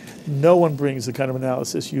times. No one brings the kind of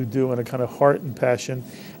analysis you do and a kind of heart and passion.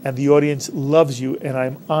 And the audience loves you, and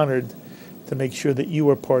I'm honored to make sure that you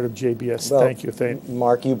are part of JBS. Well, thank you, Thane.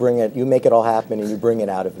 Mark, you make it all happen, and you bring it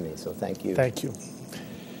out of me, so thank you. Thank you.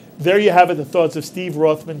 There you have it, the thoughts of Steve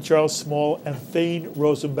Rothman, Charles Small, and Thane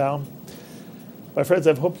Rosenbaum. My friends,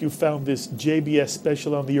 I hope you found this JBS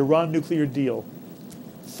special on the Iran nuclear deal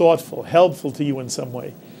thoughtful, helpful to you in some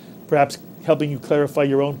way, perhaps helping you clarify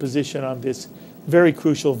your own position on this very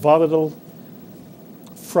crucial, volatile,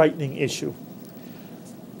 frightening issue.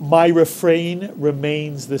 My refrain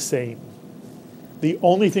remains the same. The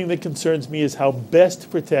only thing that concerns me is how best to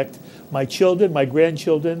protect my children, my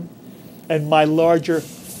grandchildren, and my larger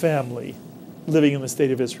family living in the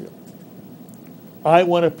state of Israel. I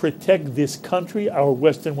want to protect this country, our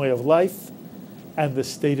Western way of life, and the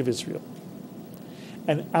state of Israel.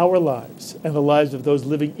 And our lives and the lives of those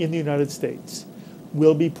living in the United States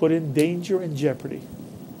will be put in danger and jeopardy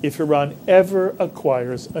if Iran ever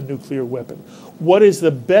acquires a nuclear weapon. What is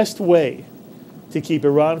the best way to keep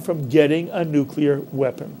Iran from getting a nuclear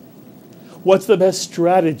weapon? What's the best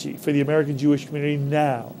strategy for the American Jewish community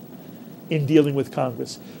now in dealing with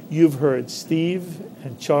Congress? You've heard Steve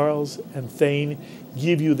and Charles and Thane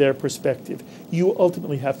give you their perspective. You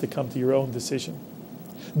ultimately have to come to your own decision.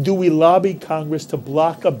 Do we lobby Congress to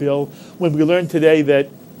block a bill when we learned today that,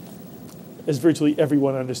 as virtually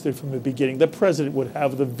everyone understood from the beginning, the president would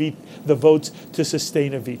have the votes to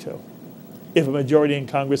sustain a veto if a majority in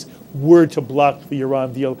Congress were to block the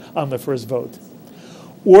Iran deal on the first vote?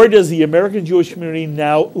 Or does the American Jewish community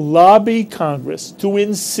now lobby Congress to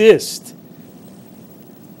insist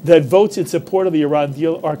that votes in support of the Iran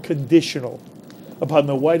deal are conditional upon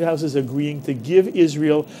the White House's agreeing to give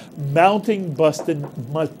Israel mounting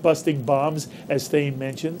busting bombs, as Thane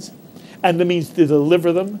mentions, and the means to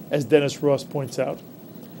deliver them, as Dennis Ross points out,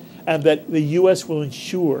 and that the U.S. will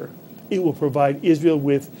ensure it will provide Israel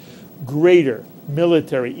with greater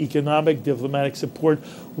military, economic, diplomatic support,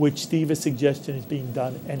 which Steve's suggestion is being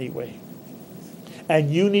done anyway. And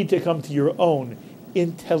you need to come to your own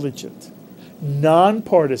intelligent,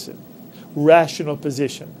 nonpartisan, rational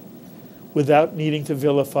position without needing to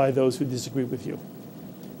vilify those who disagree with you,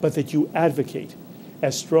 but that you advocate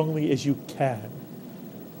as strongly as you can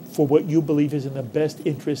for what you believe is in the best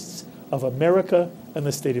interests of America and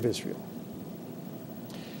the State of Israel.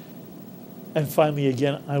 And finally,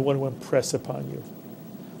 again, I want to impress upon you.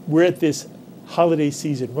 We're at this holiday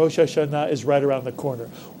season. Rosh Hashanah is right around the corner.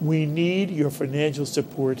 We need your financial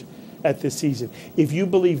support at this season. If you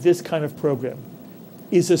believe this kind of program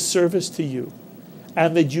is a service to you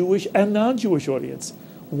and the Jewish and non-Jewish audience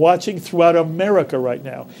watching throughout America right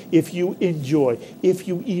now, if you enjoy, if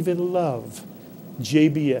you even love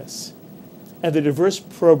JBS and the diverse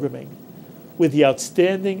programming with the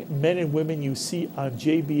outstanding men and women you see on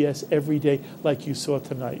JBS every day like you saw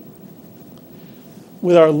tonight,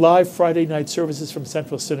 with our live Friday night services from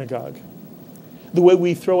Central Synagogue, the way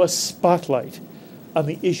we throw a spotlight on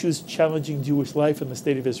the issues challenging Jewish life in the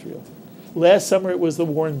State of Israel. Last summer it was the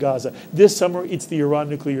war in Gaza. This summer it's the Iran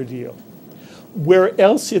nuclear deal. Where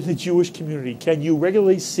else in the Jewish community can you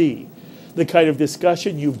regularly see the kind of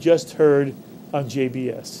discussion you've just heard on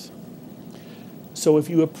JBS? So if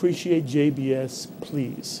you appreciate JBS,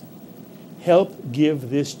 please help give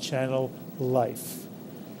this channel life.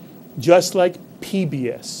 Just like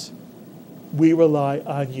PBS, we rely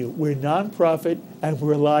on you. We're nonprofit and we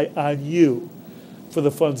rely on you for the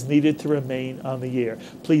funds needed to remain on the air.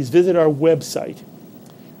 Please visit our website,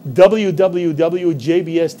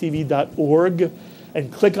 www.jbstv.org,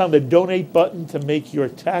 and click on the donate button to make your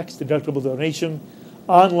tax-deductible donation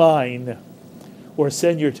online, or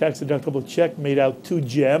send your tax-deductible check made out to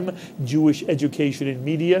GEM, Jewish Education and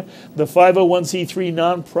Media, the 501c3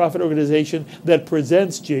 nonprofit organization that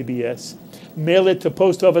presents JBS. Mail it to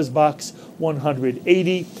Post Office Box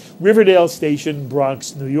 180, Riverdale Station,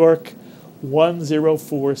 Bronx, New York,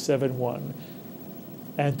 10471.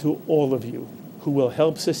 And to all of you who will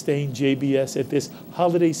help sustain JBS at this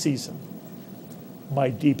holiday season, my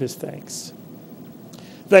deepest thanks.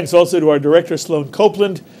 Thanks also to our director, Sloan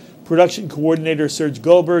Copeland, production coordinator, Serge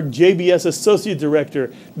Goldberg, JBS Associate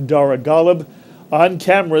Director, Dara Golub, on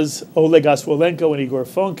cameras, Oleg Oswolenko and Igor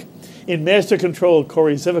Funk, in master control,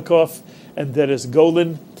 Corey Zivikoff and Dennis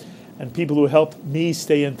Golan, and people who help me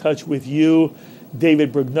stay in touch with you,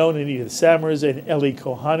 David Brugnon and Edith Sammers and Ellie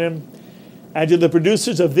Kohanim, and to the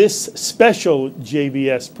producers of this special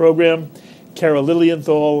JBS program, Carol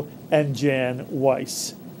Lilienthal and Jan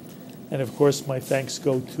Weiss. And of course, my thanks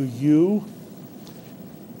go to you.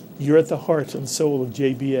 You're at the heart and soul of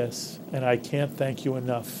JBS, and I can't thank you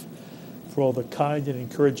enough for all the kind and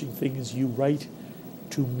encouraging things you write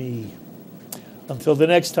to me. Until the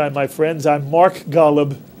next time, my friends, I'm Mark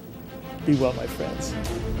Golub. Be well, my friends.